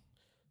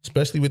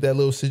 Especially with that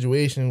little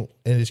situation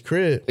in his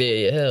crib.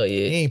 Yeah, hell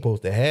He yeah. ain't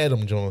supposed to have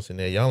them joints in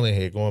there. Y'all in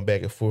here going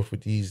back and forth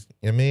with these,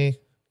 you know what I mean?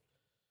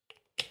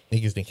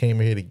 Niggas that came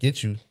in here to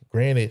get you.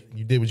 Granted,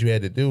 you did what you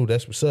had to do.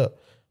 That's what's up.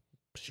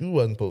 But you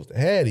wasn't supposed to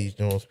have these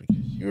joints because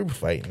you were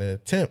fighting an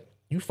attempt.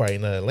 You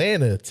fighting an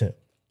Atlanta attempt.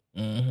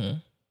 Mm-hmm.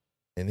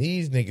 And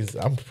these niggas,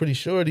 I'm pretty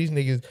sure these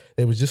niggas,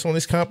 they was just on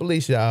this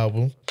compilation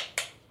album.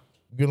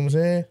 You get what I'm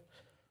saying?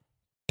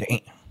 Damn.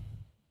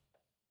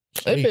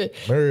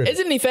 Murder.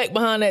 Isn't the fact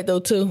behind that though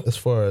too? As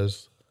far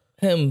as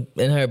Him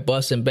and her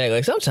busting back.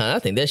 Like sometimes I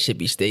think that should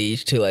be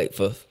staged too, like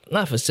for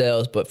not for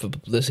sales, but for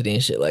publicity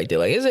and shit like that.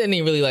 Like, isn't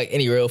any really like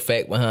any real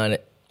fact behind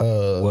it?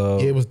 yeah,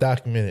 it was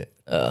documented.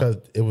 Because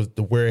it was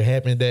where it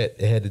happened that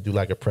it had to do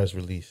like a press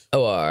release.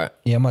 Oh, all right.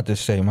 Yeah, I'm about to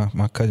say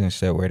my cousin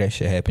said where that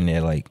shit happened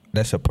at, like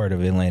that's a part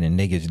of Atlanta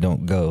niggas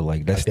don't go.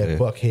 Like that's Like that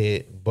the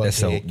Buckhead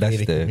that's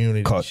gated the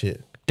community cult,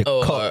 shit. the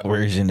Oh, cult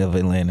version of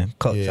Atlanta,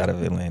 cult Yeah. side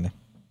of Atlanta.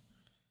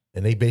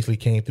 And they basically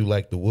came through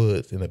like the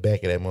woods in the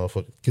back of that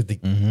motherfucker. Because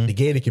the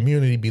gated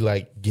community be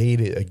like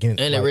gated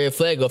against. And like, the red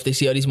flag off, they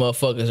see all these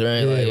motherfuckers, right?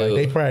 Yeah, like yo.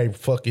 they probably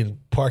fucking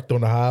parked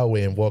on the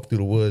highway and walked through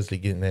the woods to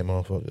get in that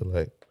motherfucker.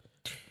 Like,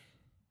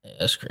 Yeah,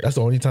 that's crazy. that's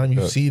the only time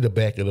you see the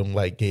back of them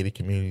like gated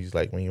communities,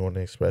 like when you're on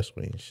the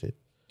expressway and shit.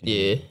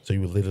 Yeah. So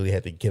you would literally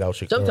have to get out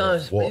your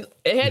Sometimes car. And walk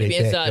it had to through be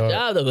their inside backyard.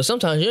 job though, because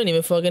sometimes you don't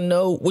even fucking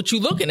know what you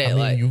looking at.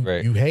 I mean,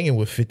 like, you hanging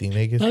with 50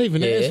 niggas. Not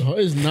even that. Yeah.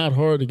 It's not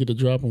hard to get a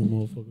drop on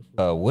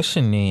motherfuckers. What's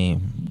your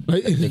name?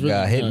 Like, it's The really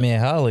guy not. Hitman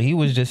Holler. He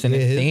was just in Yeah,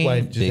 the his same.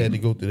 wife just had to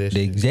go through that the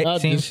shit. exact I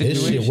same just- His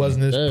situation. shit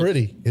wasn't as Yes.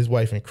 pretty. His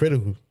wife in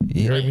Critical.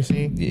 You heard me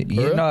saying?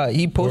 Yeah, nah,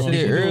 he posted She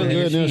it doing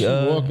earlier. good now. She She,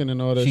 walking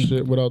and all that she-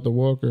 shit without the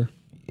walker.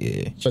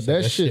 Yeah, But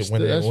that shit,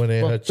 went that's in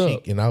her fucked up.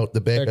 cheek and out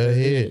the back of her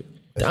head.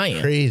 That's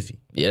Damn. crazy.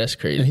 yeah, that's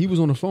And crazy. he was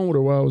on the phone with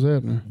her while it was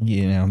happening.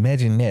 yeah. Now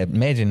imagine that.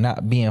 Imagine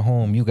not being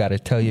home. You got to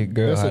tell your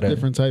girl That's how a to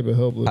different type of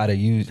helpless. how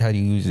to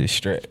use this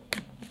strap.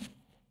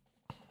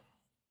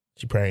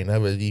 She probably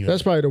never even.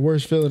 That's probably the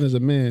worst feeling as a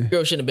man.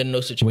 Girl shouldn't have been in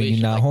no situation. When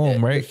you're not like home, that.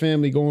 The right?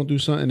 family going through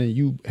something and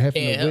you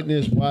having Yeah. to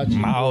witness, watch,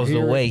 Miles hear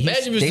it. away. Imagine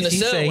if he was in the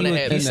cell said when he it was,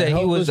 happened. he said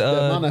he was the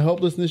amount of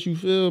helplessness you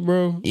feel,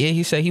 bro. yeah,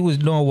 he said he was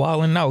doing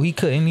wilding out. He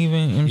couldn't even,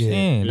 you know what I'm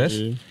saying? That's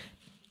Yeah.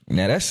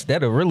 now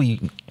that'll really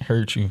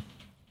hurt you.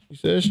 She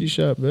said she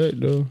shot back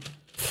though.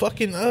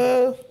 fucking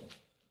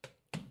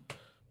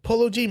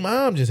Polo G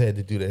mom just had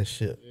to do that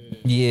shit.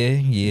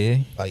 Yeah.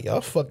 Like y'all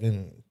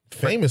fucking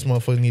famous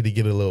motherfuckers need to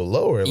get a little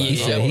lower. Like,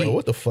 Yeah, I don't he- know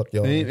what the fuck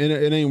y'all.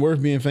 It ain't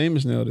worth being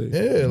famous nowadays.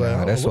 Yeah, like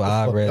Nah, that's what why the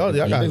I fuck? read-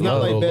 Y'all got It's not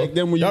like little- back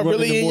then when you y'all run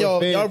really into in more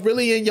y'all fame.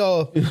 really in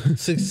y'all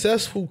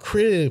successful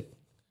crib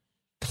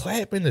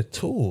clapping the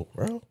tool,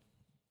 bro.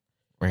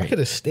 I Right. could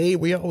have stayed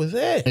where y'all was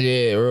at.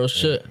 Yeah, real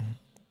shit.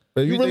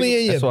 But You really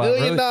in your That's why I $1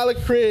 million really-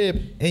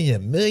 crib in your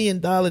 $1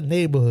 million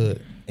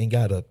neighborhood and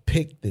gotta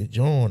pick the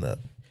joint up.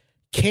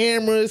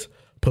 Cameras,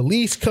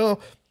 police come.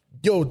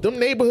 Yo, them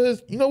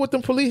neighborhoods, you know what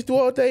them police do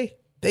all day?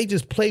 They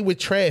just play with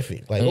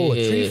traffic. Like, oh, a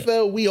tree Yeah.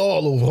 fell, we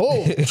all over.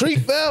 Oh, tree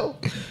fell,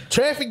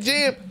 traffic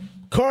jam,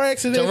 car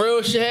accident. Some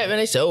real shit happened.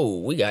 They said,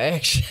 "Oh, we got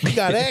action." We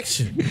got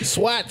action.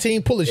 SWAT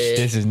team pulling shit.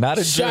 This is not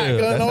a drill. Shotgun,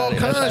 That's all how they-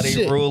 kinds that's how of they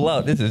shit. roll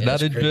out. This is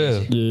not a That's drill.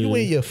 crazy. You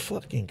in your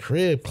fucking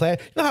crib,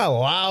 clap. You know how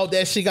loud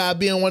that shit gotta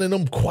be in one of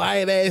them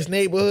quiet ass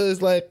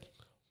neighborhoods, like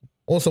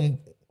on some.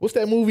 What's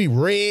that movie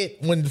Red?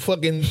 When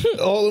fucking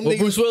all them With niggas,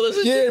 Bruce Willis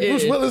and yeah, shit?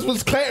 Bruce Yeah. Willis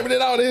was clapping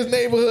it out in his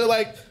neighborhood,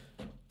 like,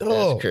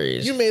 oh,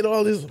 crazy. you made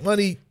all this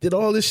money, did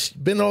all this,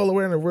 been all the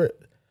way in the world.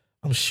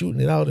 I'm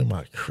shooting it out in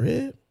my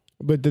crib.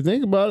 But the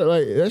thing about it,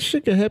 like that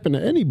shit can happen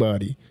to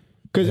anybody.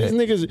 Cause these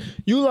niggas,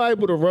 you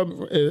liable to rub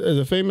as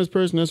a famous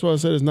person. That's why I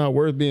said it's not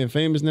worth being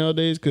famous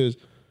nowadays. Cause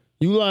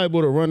you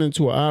liable to run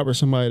into an eye or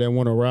somebody that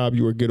want to rob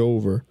you or get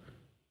over,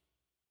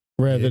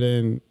 rather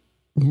than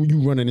you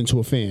running into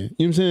a fan. You know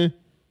what I'm saying?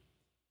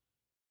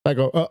 Like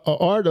an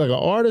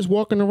artist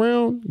walking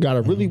around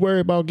gotta really worry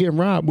about getting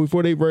robbed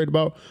before they worried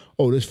about,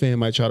 oh, this fan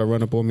might try to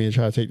run up on me and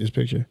try to take this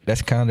picture.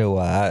 That's kind of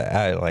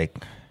why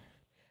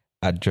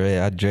I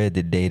dread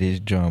the day this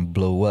drum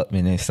blow up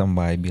and then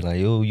somebody be like,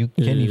 "Yo, you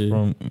Kenny Yeah.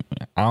 from?"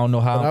 I don't know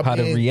But how I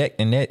to mean, react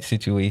in that I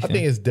situation.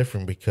 think it's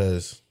different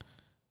because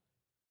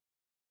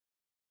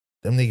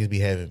them niggas be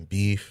having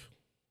beef.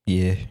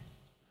 Yeah,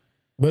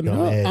 But no,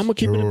 Dumbass I'm gonna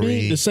keep it a jewelry.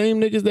 beat. The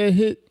same niggas that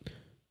hit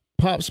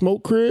Pop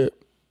Smoke crib.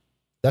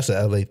 That's an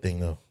LA thing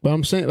though. But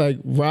I'm saying, like,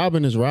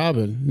 robbing is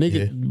robbing.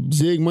 Nigga,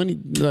 Zig Money,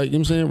 like, you know what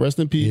I'm saying? Rest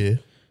in peace. Yeah.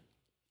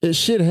 It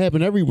shit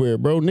happen everywhere,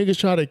 bro. Niggas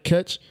try to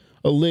catch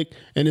a lick,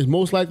 and it's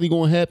most likely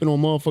going to happen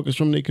on motherfuckers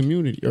from their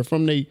community or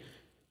from they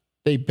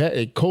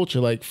culture.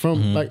 Like,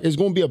 from, like, it's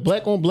going to be a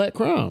black on black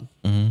crime.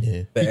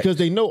 Yeah. Because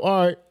they know,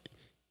 all right,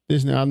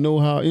 this now I know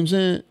how, you know what I'm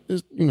saying?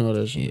 It's, you know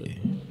that shit.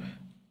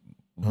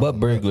 but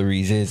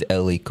burglaries is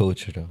LA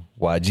culture though.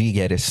 YG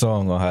got a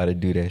song on how to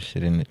do that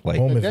shit and like.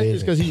 Home That's just invasion.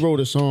 because he wrote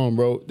a song,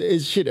 bro.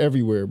 It's shit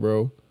everywhere,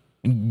 bro.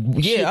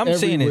 Yeah, I'm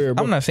saying everywhere, it's,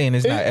 bro. I'm not saying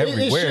it's not It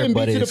everywhere, shouldn't be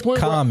but to the it's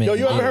point where- common. Yo,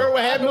 you ever Yeah. heard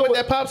what I happened know with what-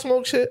 that Pop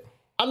Smoke shit?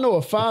 I know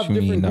of 5 What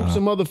you different mean, groups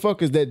of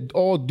motherfuckers that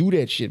all do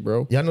that shit,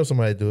 bro. Yeah, I know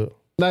somebody do it.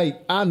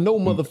 Like, I know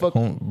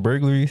motherfuckers.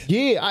 Burglaries?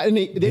 Yeah, and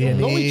they don't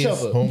know each Viennese,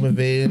 other. Home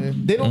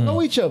invading. They don't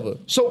know each other.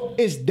 So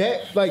it's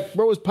that, like,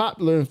 bro, it's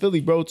popular in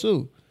Philly, bro,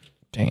 too.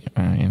 Damn,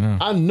 you know.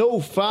 I know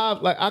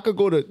 5, like, I could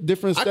go to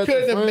different I sets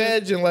couldn't of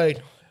friends. imagine,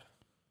 like,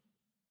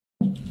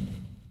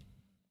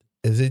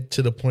 is it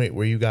to the point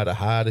where you got to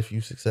hide if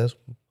you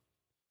successful?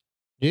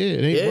 Yeah,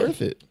 it ain't Yeah.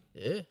 worth it.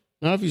 Yeah.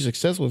 Not if you're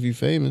successful, if you're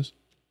famous.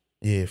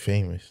 Yeah,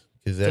 famous.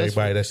 Because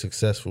everybody that's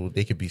successful,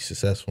 they could be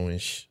successful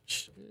and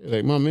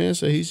Like my man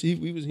said,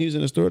 he was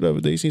in the store the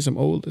other day. He seen some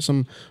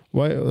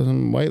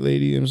white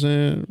lady. You know what I'm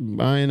saying,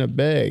 buying a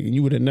bag, and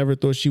you would have never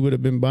thought she would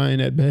have been buying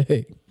that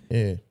bag.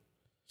 Yeah.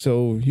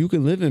 So you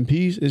can live in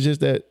peace. It's just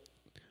that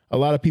a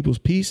lot of people's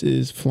peace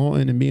is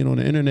flaunting and being on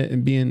the internet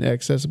and being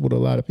accessible to a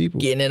lot of people.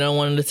 Getting that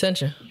unwanted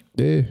attention.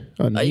 Yeah,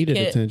 I Oh, you needed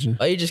can't- attention.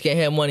 Oh, you just can't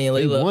have money and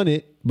They lay low. want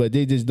it, but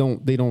they just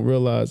don't. They don't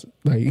realize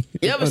like You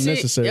it's ever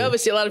unnecessary.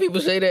 see a lot of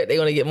people say that they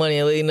gonna get money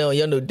and lay low?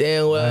 Y'all know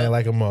damn I well ain't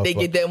like a motherfucker. they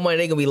get that money,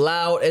 they gonna be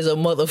loud as a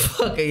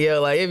motherfucker.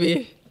 Yo, like it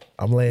be.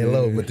 I'm laying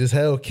low, but this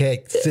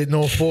Hellcat sitting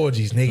on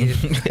 4Gs,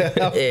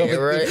 nigga. Yeah,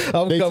 right.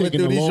 I'm They coming taking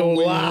through a these long shows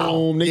way loud.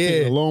 home. They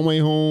taking a long way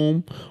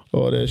home.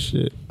 All that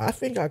shit. I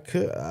think I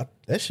could.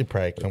 That should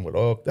probably come with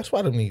all. That's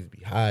why them needs to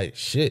be high as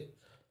shit.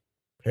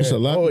 It's a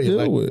lot to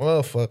Paranoia, deal with.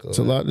 Motherfucker. It's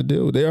a lot to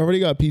deal with. They already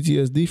got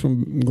PTSD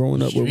from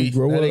growing up where we Streets.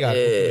 grow Now up. They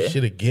got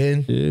shit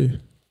again Yeah.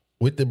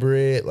 with the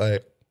bread.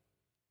 Like,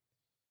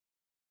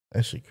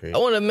 that shit crazy. I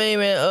wonder, man,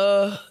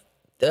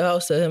 the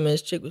house that him and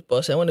his chick was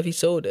busting. I wonder if he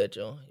sold that,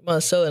 John. He might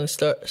sell it and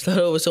start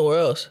over somewhere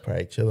else.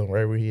 Probably chilling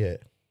right where he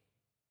at.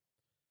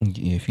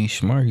 Yeah, if he's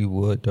smart, he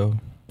would though.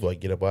 Like,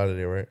 get up out of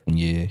there, right?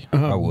 Yeah,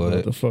 I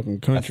would. The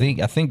fucking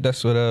country. I think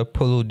that's what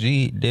Polo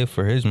G did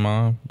for his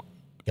mom.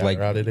 Got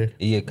her out of there.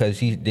 Yeah, because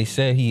they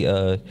said he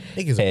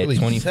Niggas had really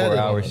 24-hour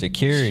settled.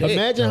 security. Shit.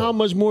 Imagine how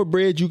much more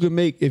bread you could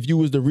make if you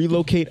was to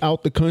relocate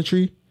out the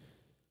country.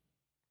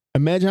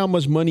 Imagine how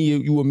much money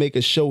you would make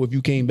a show if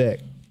you came back.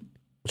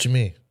 What you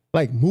mean?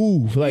 Like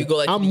move. Like, go,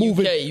 like, I'm to the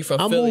moving. UK, you from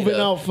I'm Philly, moving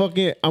though. out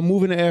fucking. I'm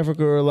moving to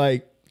Africa or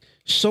like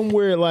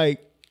somewhere like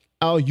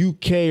out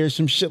UK or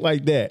some shit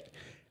like that.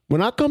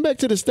 When I come back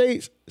to the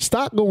States,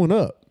 stock going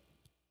up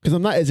because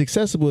I'm not as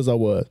accessible as I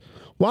was.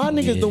 Why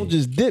niggas don't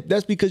just dip?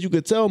 That's because you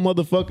could tell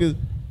motherfuckers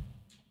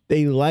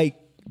they like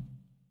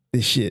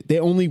this shit. They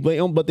only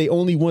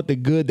want the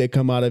good that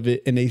come out of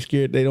it, and they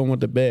scared they don't want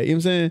the bad. You know what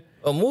I'm saying?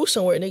 Or move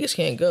somewhere niggas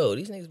can't go.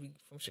 These niggas be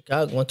from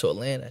Chicago going to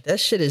Atlanta. That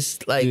shit is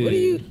like, what do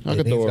you I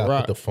could Niggas throw a gotta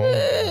rock. put the phone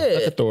down.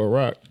 I could throw a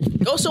rock.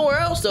 go somewhere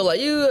else though? Like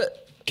you,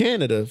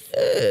 Canada,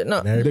 no,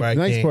 And the everybody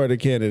nice can't, part of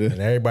Canada.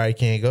 and everybody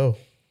can't go.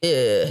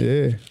 yeah,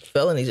 Yeah.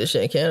 felonies and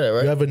shit in Canada,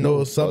 right? You ever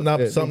know something? fuck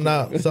that. Something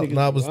Niggas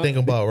I was wild.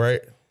 thinking about,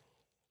 right?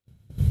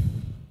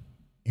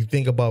 You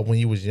think about when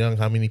you was young,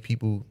 how many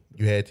people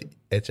you had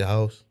at your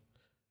house.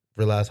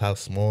 Realize how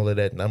smaller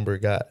that number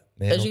got.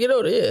 Now, As you get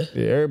older, yeah.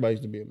 Yeah, everybody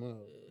used to be a mom.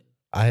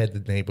 I had the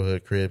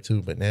neighborhood crib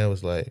too, but now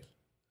it's like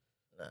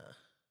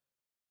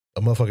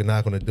a motherfucker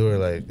knock on the door.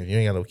 Like, if you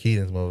ain't got no key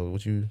in this motherfucker,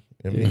 what you?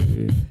 I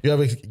mean, you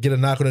ever get a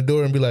knock on the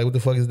door and be like, "What the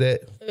fuck is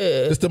that?" Yeah.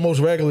 It's the most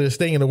regular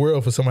thing in the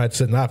world for somebody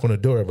to knock on the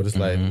door, but it's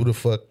like, who the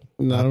fuck?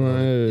 Nah,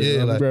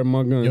 Yeah, I'm like, grab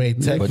my gun. you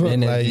ain't text, But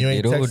then as like, you you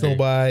ain't get text older,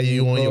 nobody.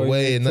 You on your you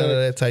way and none of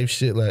that text. type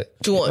shit. Like,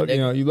 What you want,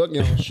 nigga? You lucky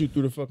I don't shoot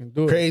through the fucking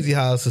door. crazy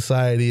how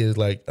society is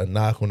like a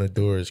knock on the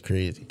door is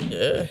crazy,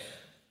 Yeah.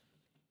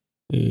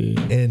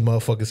 Yeah. and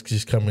motherfuckers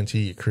just coming to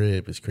your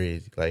crib is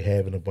crazy. Like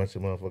having a bunch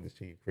of motherfuckers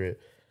to your crib,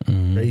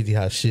 crazy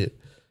how shit.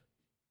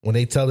 When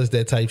they tell us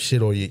that type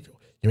shit, or you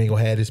ain't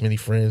gonna have this many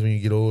friends when you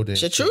get older. and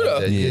Shit shit true, like though.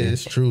 that. Yeah,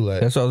 it's true. Like,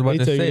 That's what I was They about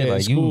tell to you say. that Like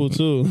at school you,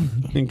 too.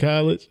 In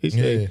college, he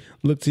said, Yeah.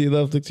 "Look to your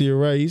left, look to your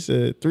right." He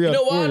said, 3 out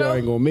know of 4 why, y'all though?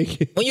 ain't gonna make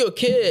it." When you're a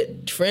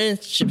kid,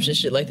 friendships and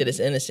shit like that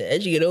is innocent.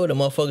 As you get older,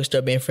 motherfuckers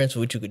start being friends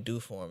with what you could do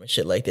for them and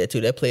shit like that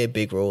too. That play a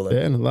big role in it.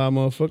 Yeah, and a lot of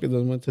motherfuckers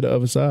done went to the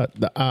other side,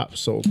 the ops.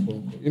 So, you know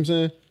what I'm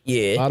saying? A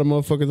Yeah. lot of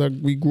motherfuckers like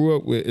we grew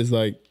up with is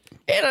like,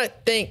 And I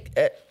think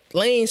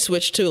lane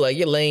switch too. Like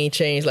your lane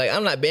changed. Like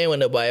I'm not banned with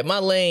nobody. If my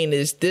lane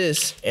is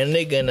this and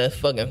nigga in a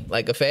fucking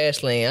like a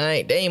fast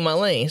lane, they ain't my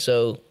lane.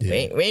 So we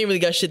ain't really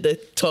got shit to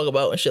talk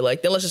about and shit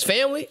like that. Unless it's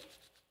family.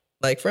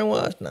 Like friend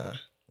wise, nah.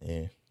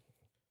 yeah.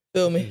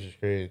 Feel It's me? just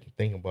crazy.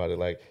 Think about it.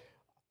 Like,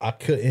 I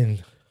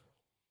couldn't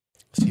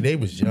see. They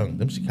was young.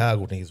 Them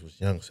Chicago niggas was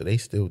young, so they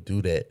still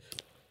do that.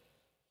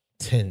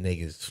 10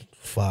 niggas,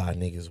 5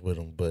 niggas with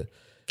them. But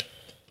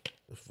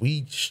if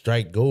we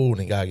strike gold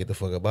and gotta get the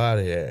fuck up out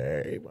of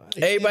here,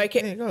 everybody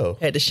can't go.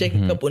 Had to shake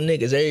a couple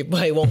niggas.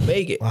 Everybody won't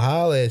make it. I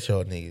holla at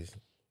y'all niggas.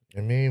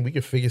 I mean, we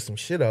can figure some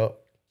shit out.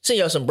 Send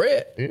y'all some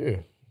bread. Yeah,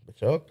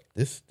 but y'all,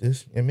 this.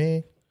 I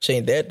mean, She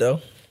ain't that though.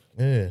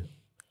 yeah.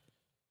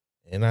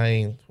 And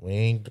I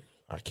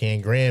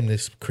can't gram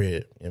this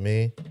crib. You know what I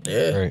mean,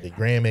 Yeah. Right. the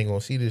gram ain't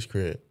gonna see this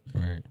crib.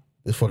 right.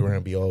 This fuck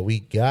around be all we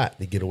got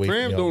to get away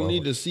Graham from y'all. don't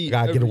need motherfuckers. to see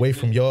Gotta get away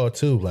everything. from y'all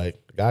too.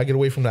 Like, gotta get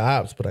away from the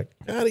ops, but I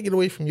gotta get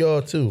away from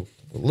y'all too.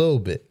 A little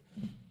bit.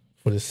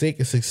 For the sake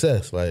of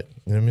success. Like,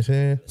 you know what I'm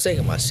saying? Sake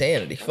of my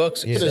sanity.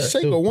 Fuck Yeah, for the success.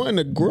 sake of wanting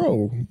to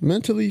grow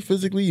mentally,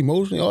 physically,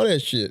 emotionally, all that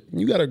shit.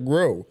 You gotta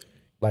grow.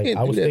 Like, Can't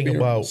I do was that thinking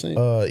being around about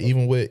the same.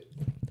 even with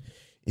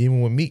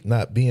Meek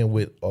not being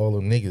with all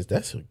them niggas,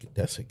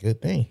 that's a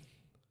good thing.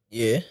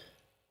 Yeah.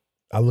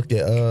 I looked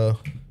at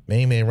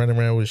Main Man running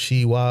around with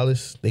She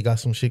Wallace. They got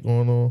some shit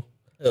going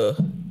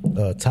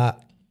on.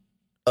 Top.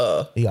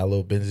 He got a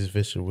little business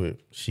venture with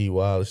She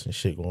Wallace and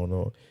shit going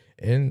on.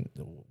 And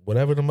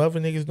whatever them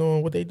other niggas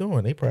doing, what they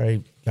doing? They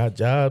probably got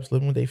jobs,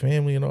 living with their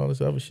family and all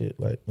this other shit.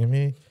 Like, you know what I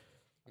mean?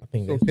 I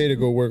think It's that's, okay to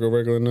go work a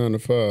regular 9 to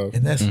 5.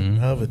 and that's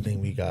another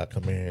thing we got to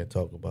come here and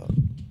talk about.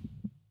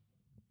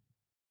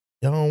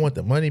 Y'all don't want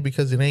the money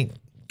because it ain't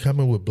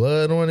coming with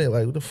blood on it.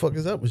 Like, what the fuck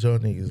is up with y'all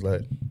niggas?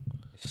 Like,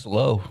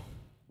 Slow.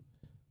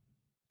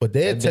 but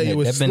they'll That tell been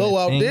you a- it's that been a slow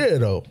out thing. there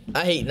though.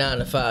 I hate 9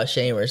 to 5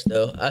 shamers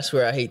though. I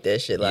swear I hate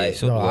that shit. Like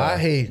so No, do I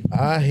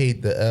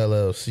hate the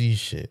LLC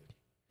shit.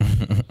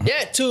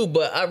 that too,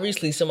 but I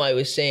recently somebody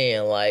was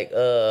saying like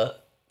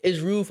it's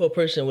rude for a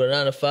person with a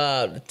 9 to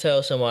 5 to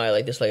tell somebody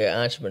like this, like an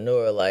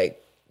entrepreneur,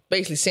 like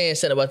basically saying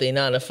something about their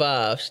 9 to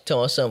 5. She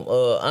telling some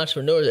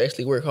entrepreneurs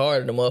actually work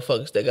harder than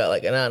motherfuckers that got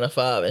like a 9 to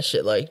 5 and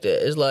shit like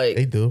that. It's like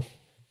They do.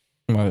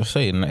 I'm about to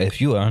say, if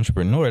you an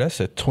entrepreneur,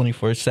 that's a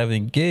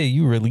 24/7 gig.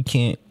 You really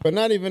can't. But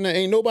not even that.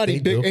 Ain't nobody They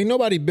do. big. Ain't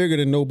nobody bigger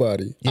than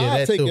nobody. Yeah, I'll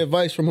that take too.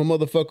 advice from a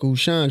motherfucker who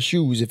shines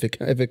shoes if it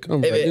comes. Right. You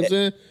know what I'm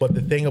saying? But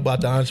the thing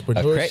about the A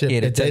entrepreneurship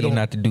crackhead to is tell they you don't.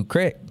 not to do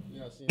crack.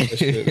 That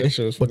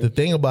shit was But the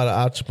thing about an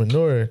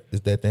entrepreneur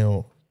is that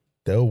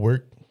they'll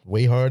work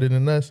way harder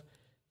than us.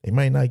 They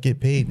might not get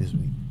paid this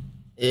week.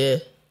 yeah.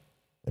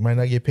 They might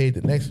not get paid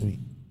the next week.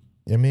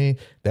 You know what I mean?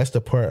 That's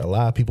the part a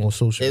lot of people on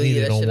social They leave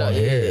media that don't shit want out,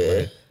 to hear. yeah.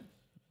 Like,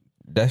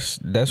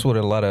 That's what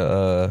a lot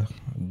of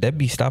that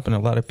be stopping a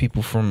lot of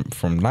people from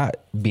not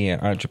being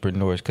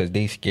entrepreneurs because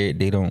they scared.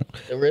 They don't.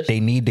 The risk. They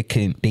need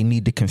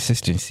the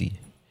consistency.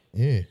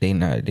 yeah. They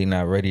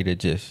not ready to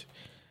just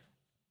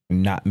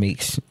not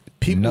make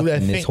People nothing that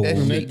this think whole that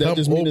week. shit That come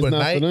just mean it's not for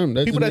overnight, them.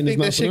 That people just that mean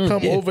think it's that not shit for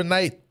come them.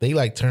 overnight, they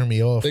like turn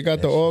me off. They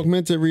got the That shit.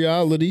 augmented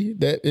reality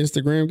that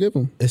Instagram give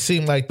them. It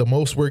seemed like the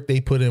most work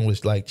they put in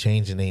was like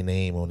changing their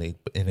name on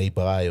their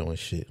bio and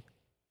shit.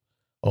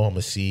 Oh, I'm a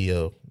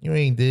CEO. You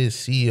ain't did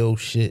CEO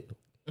shit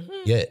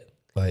yet.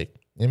 Like,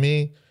 you know what I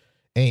mean,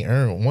 ain't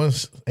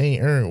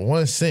earned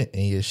 1 cent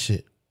in your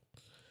shit.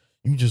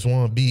 You just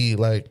want to be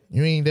like,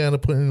 you ain't down to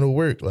put in the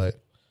work. Like,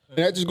 And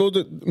that just goes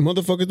to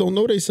motherfuckers don't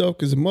know themselves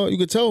because you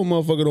could tell a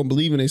motherfucker don't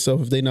believe in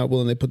themselves if they not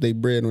willing to put their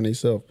bread on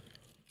themselves.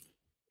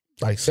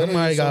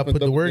 somebody got to put the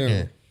double work down.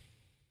 in.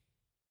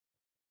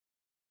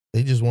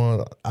 They just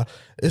want.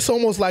 It's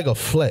almost like a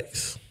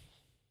flex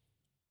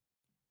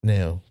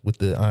now with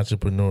the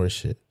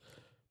entrepreneurship.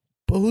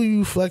 But who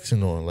you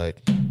flexing on?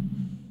 Like,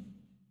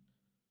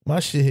 my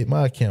shit hit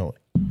my account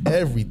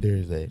every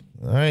Thursday.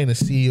 I ain't a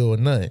CEO or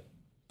nothing.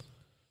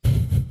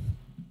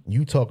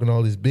 You talking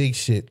all this big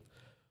shit,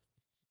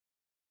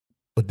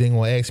 but then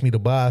gonna ask me to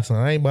buy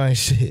something. I ain't buying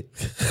shit.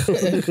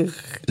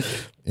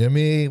 You know what I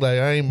mean? Like,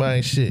 I ain't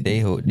buying shit.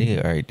 They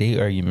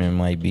argument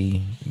might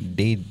be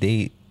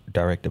they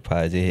direct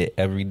deposit hit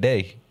every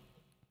day.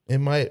 It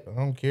might. I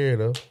don't care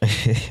though.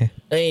 That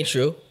ain't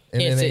true.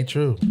 And Can't it say- ain't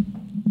true.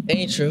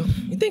 Ain't true.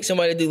 You think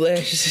somebody do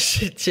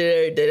lashes and shit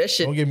every day? That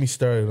shit. Don't get me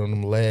started on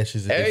them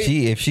lashes.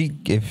 If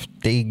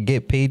they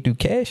get paid through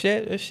cash,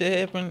 that shit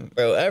happen.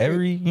 Bro,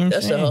 every you know what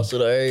that's I'm a saying? hustle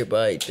to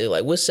everybody. Dude.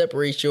 Like, what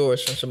separates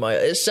yours from somebody?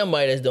 It's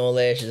somebody that's doing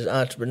lashes, an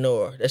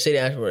entrepreneur. They say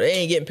the entrepreneur. They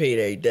ain't getting paid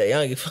every day. I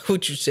don't give a fuck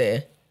what you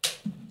saying.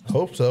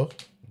 Hope so,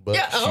 but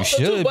Yeah, I You hope so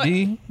too, should but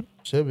be.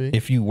 should be.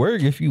 If you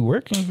working,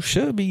 you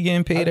should be getting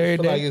I paid just every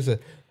feel day. like it's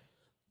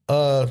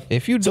a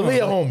If you so doing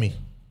Leah homie.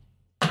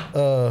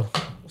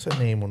 What's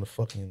her name on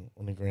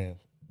the gram?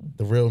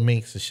 The real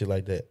minks and shit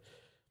like that.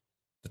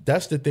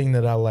 That's the thing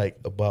that I like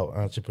about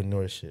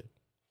entrepreneurship.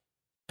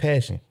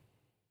 Passion.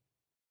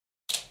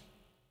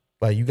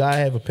 Like, you gotta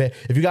have a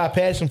if you got a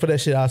passion for that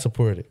shit, I'll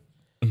support it.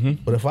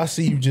 But if I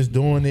see you just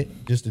doing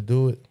it just to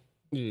do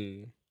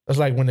it, that's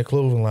like when the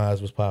clothing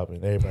lines was popping.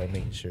 Everybody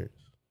making shirts.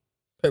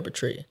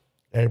 perpetrating.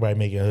 Everybody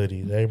making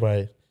hoodies.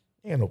 Everybody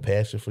ain't no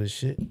passion for this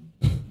shit.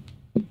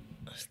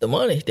 It's the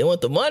money. They want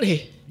the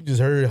money. You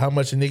just heard how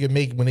much a nigga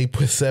make when they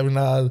put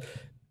 $7.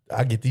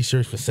 I get these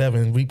shirts for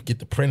 $7. We get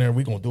the printer.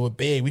 We gonna do it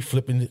big. We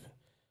flipping it.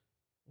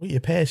 Where your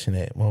passion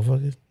at,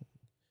 motherfuckers?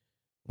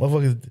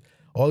 Motherfuckers,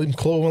 all them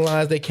clothing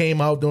lines that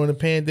came out during the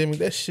pandemic,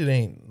 that shit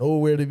ain't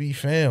nowhere to be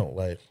found.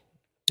 Like,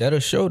 That'll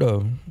show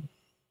though.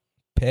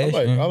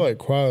 Passion. I like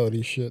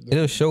quality shit. Though.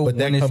 It'll show but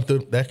when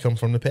that come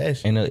from the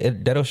passion.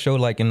 and that'll show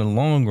like in the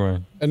long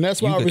run. And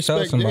that's why You I could tell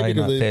respect Ye somebody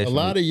because not a passionate.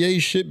 lot of Ye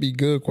shit be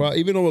good quality.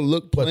 Even though it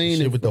look But the plain,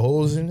 shit with the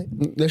holes in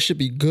it. that should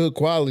be good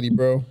quality,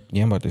 bro.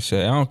 Yeah, I'm about to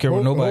say. I don't care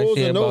what nobody Holes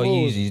say or no about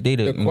holes. Yeezys. They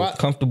the The most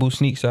comfortable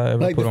sneaks I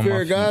ever Like put the on my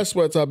Fair feet. Guy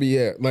sweats I be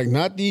at. Like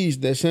not these,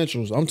 the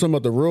essentials. I'm talking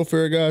about the real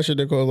Fair Guy shit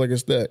that costs like a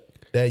stack.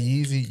 That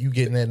Yeezy, you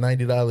getting that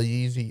 $90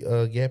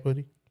 Yeezy Gap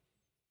hoodie?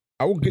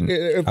 I would get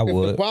if the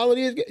would.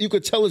 quality is you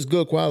could tell it's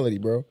good quality,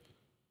 bro.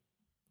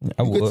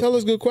 I You could would. tell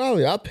it's good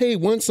quality. I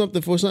paid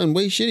something for something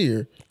way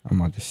shittier.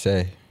 I'm about to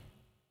say.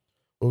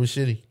 What was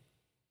shitty?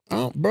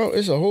 Bro,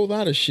 it's a whole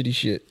lot of shitty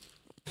shit.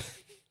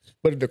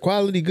 But if the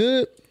quality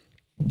good,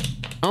 I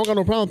don't got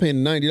no problem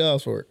paying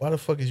 $90 for it. Why the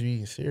fuck is you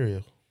eating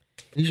cereal?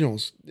 These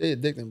joints, they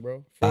addicting,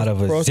 bro. Out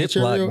of a Frosted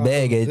Ziploc Cheerio?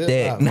 bag at Ziploc,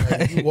 that.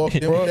 like, you walked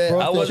in with that.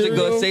 Frosted I wasn't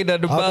Cheerio? gonna say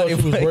nothing I about thought it, you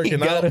was but he working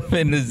got out. him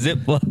in the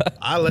Ziploc.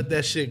 I let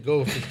that shit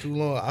go for too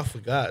long. I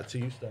forgot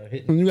till you start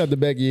hitting. You got the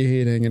back of your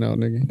head hanging out,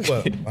 nigga.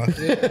 What? My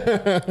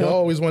shit? You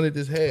always wanted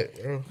this hat,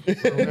 bro.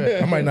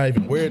 I might not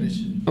even wear this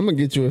shit. I'm gonna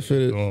get you a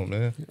fitted. Come on,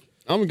 man.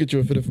 I'm gonna get you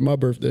a fitted for my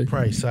birthday.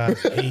 Probably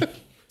size 8.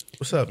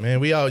 What's up,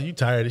 man? You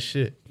tired of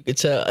shit. You can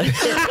tell.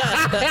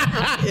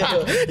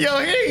 Yo,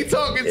 he ain't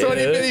talking 20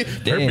 minutes.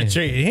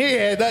 Perpetrating. He ain't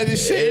had that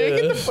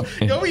shit. Get the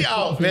fuck. Yo, we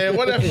out, man.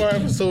 Whatever,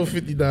 episode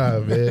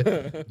 59,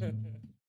 man.